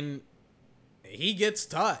I mean, he gets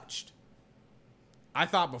touched. I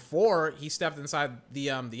thought before he stepped inside the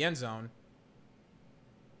end zone,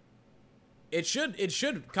 it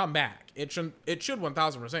should come back. It should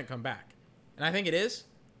 1000% come back. And I think it is.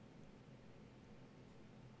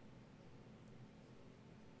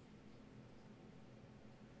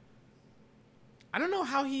 I don't know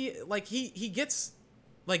how he gets,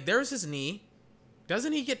 there's his knee.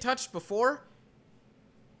 Doesn't he get touched before?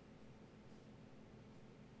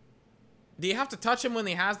 Do you have to touch him when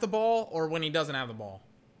he has the ball or when he doesn't have the ball?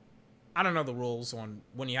 I don't know the rules on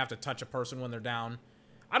when you have to touch a person when they're down.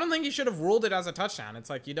 I don't think he should have ruled it as a touchdown. It's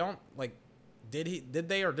like you don't, did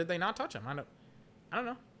they or did they not touch him? I don't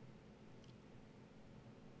know.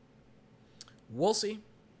 We'll see.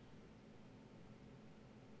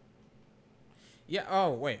 Yeah,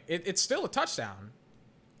 oh, wait. It's still a touchdown.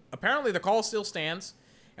 Apparently the call still stands.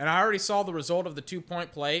 And I already saw the result of the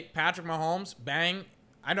 2-point play. Patrick Mahomes, bang.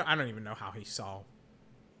 I don't even know how he saw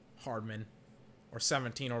Hardman or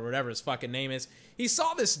 17 or whatever his fucking name is. He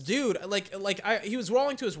saw this dude, he was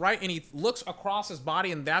rolling to his right and he looks across his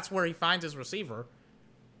body and that's where he finds his receiver.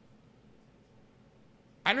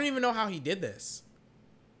 I don't even know how he did this.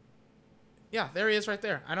 Yeah, there he is right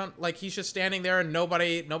there. He's just standing there and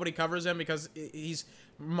nobody covers him because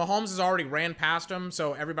Mahomes has already ran past him,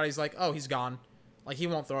 so everybody's like, oh, he's gone. He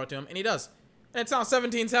won't throw it to him, and he does. And it's now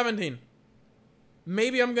 17-17.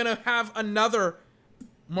 Maybe I'm going to have another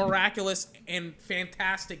miraculous and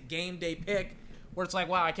fantastic game day pick where it's like,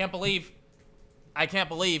 wow, I can't believe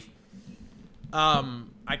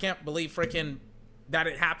freaking that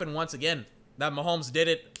it happened once again. That Mahomes did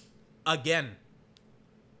it again.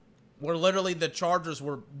 Where literally the Chargers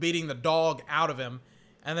were beating the dog out of him.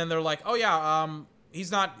 And then they're like, oh yeah,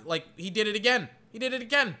 he's not, he did it again. He did it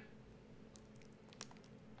again.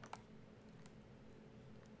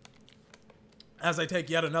 As I take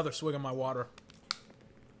yet another swig of my water.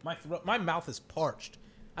 My mouth is parched.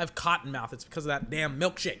 I have cotton mouth. It's because of that damn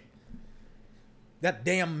milkshake. That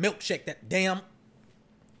damn milkshake. That damn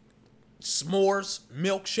s'mores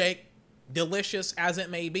milkshake. Delicious as it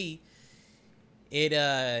may be.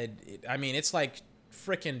 I mean, it's like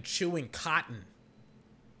freaking chewing cotton.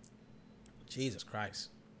 Jesus Christ.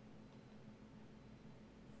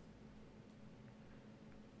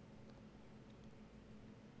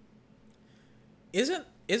 Isn't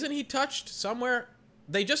he touched somewhere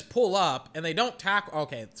they just pull up and they don't tackle.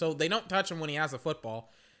 Okay, so they don't touch him when he has the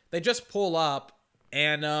football. They just pull up,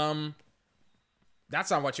 and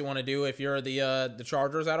that's not what you want to do if you're the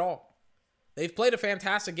Chargers at all. They've played a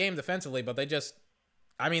fantastic game defensively, but they just,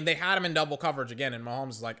 I mean, they had him in double coverage again, and Mahomes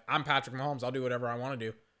is like, I'm Patrick Mahomes. I'll do whatever I want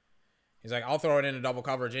to do. He's like, I'll throw it into double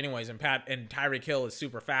coverage anyways, and Tyreek Hill is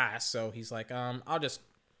super fast, so he's like, I'll just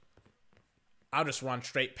run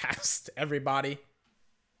straight past everybody.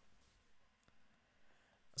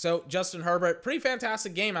 So Justin Herbert, pretty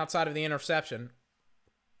fantastic game outside of the interception.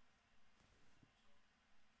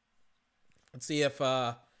 Let's see if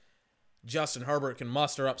Justin Herbert can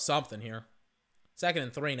muster up something here. 2nd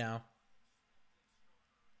and 3 now.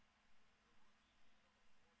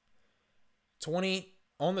 20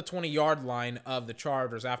 on the 20-yard line of the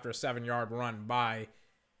Chargers after a 7-yard run by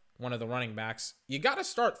one of the running backs. You got to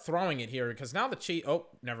start throwing it here because now the Chiefs... Oh,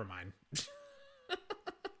 never mind.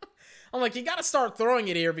 I'm like, you got to start throwing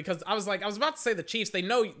it here because I was about to say the Chiefs, they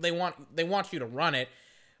know they want you to run it.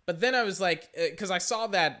 But then I was like, because I saw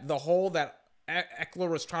that the hole that Eckler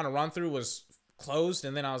was trying to run through was closed,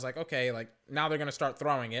 and then I was like, okay, like now they're going to start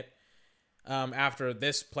throwing it after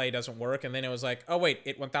this play doesn't work. And then it was like, oh, wait,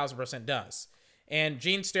 it 1,000% does. And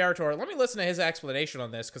Gene Steratore, let me listen to his explanation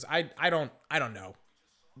on this because I don't know.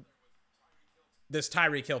 This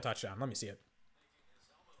Tyreek Hill touchdown. Let me see it.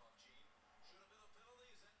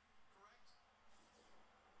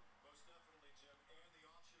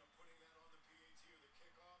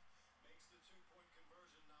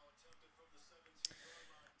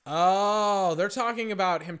 Oh, they're talking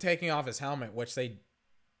about him taking off his helmet, which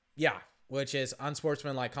is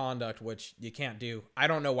unsportsmanlike conduct, which you can't do. I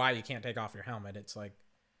don't know why you can't take off your helmet. It's like,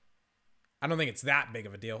 I don't think it's that big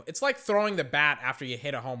of a deal. It's like throwing the bat after you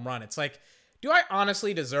hit a home run. It's like, do I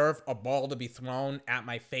honestly deserve a ball to be thrown at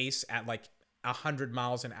my face at like 100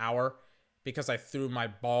 miles an hour because I threw my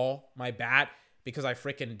bat, because I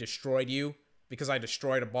freaking destroyed you, because I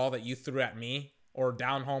destroyed a ball that you threw at me or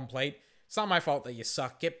down home plate? It's not my fault that you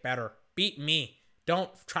suck. Get better. Beat me. Don't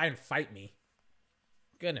try and fight me.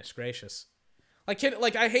 Goodness gracious. Like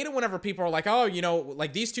I hate it whenever people are like, oh, you know,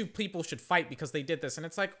 like these two people should fight because they did this. And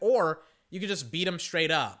it's like, or you could just beat them straight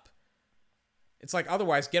up. It's like,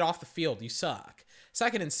 otherwise, get off the field. You suck.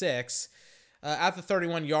 2nd and 6. At the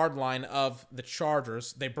 31-yard line of the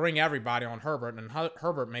Chargers, they bring everybody on Herbert, and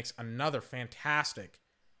Herbert makes another fantastic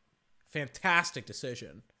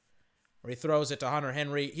decision. Where he throws it to Hunter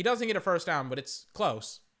Henry. He doesn't get a first down, but it's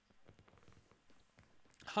close.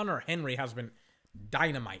 Hunter Henry has been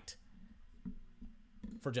dynamite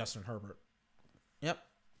for Justin Herbert. Yep.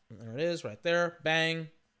 There it is right there. Bang.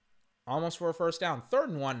 Almost for a first down. 3rd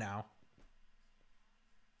and 1 now.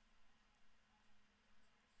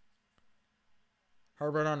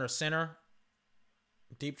 Herbert under center.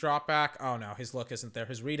 Deep drop back. Oh, no. His look isn't there.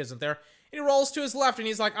 His read isn't there. And he rolls to his left, and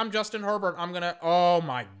he's like, I'm Justin Herbert. I'm going to... Oh,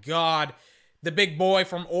 my God. The big boy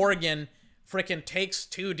from Oregon freaking takes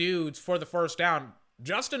 2 dudes for the first down.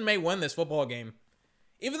 Justin may win this football game.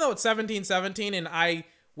 Even though it's 17-17, and I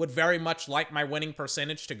would very much like my winning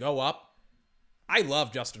percentage to go up, I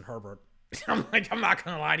love Justin Herbert. I'm not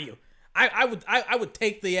going to lie to you. I would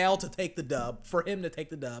take the L to take the dub. For him to take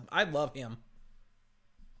the dub. I love him.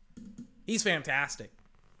 He's fantastic.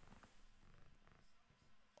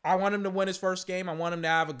 I want him to win his first game. I want him to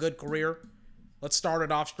have a good career. Let's start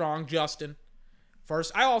it off strong, Justin.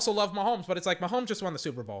 First, I also love Mahomes, but it's like Mahomes just won the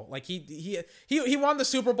Super Bowl. Like he won the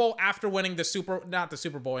Super Bowl after winning the not the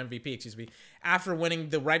Super Bowl MVP, excuse me, after winning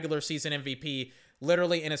the regular season MVP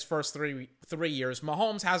literally in his first three years.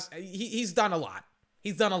 Mahomes he's done a lot.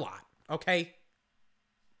 He's done a lot, okay?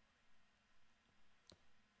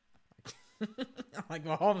 Like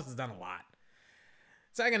Mahomes has done a lot.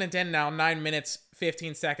 2nd and 10 now, 9 minutes,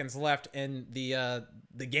 15 seconds left in the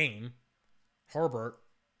game. Herbert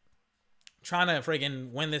trying to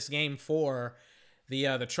friggin' win this game for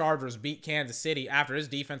the Chargers, beat Kansas City after his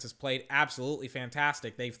defense has played absolutely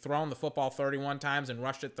fantastic. They've thrown the football 31 times and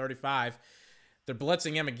rushed it 35. They're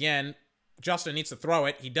blitzing him again. Justin needs to throw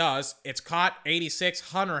it. He does. It's caught.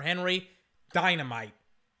 86. Hunter Henry, dynamite.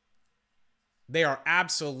 They are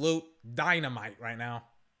absolute dynamite right now.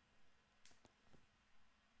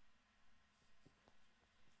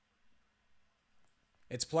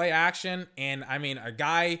 It's play action, and I mean, a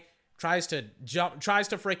guy tries to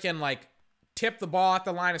freaking like tip the ball at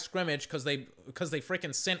the line of scrimmage because they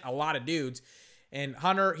freaking sent a lot of dudes, and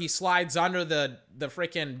Hunter, he slides under the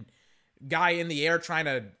freaking guy in the air trying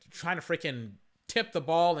to freaking tip the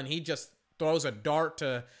ball, and he just throws a dart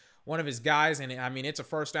to one of his guys, and I mean, it's a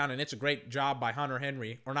first down, and it's a great job by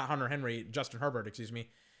Justin Herbert, excuse me,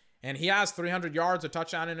 and he has 300 yards, a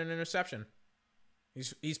touchdown, and an interception.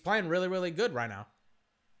 He's playing really, really good right now.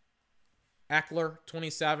 Eckler,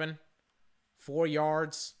 27, 4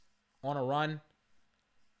 yards on a run.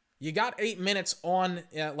 You got 8 minutes on,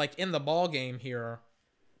 like in the ball game here.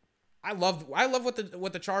 I love what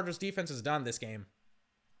the Chargers defense has done this game.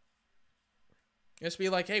 Just be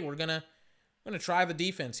like, hey, we're gonna try the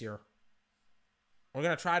defense here. We're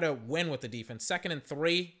gonna try to win with the defense. 2nd and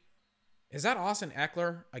 3. Is that Austin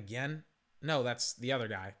Eckler again? No, that's the other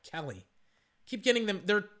guy, Kelly. Keep getting them.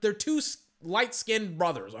 They're two light-skinned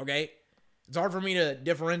brothers. Okay, it's hard for me to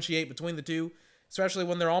differentiate between the two, especially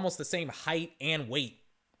when they're almost the same height and weight,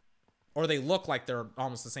 or they look like they're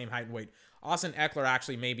almost the same height and weight. Austin Eckler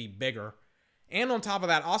actually may be bigger. And on top of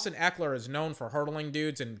that, Austin Eckler is known for hurdling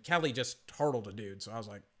dudes, and Kelly just hurdled a dude. So I was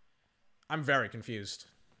like, I'm very confused.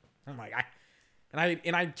 I'm like,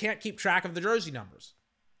 I can't keep track of the jersey numbers.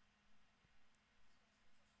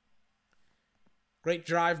 Great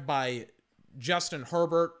drive by Justin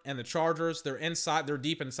Herbert and the Chargers. They're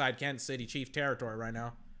deep inside Kansas City Chiefs territory right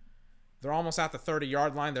now. They're almost at the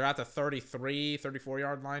 30-yard line. They're at the 33,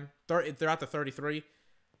 34-yard line. They're at the 33. I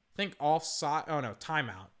think offside. Oh, no,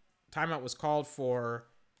 timeout. Timeout was called for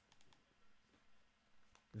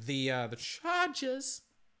the Chargers.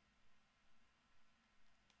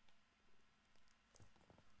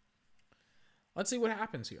 Let's see what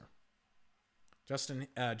happens here. Justin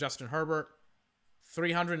Herbert,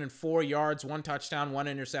 304 yards, 1 touchdown, 1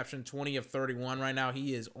 interception, 20 of 31 right now.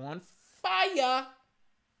 He is on fire.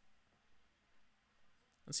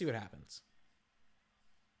 Let's see what happens.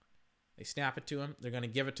 They snap it to him. They're going to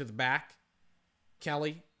give it to the back.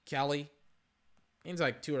 Kelly. Gains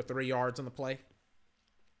like 2 or 3 yards on the play.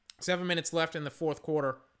 7 minutes left in the fourth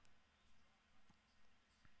quarter.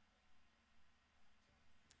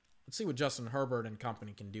 Let's see what Justin Herbert and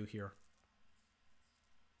company can do here.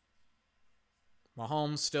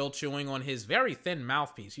 Mahomes still chewing on his very thin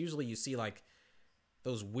mouthpiece. Usually you see like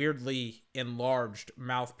those weirdly enlarged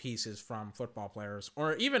mouthpieces from football players,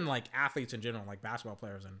 or even like athletes in general, like basketball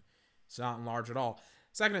players, and it's not enlarged at all.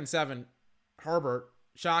 2nd and 7, Herbert,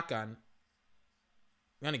 shotgun.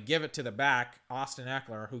 Going to give it to the back, Austin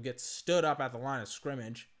Eckler, who gets stood up at the line of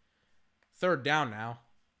scrimmage. 3rd down now.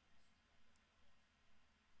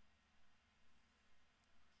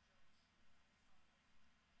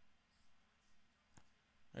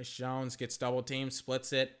 Chris Jones gets double teamed,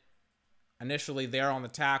 splits it. Initially there on the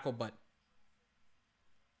tackle, but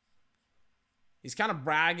he's kind of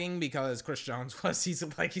bragging because Chris Jones he's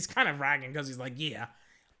kind of bragging because he's like, yeah,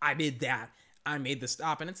 I did that. I made the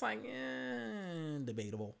stop. And it's like,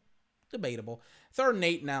 debatable. 3rd and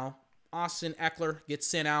 8 now. Austin Eckler gets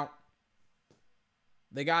sent out.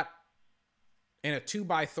 They got in a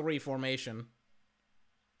 2-by-3 formation.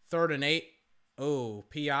 3rd and 8. Oh,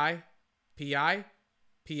 PI.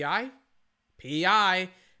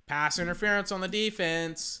 Pass interference on the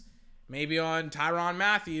defense. Maybe on Tyrann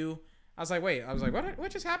Mathieu. I was like,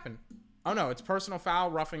 what just happened? Oh, no, it's personal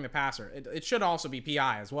foul, roughing the passer. It should also be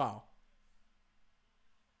PI as well.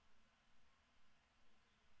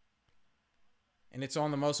 And it's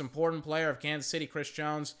on the most important player of Kansas City, Chris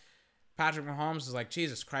Jones. Patrick Mahomes is like,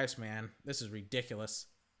 Jesus Christ, man. This is ridiculous.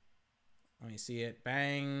 Let me see it.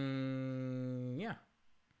 Bang. Yeah.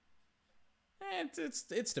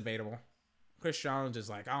 It's debatable. Chris Jones is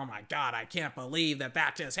like, oh my God, I can't believe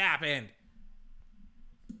that just happened.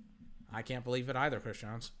 I can't believe it either, Chris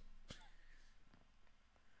Jones.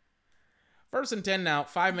 1st and 10 now.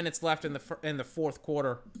 5 minutes left in the fourth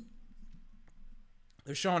quarter.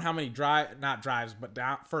 They're showing how many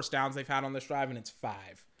first downs they've had on this drive, and it's 5.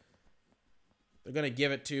 They're going to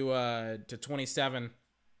give it to 27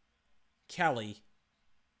 Kelly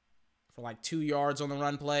for like 2 yards on the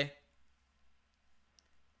run play.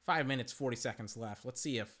 5 minutes, 40 seconds left. Let's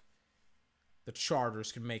see if the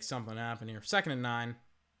Chargers can make something happen here. 2nd and 9.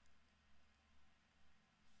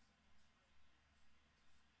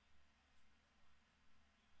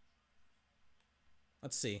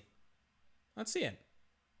 Let's see it.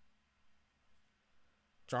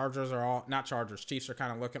 Chiefs are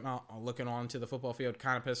kind of looking on to the football field,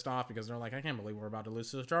 kind of pissed off because they're like, I can't believe we're about to lose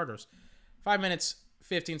to the Chargers. 5 minutes,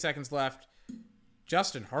 15 seconds left.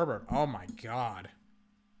 Justin Herbert. Oh my God.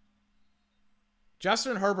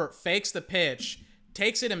 Justin Herbert fakes the pitch,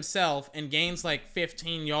 takes it himself, and gains like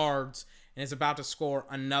 15 yards, and is about to score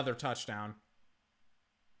another touchdown.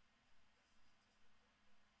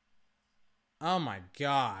 Oh my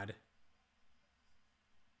God.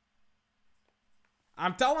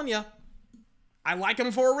 I'm telling you, I like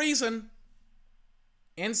him for a reason.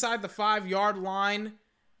 Inside the 5-yard line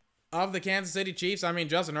of the Kansas City Chiefs, I mean,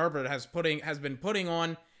 Justin Herbert has been putting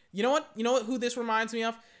on. You know what? Who this reminds me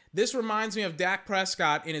of? This reminds me of Dak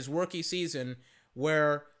Prescott in his rookie season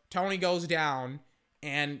where Tony goes down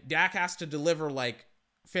and Dak has to deliver like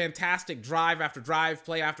fantastic drive after drive,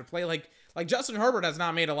 play after play. Like Justin Herbert has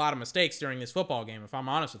not made a lot of mistakes during this football game, if I'm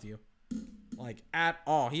honest with you. Like at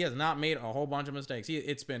all. He has not made a whole bunch of mistakes.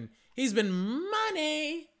 He's been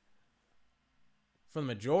money for the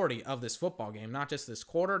majority of this football game. Not just this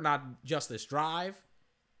quarter, not just this drive.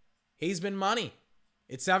 He's been money.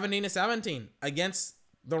 It's 17-17 against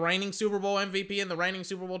the reigning Super Bowl MVP and the reigning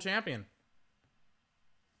Super Bowl champion.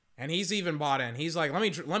 And he's even bought in. He's like,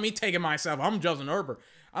 let me take it myself. I'm Justin Herbert.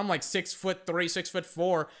 I'm like 6'3",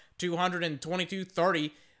 6'4",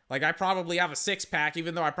 222-30. Like I probably have a six-pack,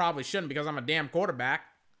 even though I probably shouldn't because I'm a damn quarterback.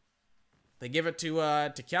 They give it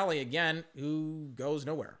to Kelly again, who goes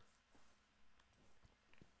nowhere.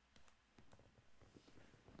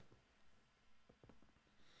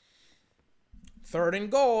 Third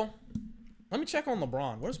and goal. Let me check on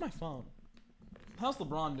LeBron. Where's my phone? How's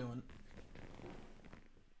LeBron doing?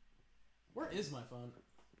 Where is my phone?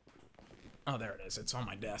 Oh, there it is. It's on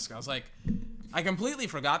my desk. I was like, I completely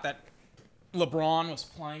forgot that LeBron was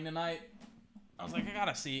playing tonight. I was like, I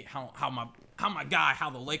gotta see how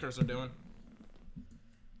the Lakers are doing.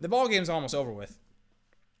 The ball game's almost over with.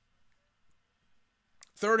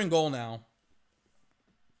 Third and goal now.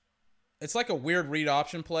 It's like a weird read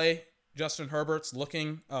option play. Justin Herbert's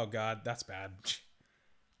looking. Oh, God, that's bad.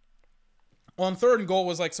 On third and goal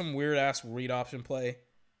was like some weird-ass read option play.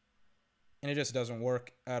 And it just doesn't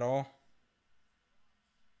work at all.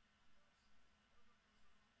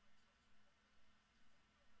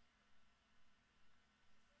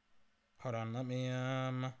 Hold on, let me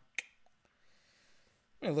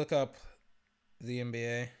look up the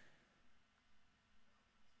NBA.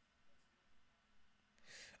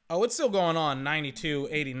 Oh, it's still going on.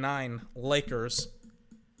 92-89 Lakers.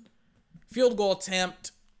 Field goal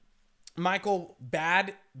attempt. Michael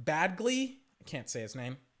Badgley. I can't say his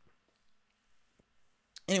name.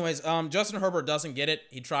 Anyways, Justin Herbert doesn't get it.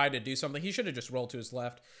 He tried to do something. He should have just rolled to his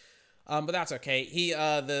left. But that's okay. He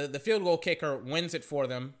the field goal kicker wins it for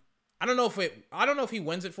them. I don't know if he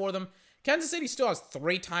wins it for them. Kansas City still has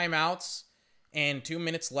 3 timeouts and 2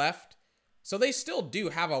 minutes left. So they still do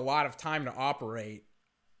have a lot of time to operate.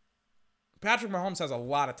 Patrick Mahomes has a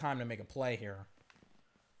lot of time to make a play here.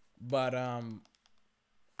 But, I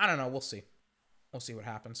don't know. We'll see. We'll see what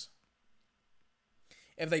happens.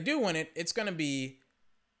 If they do win it, it's going to be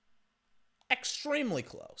extremely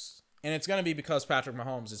close. And it's going to be because Patrick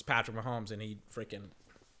Mahomes is Patrick Mahomes and he freaking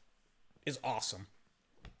is awesome.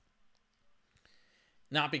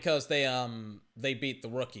 Not because they beat the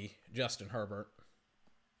rookie, Justin Herbert.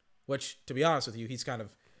 Which, to be honest with you, he's kind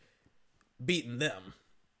of beaten them.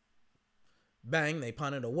 Bang, they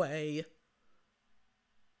punted away.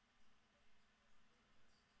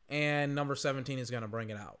 And number 17 is going to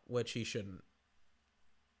bring it out, which he shouldn't.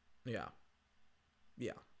 Yeah.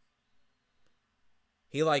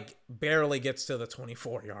 He, like, barely gets to the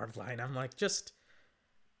 24-yard line. I'm like, just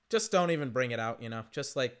don't even bring it out, you know?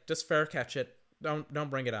 Just fair catch it. Don't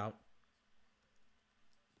bring it out.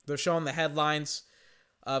 They're showing the headlines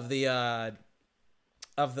of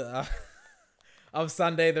of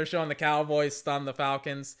Sunday. They're showing the Cowboys stun the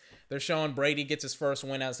Falcons. They're showing Brady gets his first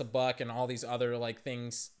win as a Buck and all these other like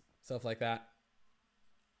things, stuff like that.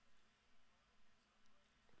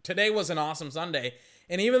 Today was an awesome Sunday.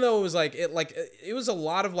 And even though it was it was a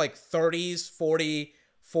lot of like 30s,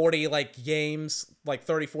 40 like games, like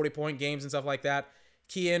 30, 40 point games and stuff like that.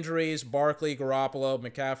 Key injuries, Barkley, Garoppolo,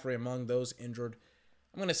 McCaffrey among those injured.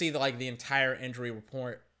 I'm going to see the entire injury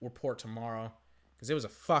report tomorrow because there was a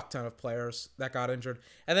fuck ton of players that got injured.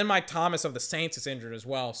 And then Mike Thomas of the Saints is injured as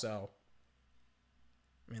well, so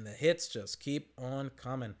I mean the hits just keep on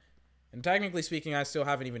coming. And technically speaking, I still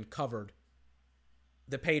haven't even covered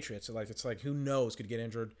the Patriots. So it's like who knows could get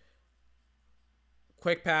injured.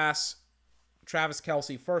 Quick pass, Travis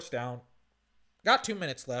Kelce, first down. Got 2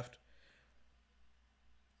 minutes left.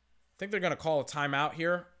 I think they're going to call a timeout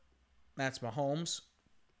here. That's Mahomes.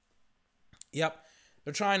 Yep.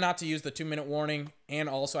 They're trying not to use the 2-minute warning and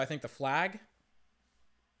also I think the flag.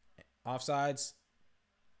 Offsides.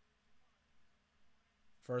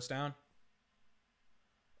 First down.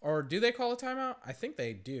 Or do they call a timeout? I think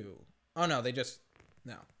they do. Oh, no,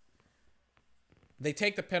 no. They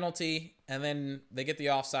take the penalty and then they get the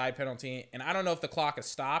offside penalty. And I don't know if the clock is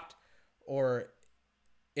stopped or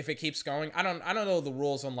if it keeps going. I don't know the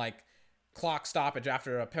rules on like clock stoppage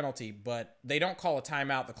after a penalty, but they don't call a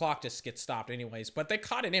timeout. The clock just gets stopped anyways, but they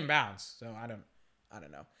caught it inbounds. So I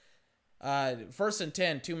don't know. First and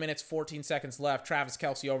 10, 2 minutes, 14 seconds left. Travis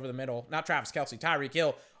Kelce over the middle. Not Travis Kelce, Tyreek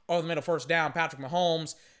Hill over the middle, first down. Patrick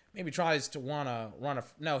Mahomes Maybe tries to want to run a...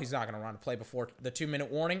 No, he's not going to run a play before the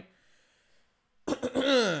 2-minute warning.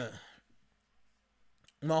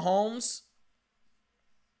 Mahomes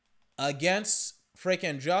against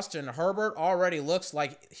freaking Justin Herbert already looks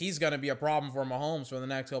like he's going to be a problem for Mahomes for the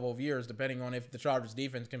next couple of years, depending on if the Chargers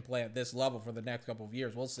defense can play at this level for the next couple of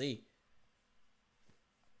years. We'll see.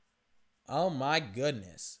 Oh my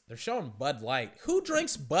goodness. They're showing Bud Light. Who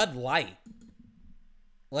drinks Bud Light?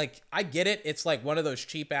 Like, I get it. It's like one of those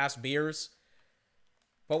cheap-ass beers.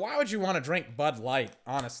 But why would you want to drink Bud Light,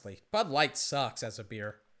 honestly? Bud Light sucks as a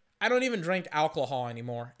beer. I don't even drink alcohol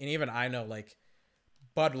anymore. And even I know, like,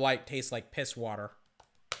 Bud Light tastes like piss water.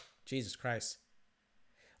 Jesus Christ.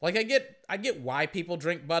 Like, I get why people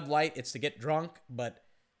drink Bud Light. It's to get drunk. But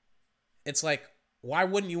it's like, why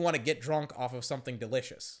wouldn't you want to get drunk off of something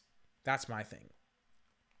delicious? That's my thing.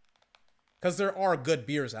 Because there are good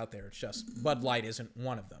beers out there. It's just Bud Light isn't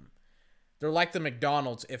one of them. They're like the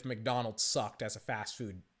McDonald's if McDonald's sucked as a fast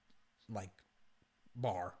food, like,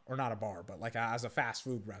 bar. Or not a bar, but like as a fast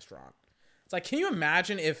food restaurant. It's like, can you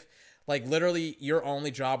imagine if, like, literally your only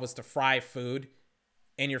job was to fry food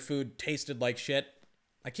and your food tasted like shit?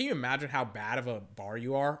 Like, can you imagine how bad of a bar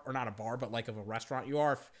you are? Or not a bar, but like of a restaurant you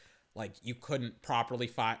are if, like, you couldn't properly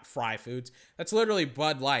fry foods? That's literally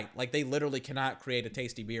Bud Light. Like, they literally cannot create a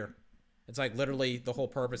tasty beer. It's like literally the whole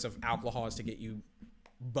purpose of alcohol is to get you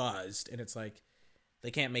buzzed. And it's like,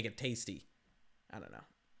 they can't make it tasty. I don't know.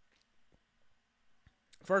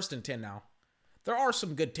 1st and 10 now. There are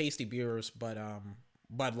some good tasty beers, but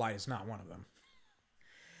Bud Light is not one of them.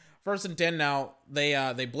 1st and 10 now. They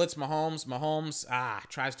blitz Mahomes. Mahomes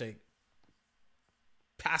tries to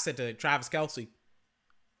pass it to Travis Kelce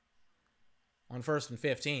on 1st and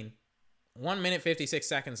 15. 1 minute 56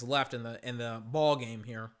 seconds left in the ball game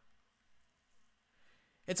here.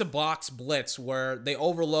 It's a box blitz where they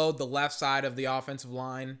overload the left side of the offensive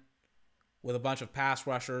line with a bunch of pass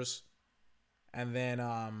rushers. And then,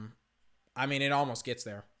 I mean, it almost gets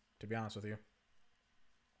there, to be honest with you.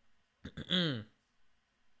 2nd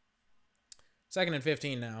and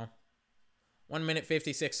 15 now. 1 minute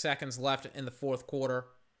 56 seconds left in the 4th quarter.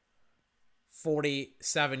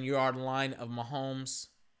 47-yard line of Mahomes.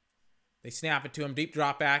 They snap it to him. Deep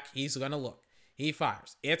drop back. He's going to look. He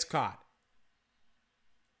fires. It's caught.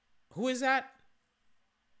 Who is that?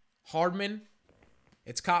 Hardman.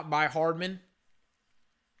 It's caught by Hardman.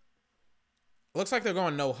 Looks like they're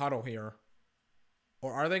going no huddle here.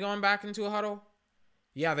 Or are they going back into a huddle?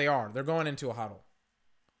 Yeah, they are. They're going into a huddle.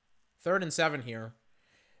 3rd and 7 here.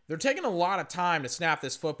 They're taking a lot of time to snap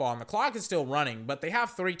this football, and the clock is still running, but they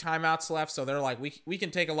have 3 timeouts left, so they're like, we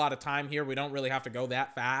can take a lot of time here. We don't really have to go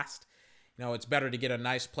that fast. You know, it's better to get a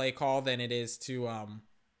nice play call than it is to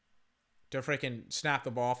freaking snap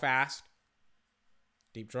the ball fast.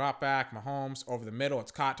 Deep drop back. Mahomes over the middle.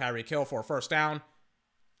 It's caught. Tyreek Hill for a 1st down.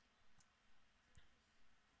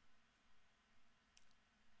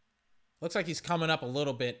 Looks like he's coming up a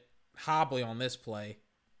little bit hobbly on this play.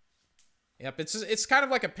 Yep, it's kind of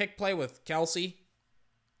like a pick play with Kelce.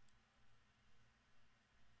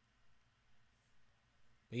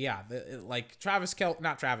 But yeah,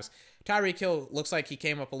 Tyreek Hill looks like he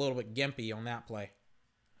came up a little bit gimpy on that play.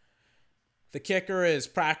 The kicker is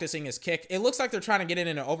practicing his kick. It looks like they're trying to get it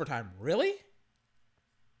into overtime. Really?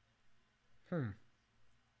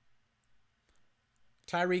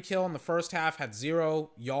 Tyreek Hill in the first half had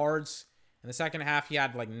 0 yards. In the second half, he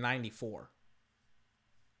had like 94.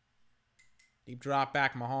 Deep drop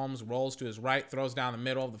back. Mahomes rolls to his right, throws down the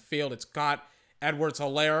middle of the field. It's caught.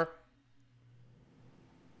 Edwards-Helaire.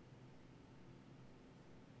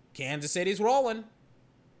 Kansas City's rolling.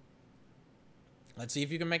 Let's see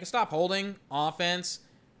if you can make a stop. Holding. Offense.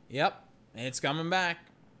 Yep. It's coming back.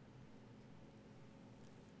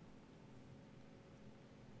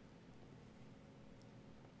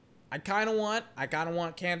 I kind of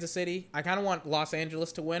want Kansas City. I kind of want Los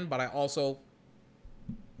Angeles to win, but I also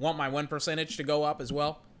want my win percentage to go up as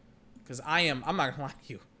well. Because I'm not going to lie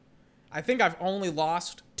to you. I think I've only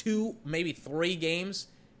lost 2, maybe 3 games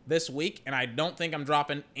this week, and I don't think I'm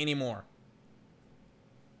dropping any more.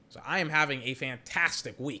 So I am having a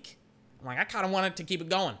fantastic week. I'm like, I kind of want it to keep it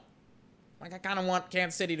going. Like, I kind of want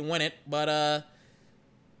Kansas City to win it, but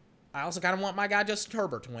I also kind of want my guy Justin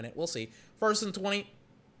Herbert to win it. We'll see. 1st and 20.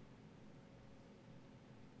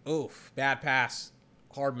 Oof, bad pass.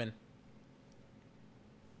 Hardman.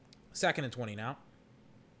 2nd and 20 now.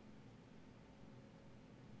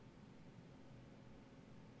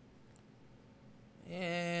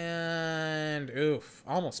 And, oof,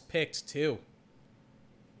 almost picked too.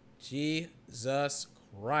 Jesus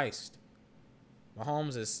Christ.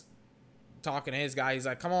 Mahomes is talking to his guy. He's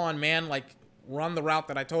like, come on, man. Like, run the route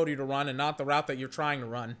that I told you to run and not the route that you're trying to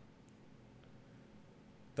run.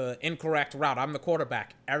 The incorrect route. I'm the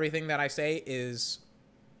quarterback. Everything that I say is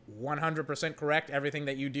 100% correct. Everything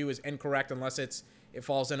that you do is incorrect unless it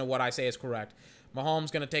falls into what I say is correct.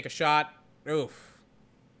 Mahomes going to take a shot. Oof.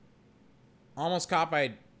 Almost caught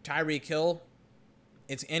by Tyreek Hill.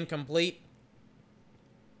 It's incomplete.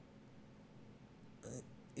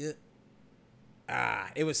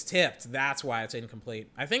 It was tipped. That's why it's incomplete.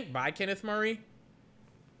 I think by Kenneth Murray,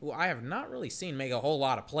 who I have not really seen make a whole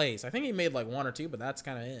lot of plays. I think he made like one or two, but that's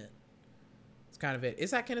kind of it. It's kind of it.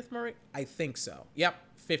 Is that Kenneth Murray? I think so. Yep,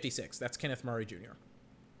 56. That's Kenneth Murray Jr.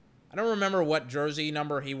 I don't remember what jersey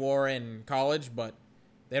number he wore in college, but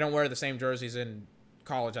they don't wear the same jerseys in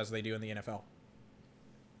college as they do in the NFL.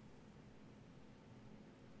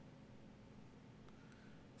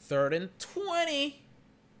 Third and 20.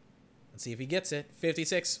 Let's see if he gets it.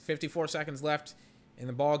 54 seconds left in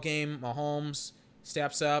the ball game. Mahomes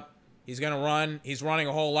steps up. He's going to run. He's running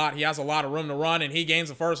a whole lot. He has a lot of room to run, and he gains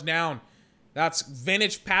the first down. That's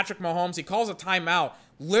vintage Patrick Mahomes. He calls a timeout.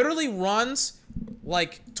 Literally runs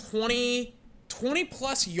like 20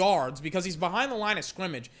 plus yards because he's behind the line of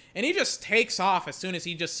scrimmage, and he just takes off as soon as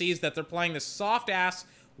he just sees that they're playing this soft-ass,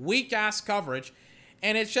 weak-ass coverage,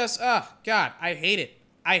 and it's just, God, I hate it.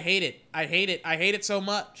 I hate it. I hate it. I hate it so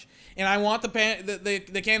much. And I want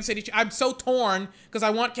the Kansas City. I'm so torn because I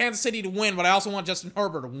want Kansas City to win, but I also want Justin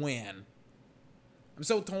Herbert to win. I'm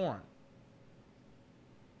so torn.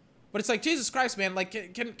 But it's like, Jesus Christ, man.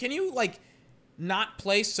 Like, can you, like, not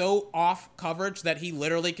play so off coverage that he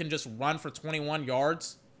literally can just run for 21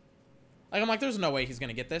 yards? Like, I'm like, there's no way he's going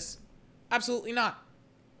to get this. Absolutely not.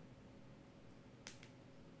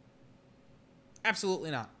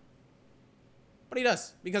 Absolutely not. But he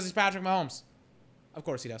does, because he's Patrick Mahomes. Of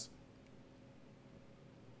course he does.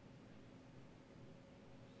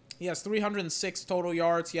 He has 306 total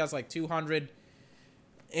yards. He has like 200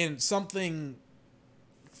 and something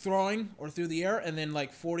throwing or through the air, and then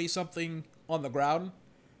like 40-something on the ground.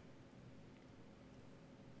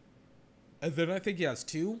 And then I think he has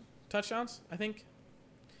 2 touchdowns, I think.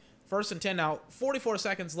 First and 10 now. 44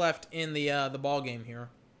 seconds left in the ball game here.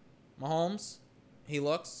 Mahomes, he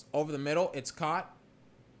looks over the middle. It's caught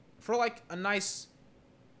for like a nice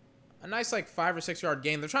like 5 or 6 yard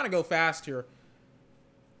gain. They're trying to go fast here.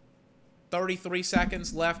 33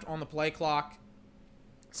 seconds left on the play clock.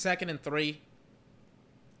 2nd and 3.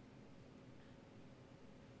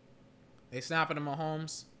 They snap it to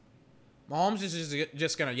Mahomes. Mahomes is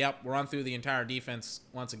just going to, run through the entire defense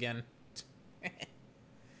once again.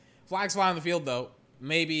 Flags fly on the field, though.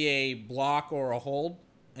 Maybe a block or a hold.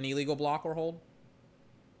 An illegal block or hold.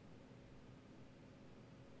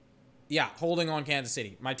 Yeah, holding on Kansas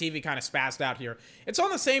City. My TV kind of spazzed out here. It's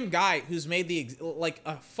on the same guy who's made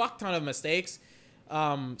a fuck ton of mistakes.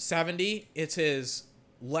 70. It's his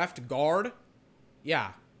left guard.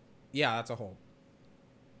 Yeah, that's a hold.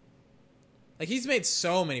 Like, he's made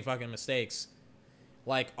so many fucking mistakes.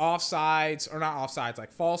 Like, offsides, or not offsides,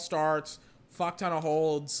 like false starts, fuck ton of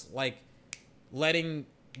holds, like letting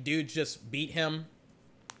dudes just beat him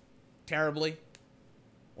terribly.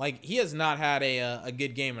 Like, he has not had a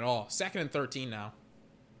good game at all. 2nd and 13 now.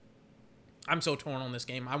 I'm so torn on this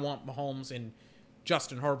game. I want Mahomes and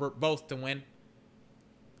Justin Herbert both to win.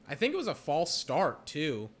 I think it was a false start,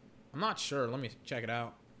 too. I'm not sure. Let me check it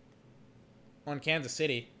out. On Kansas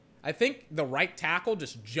City. I think the right tackle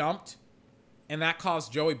just jumped, and that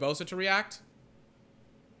caused Joey Bosa to react.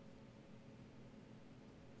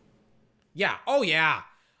 Yeah. Oh, yeah.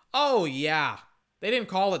 Oh, yeah. They didn't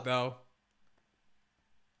call it, though.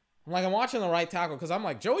 I'm watching the right tackle because I'm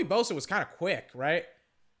like, Joey Bosa was kind of quick, right?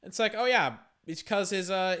 It's like, oh, yeah. It's because his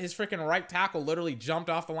freaking right tackle literally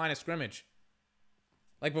jumped off the line of scrimmage.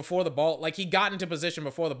 Like, before the ball. Like, he got into position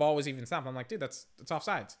before the ball was even snapped. I'm like, dude, that's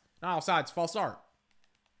offsides. Not offsides. False start.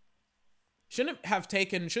 Shouldn't they have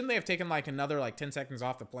taken like another like 10 seconds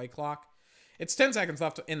off the play clock? It's 10 seconds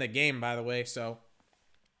left in the game, by the way, so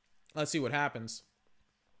let's see what happens.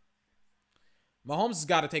 Mahomes has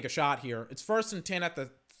got to take a shot here. It's 1st and 10 at the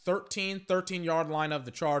 13-yard line of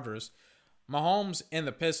the Chargers. Mahomes in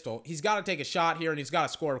the pistol. He's got to take a shot here, and he's got to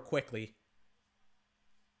score quickly.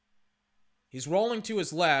 He's rolling to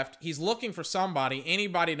his left. He's looking for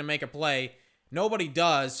anybody to make a play. Nobody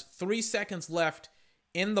does. 3 seconds left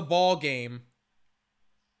in the ball game.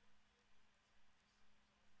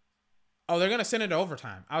 Oh, they're going to send it to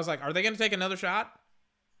overtime. I was like, are they going to take another shot?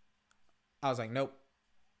 I was like, nope.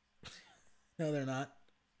 No, they're not.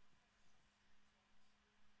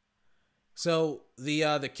 So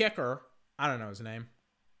the kicker, I don't know his name.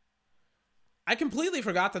 I completely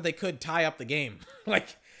forgot that they could tie up the game.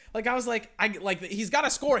 like Like, I was like, he's got to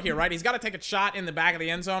score here, right? He's got to take a shot in the back of the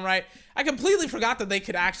end zone, right? I completely forgot that they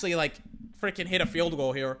could actually, like, freaking hit a field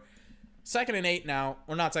goal here. 2nd and 8 now.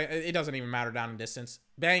 Or not, it doesn't even matter down in distance.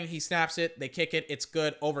 Bang, he snaps it. They kick it. It's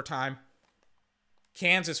good. Overtime.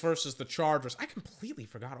 Kansas versus the Chargers. I completely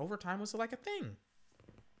forgot overtime was like a thing.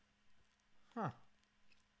 Huh.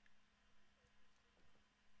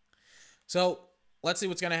 So, let's see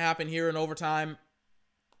what's going to happen here in overtime.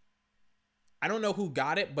 I don't know who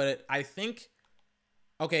got it, but I think...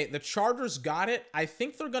 Okay, the Chargers got it. I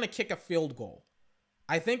think they're going to kick a field goal.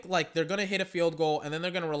 I think, like, they're going to hit a field goal, and then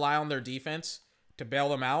they're going to rely on their defense to bail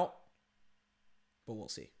them out. But we'll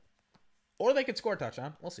see. Or they could score a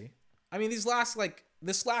touchdown. We'll see. I mean, this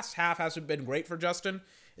last half hasn't been great for Justin.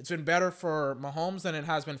 It's been better for Mahomes than it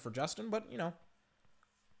has been for Justin, but, you know,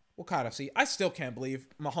 we'll kind of see. I still can't believe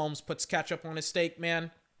Mahomes puts ketchup on his steak,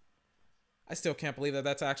 man. I still can't believe that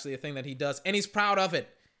that's actually a thing that he does, and he's proud of it.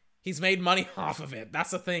 He's made money off of it.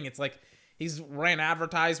 That's the thing. It's like he's ran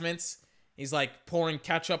advertisements. He's like pouring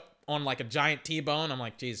ketchup on like a giant T-bone. I'm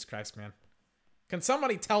like, Jesus Christ, man. Can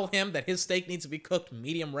somebody tell him that his steak needs to be cooked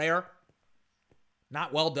medium rare?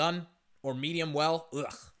 Not well done? Or medium well?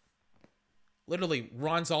 Ugh. Literally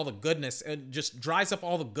runs all the goodness and just dries up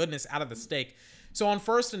all the goodness out of the steak. So on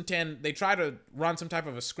 1st and 10, they try to run some type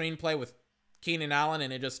of a screenplay with Keenan Allen,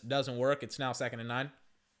 and it just doesn't work. It's now 2nd and 9.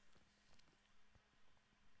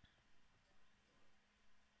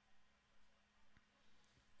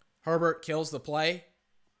 Herbert kills the play.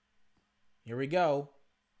 Here we go.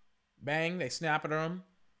 Bang, they snap it at him.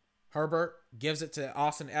 Herbert gives it to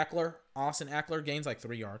Austin Eckler. Austin Eckler gains like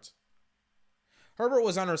 3 yards. Herbert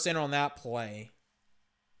was under center on that play.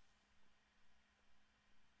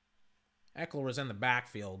 Eckler was in the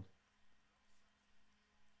backfield.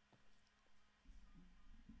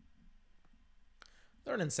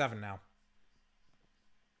 Third and 7 now.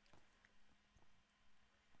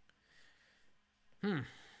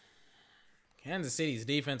 Kansas City's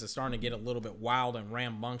defense is starting to get a little bit wild and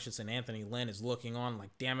rambunctious, and Anthony Lynn is looking on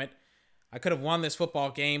like, damn it. I could have won this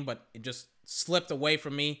football game, but it just slipped away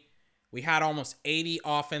from me. We had almost 80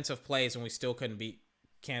 offensive plays, and we still couldn't beat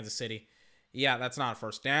Kansas City. Yeah, that's not a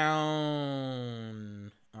first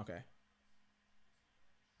down. Okay.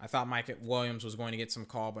 I thought Mike Williams was going to get some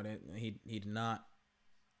call, but he did not.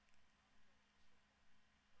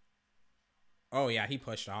 Oh, yeah, he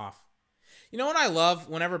pushed off. You know what I love?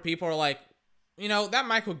 Whenever people are like, you know, that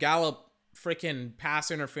Michael Gallup freaking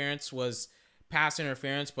pass interference was pass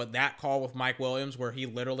interference, but that call with Mike Williams where he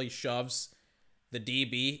literally shoves the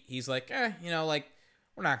DB, he's like, you know, like,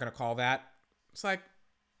 we're not going to call that. It's like,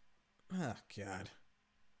 oh, God.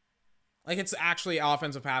 Like, it's actually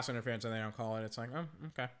offensive pass interference and they don't call it. It's like, oh,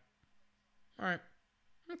 okay. All right.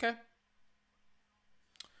 Okay.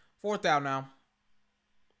 4th down now.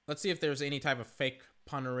 Let's see if there's any type of fake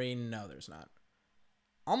puntery. No, there's not.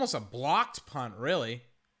 Almost a blocked punt, really.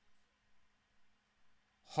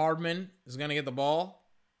 Hardman is going to get the ball.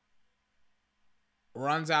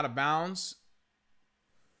 Runs out of bounds.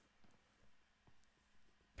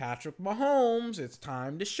 Patrick Mahomes, it's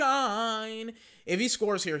time to shine. If he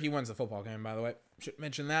scores here, he wins the football game, by the way. Should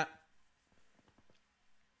mention that.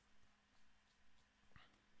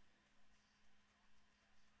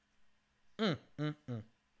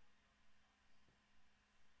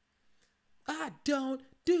 I don't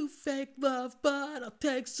do fake love, but I'll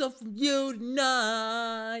take some from you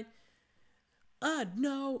tonight. I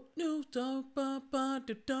know no dun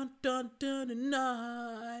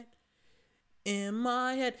tonight. In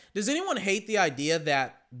my head. Does anyone hate the idea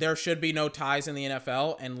that there should be no ties in the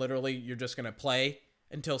NFL and literally you're just going to play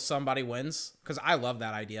until somebody wins? Because I love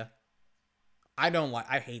that idea. I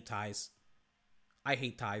hate ties. I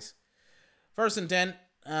hate ties. 1st and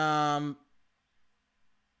 10.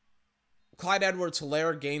 Clyde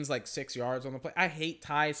Edwards-Helaire gains like 6 yards on the play. I hate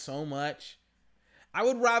ties so much. I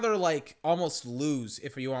would rather like almost lose,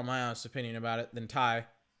 if you want my honest opinion about it, than tie.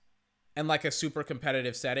 And like a super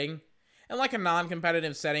competitive setting. And like a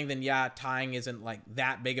non-competitive setting, then yeah, tying isn't like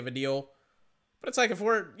that big of a deal. But it's like if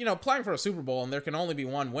we're, you know, playing for a Super Bowl and there can only be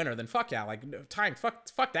one winner, then fuck yeah, like tying,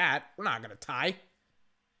 fuck that. We're not gonna tie.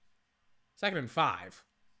 2nd and 5.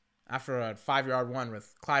 After a 5-yard run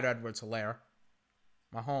with Clyde Edwards-Helaire.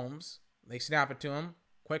 Mahomes, they snap it to him.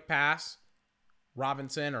 Quick pass.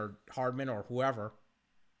 Robinson or Hardman or whoever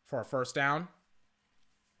for a 1st down.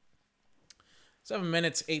 7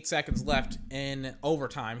 minutes, 8 seconds left in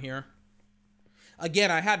overtime here.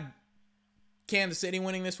 Again, I had Kansas City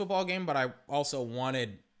winning this football game, but I also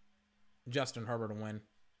wanted Justin Herbert to win.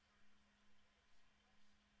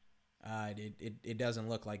 It doesn't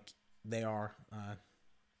look like they are.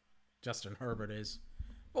 Justin Herbert is.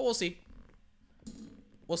 But we'll see.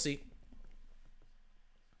 We'll see.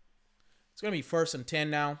 It's going to be 1st and 10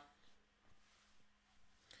 now.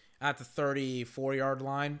 At the 34-yard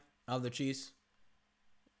line of the Chiefs.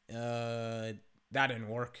 That didn't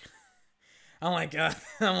work. I'm like,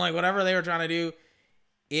 whatever they were trying to do,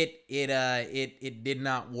 it did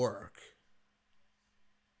not work.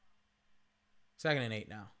 2nd and 8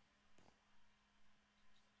 now.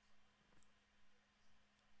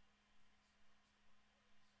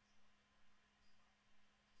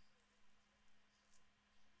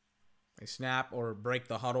 They snap or break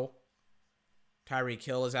the huddle. Tyreek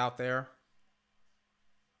Hill is out there.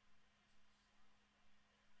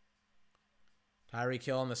 Tyreek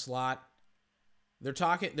Hill in the slot.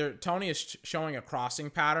 Tony is showing a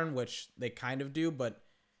crossing pattern, which they kind of do, but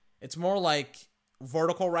it's more like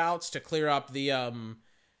vertical routes to clear up the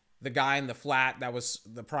guy in the flat that was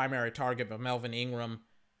the primary target, but Melvin Ingram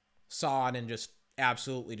saw it and just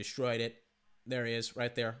absolutely destroyed it. There he is,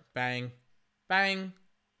 right there. Bang. Bang.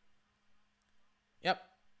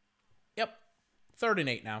 Yep. 3rd and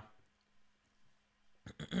 8 now.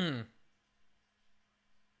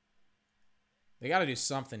 They got to do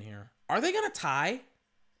something here. Are they going to tie?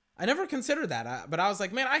 I never considered that, but I was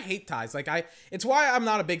like, man, I hate ties. Like, it's why I'm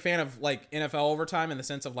not a big fan of, like, NFL overtime in the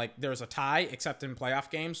sense of, like, there's a tie, except in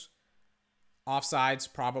playoff games.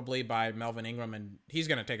 Offsides, probably, by Melvin Ingram, and he's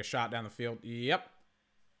going to take a shot down the field. Yep.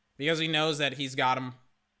 Because he knows that he's got him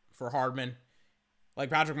for Hardman. Like,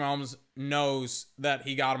 Patrick Mahomes knows that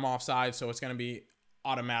he got him offside, so it's going to be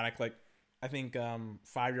automatic. Like, I think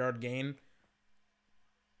 5-yard gain.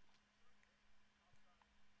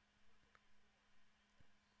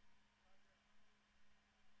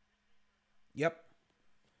 Yep.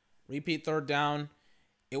 Repeat 3rd down.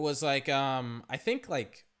 It was like, I think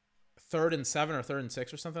like 3rd and 7 or 3rd and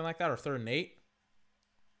 6 or something like that, or 3rd and 8.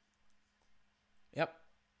 Yep.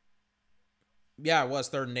 Yeah, it was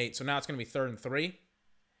 3rd and 8. So now it's going to be 3rd and 3.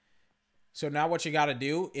 So now what you got to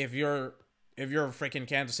do, if you're freaking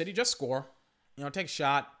Kansas City, just score. You know, take a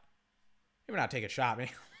shot. Maybe not take a shot.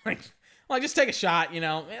 like just take a shot, you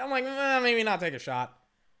know. I'm like, maybe not take a shot.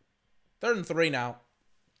 3rd and 3 now.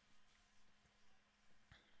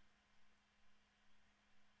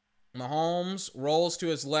 Mahomes rolls to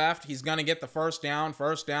his left. He's going to get the 1st down.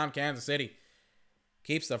 1st down, Kansas City.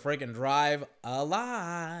 Keeps the freaking drive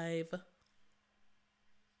alive.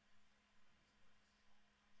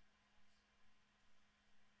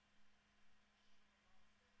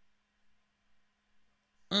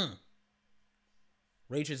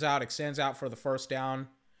 Reaches out, extends out for the 1st down.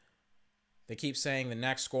 They keep saying the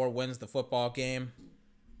next score wins the football game.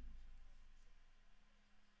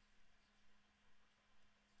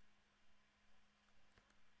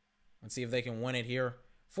 Let's see if they can win it here.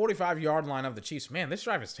 45-yard line of the Chiefs. Man, this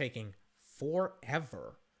drive is taking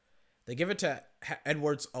forever. They give it to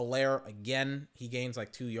Edwards-Helaire again. He gains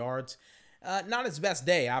like 2 yards. Not his best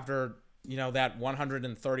day after, you know, that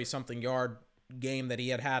 130-something yard game that he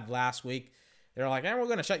had last week. They're like, we're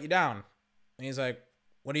going to shut you down. And he's like,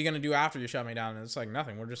 what are you going to do after you shut me down? And it's like,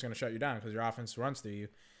 nothing. We're just going to shut you down because your offense runs through you.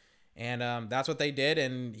 And that's what they did,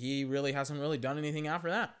 and he really hasn't really done anything after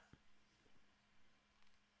that.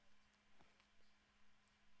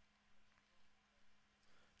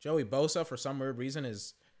 Joey Bosa, for some weird reason,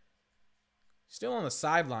 is still on the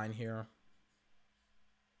sideline here.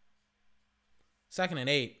 2nd and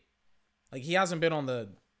 8. Like, he hasn't been on the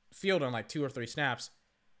field in like 2 or 3 snaps.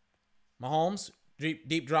 Mahomes,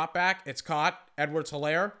 deep drop back. It's caught.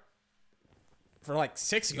 Edwards-Helaire for like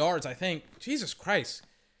 6 yards, I think. Jesus Christ.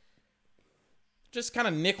 Just kind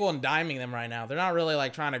of nickel and diming them right now. They're not really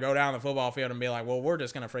like trying to go down the football field and be like, well, we're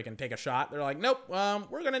just going to freaking take a shot. They're like, nope,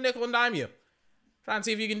 we're going to nickel and dime you. Try and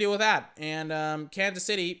see if you can deal with that. And Kansas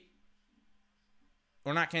City,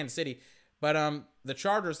 or not Kansas City, but the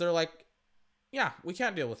Chargers, they're like, yeah, we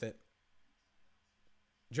can't deal with it.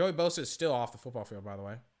 Joey Bosa is still off the football field, by the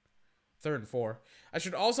way. 3rd and 4. I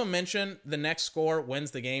should also mention the next score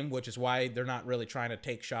wins the game, which is why they're not really trying to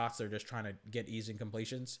take shots. They're just trying to get easy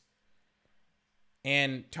completions.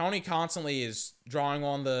 And Tony constantly is drawing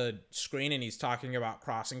on the screen, and he's talking about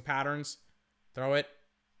crossing patterns. Throw it.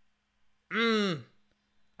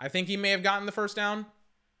 I think he may have gotten the 1st down.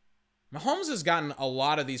 Mahomes has gotten a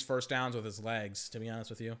lot of these 1st downs with his legs, to be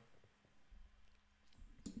honest with you.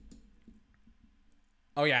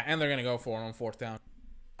 Oh, yeah, and they're going to go for it on 4th down.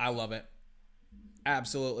 I love it.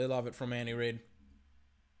 Absolutely love it from Andy Reid.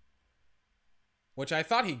 Which I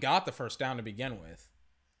thought he got the 1st down to begin with.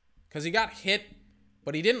 Because he got hit,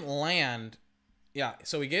 but he didn't land. Yeah,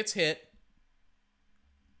 so he gets hit.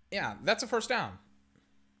 Yeah, that's a 1st down.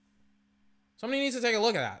 Somebody needs to take a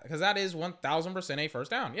look at that because that is 1,000% a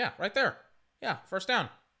first down. Yeah, right there. Yeah, first down.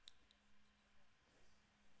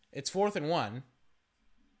 It's 4th and 1.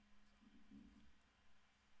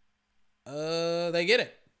 They get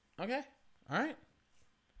it. Okay. All right.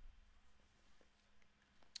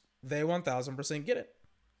 They 1,000% get it.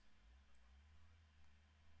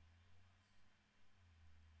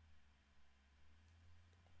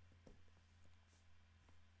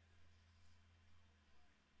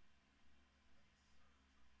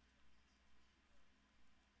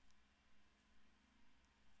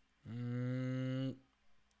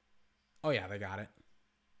 Oh, yeah, they got it.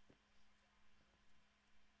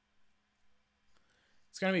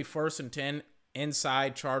 It's going to be 1st and 10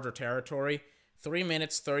 inside Charger territory. 3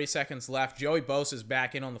 minutes, 30 seconds left. Joey Bosa is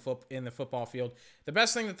back in the football field. The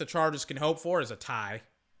best thing that the Chargers can hope for is a tie.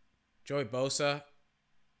 Joey Bosa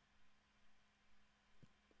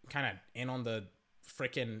kind of in on the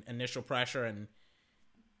freaking initial pressure, and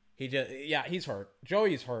he's hurt.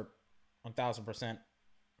 Joey's hurt 1,000%.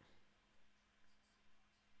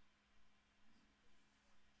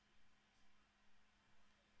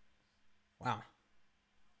 Wow.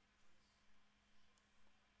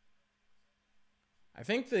 I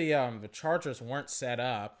think the Chargers weren't set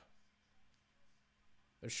up.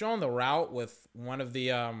 They're showing the route with one of the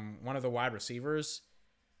wide receivers,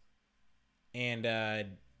 and I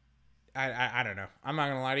don't know. I'm not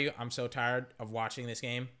gonna lie to you. I'm so tired of watching this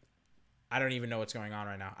game. I don't even know what's going on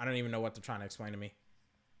right now. I don't even know what they're trying to explain to me.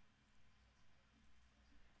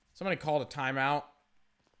 Somebody called a timeout.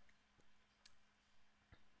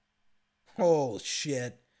 Oh,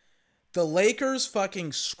 shit. The Lakers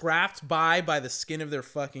fucking scrapped by the skin of their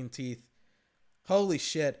fucking teeth. Holy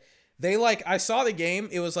shit. I saw the game.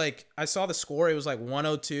 It was like, I saw the score. It was like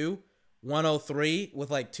 102, 103 with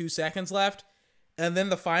like 2 seconds left. And then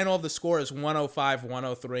the final of the score is 105,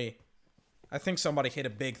 103. I think somebody hit a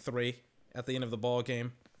big 3 at the end of the ball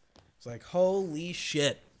game. It's like, holy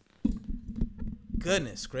shit.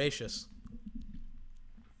 Goodness gracious.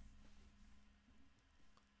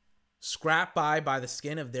 Scrap by the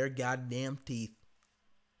skin of their goddamn teeth.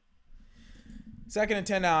 2nd and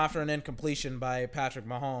 10 now after an incompletion by Patrick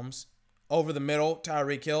Mahomes. Over the middle,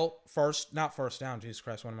 Tyreek Hill. Not first down. Jesus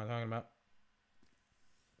Christ, what am I talking about?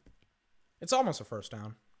 It's almost a first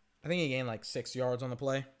down. I think he gained like 6 yards on the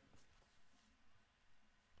play.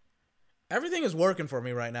 Everything is working for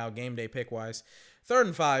me right now, game day pick-wise. 3rd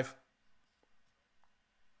and 5.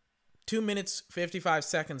 2 minutes, 55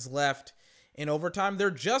 seconds left. In overtime,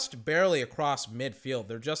 they're just barely across midfield.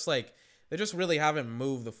 They just really haven't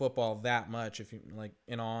moved the football that much, if you like,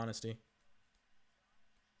 in all honesty.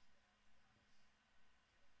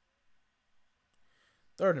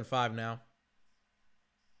 Third and 5 now.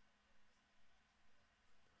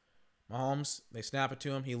 Mahomes, they snap it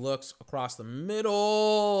to him. He looks across the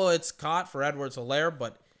middle. It's caught for Edwards-Helaire,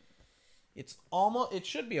 but it's almost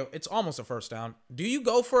a first down. Do you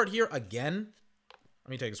go for it here again? Let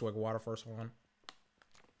me take a swig of water first. Hold on.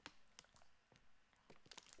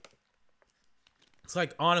 It's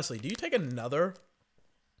like, honestly, do you take another?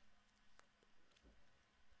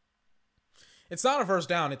 It's not a first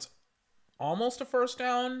down. It's almost a first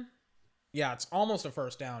down. Yeah, it's almost a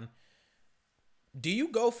first down. Do you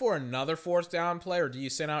go for another fourth down play, or do you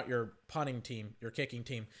send out your punting team, your kicking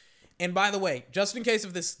team? And by the way, just in case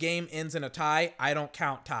if this game ends in a tie, I don't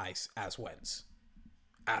count ties as wins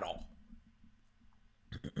at all.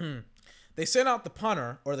 They sent out the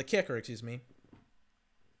punter, or the kicker, excuse me,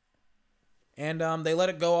 and they let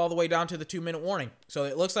it go all the way down to the 2-minute warning. So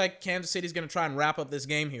it looks like Kansas City's going to try and wrap up this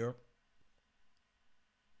game here.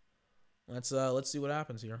 Let's see what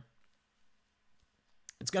happens here.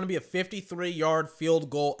 It's going to be a 53-yard field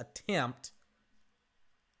goal attempt.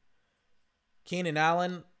 Keenan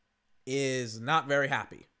Allen is not very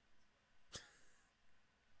happy.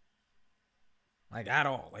 Like, at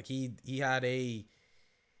all. Like, he had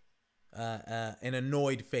an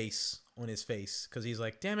annoyed face on his face because he's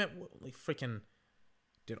like, damn it, we freaking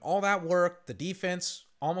did all that work. The defense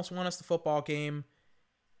almost won us the football game,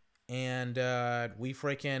 and we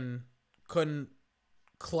freaking couldn't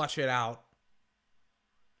clutch it out.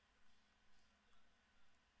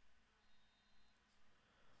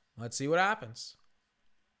 Let's see what happens.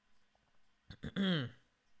 4th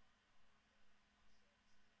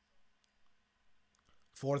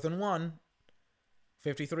and 1.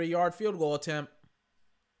 53-yard field goal attempt.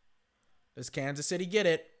 Does Kansas City get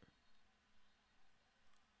it?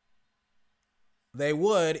 They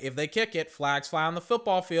would if they kick it. Flags fly on the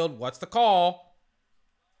football field. What's the call?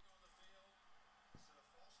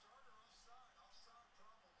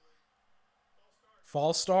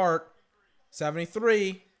 False start.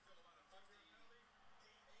 73.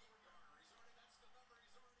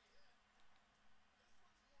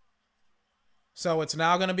 So it's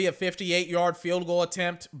now going to be a 58-yard field goal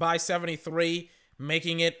attempt by 73,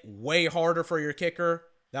 making it way harder for your kicker.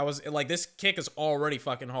 That was like, this kick is already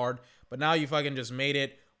fucking hard, but now you fucking just made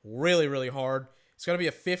it really, really hard. It's going to be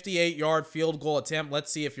a 58-yard field goal attempt.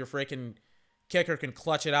 Let's see if your freaking kicker can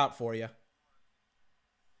clutch it out for you.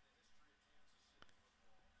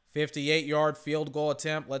 58-yard field goal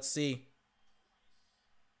attempt. Let's see.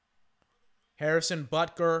 Harrison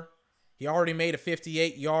Butker. He already made a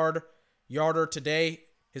 58-yarder today.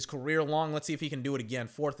 His career long. Let's see if he can do it again.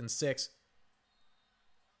 4th and 6.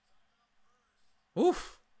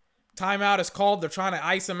 Oof. Timeout is called. They're trying to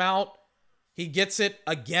ice him out. He gets it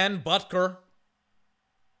again. Butker.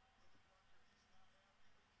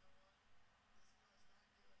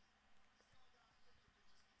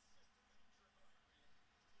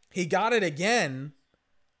 He got it again,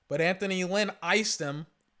 but Anthony Lynn iced him.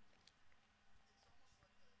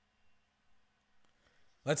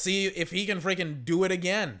 Let's see if he can freaking do it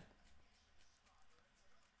again.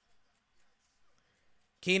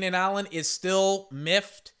 Keenan Allen is still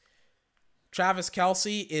miffed. Travis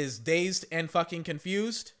Kelce is dazed and fucking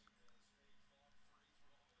confused.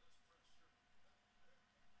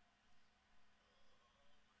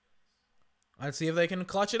 Let's see if they can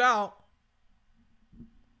clutch it out.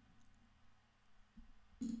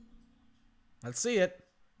 Let's see it.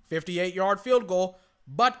 58-yard field goal.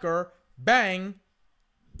 Butker, bang.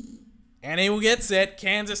 And he gets it.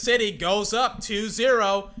 Kansas City goes up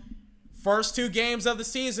 2-0. First 2 games of the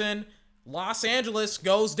season. Los Angeles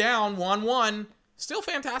goes down 1-1. Still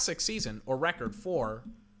fantastic season or record for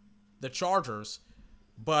the Chargers.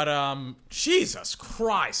 But, Jesus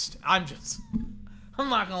Christ. I'm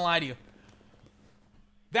not gonna lie to you.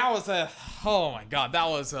 That was oh my God. That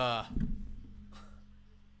was a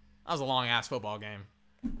long-ass football game.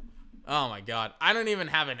 Oh my God. I don't even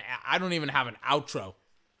have an outro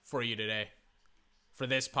for you today. For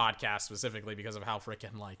this podcast specifically because of how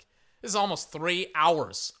freaking, like, this is almost 3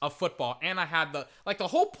 hours of football. And I had the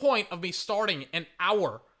whole point of me starting an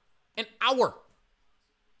hour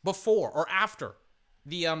before or after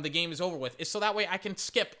the game is over with is so that way I can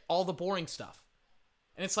skip all the boring stuff.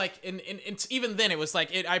 And it's like, and it's even then it was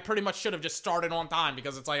like, I pretty much should have just started on time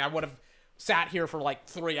because it's like I would have sat here for like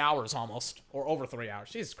 3 hours almost, or over 3 hours.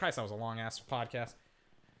 Jesus Christ, that was a long-ass podcast.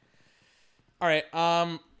 All right,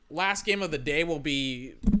 last game of the day will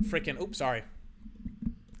be freaking,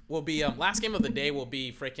 last game of the day will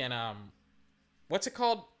be freaking, what's it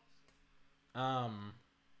called?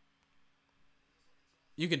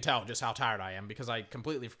 You can tell just how tired I am because I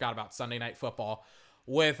completely forgot about Sunday Night Football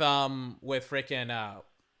with freaking,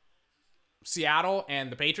 Seattle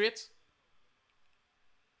and the Patriots.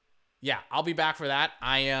 Yeah, I'll be back for that.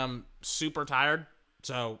 I am super tired,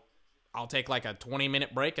 so I'll take like a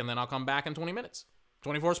 20-minute break, and then I'll come back in 20 minutes.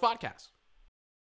 24's podcast.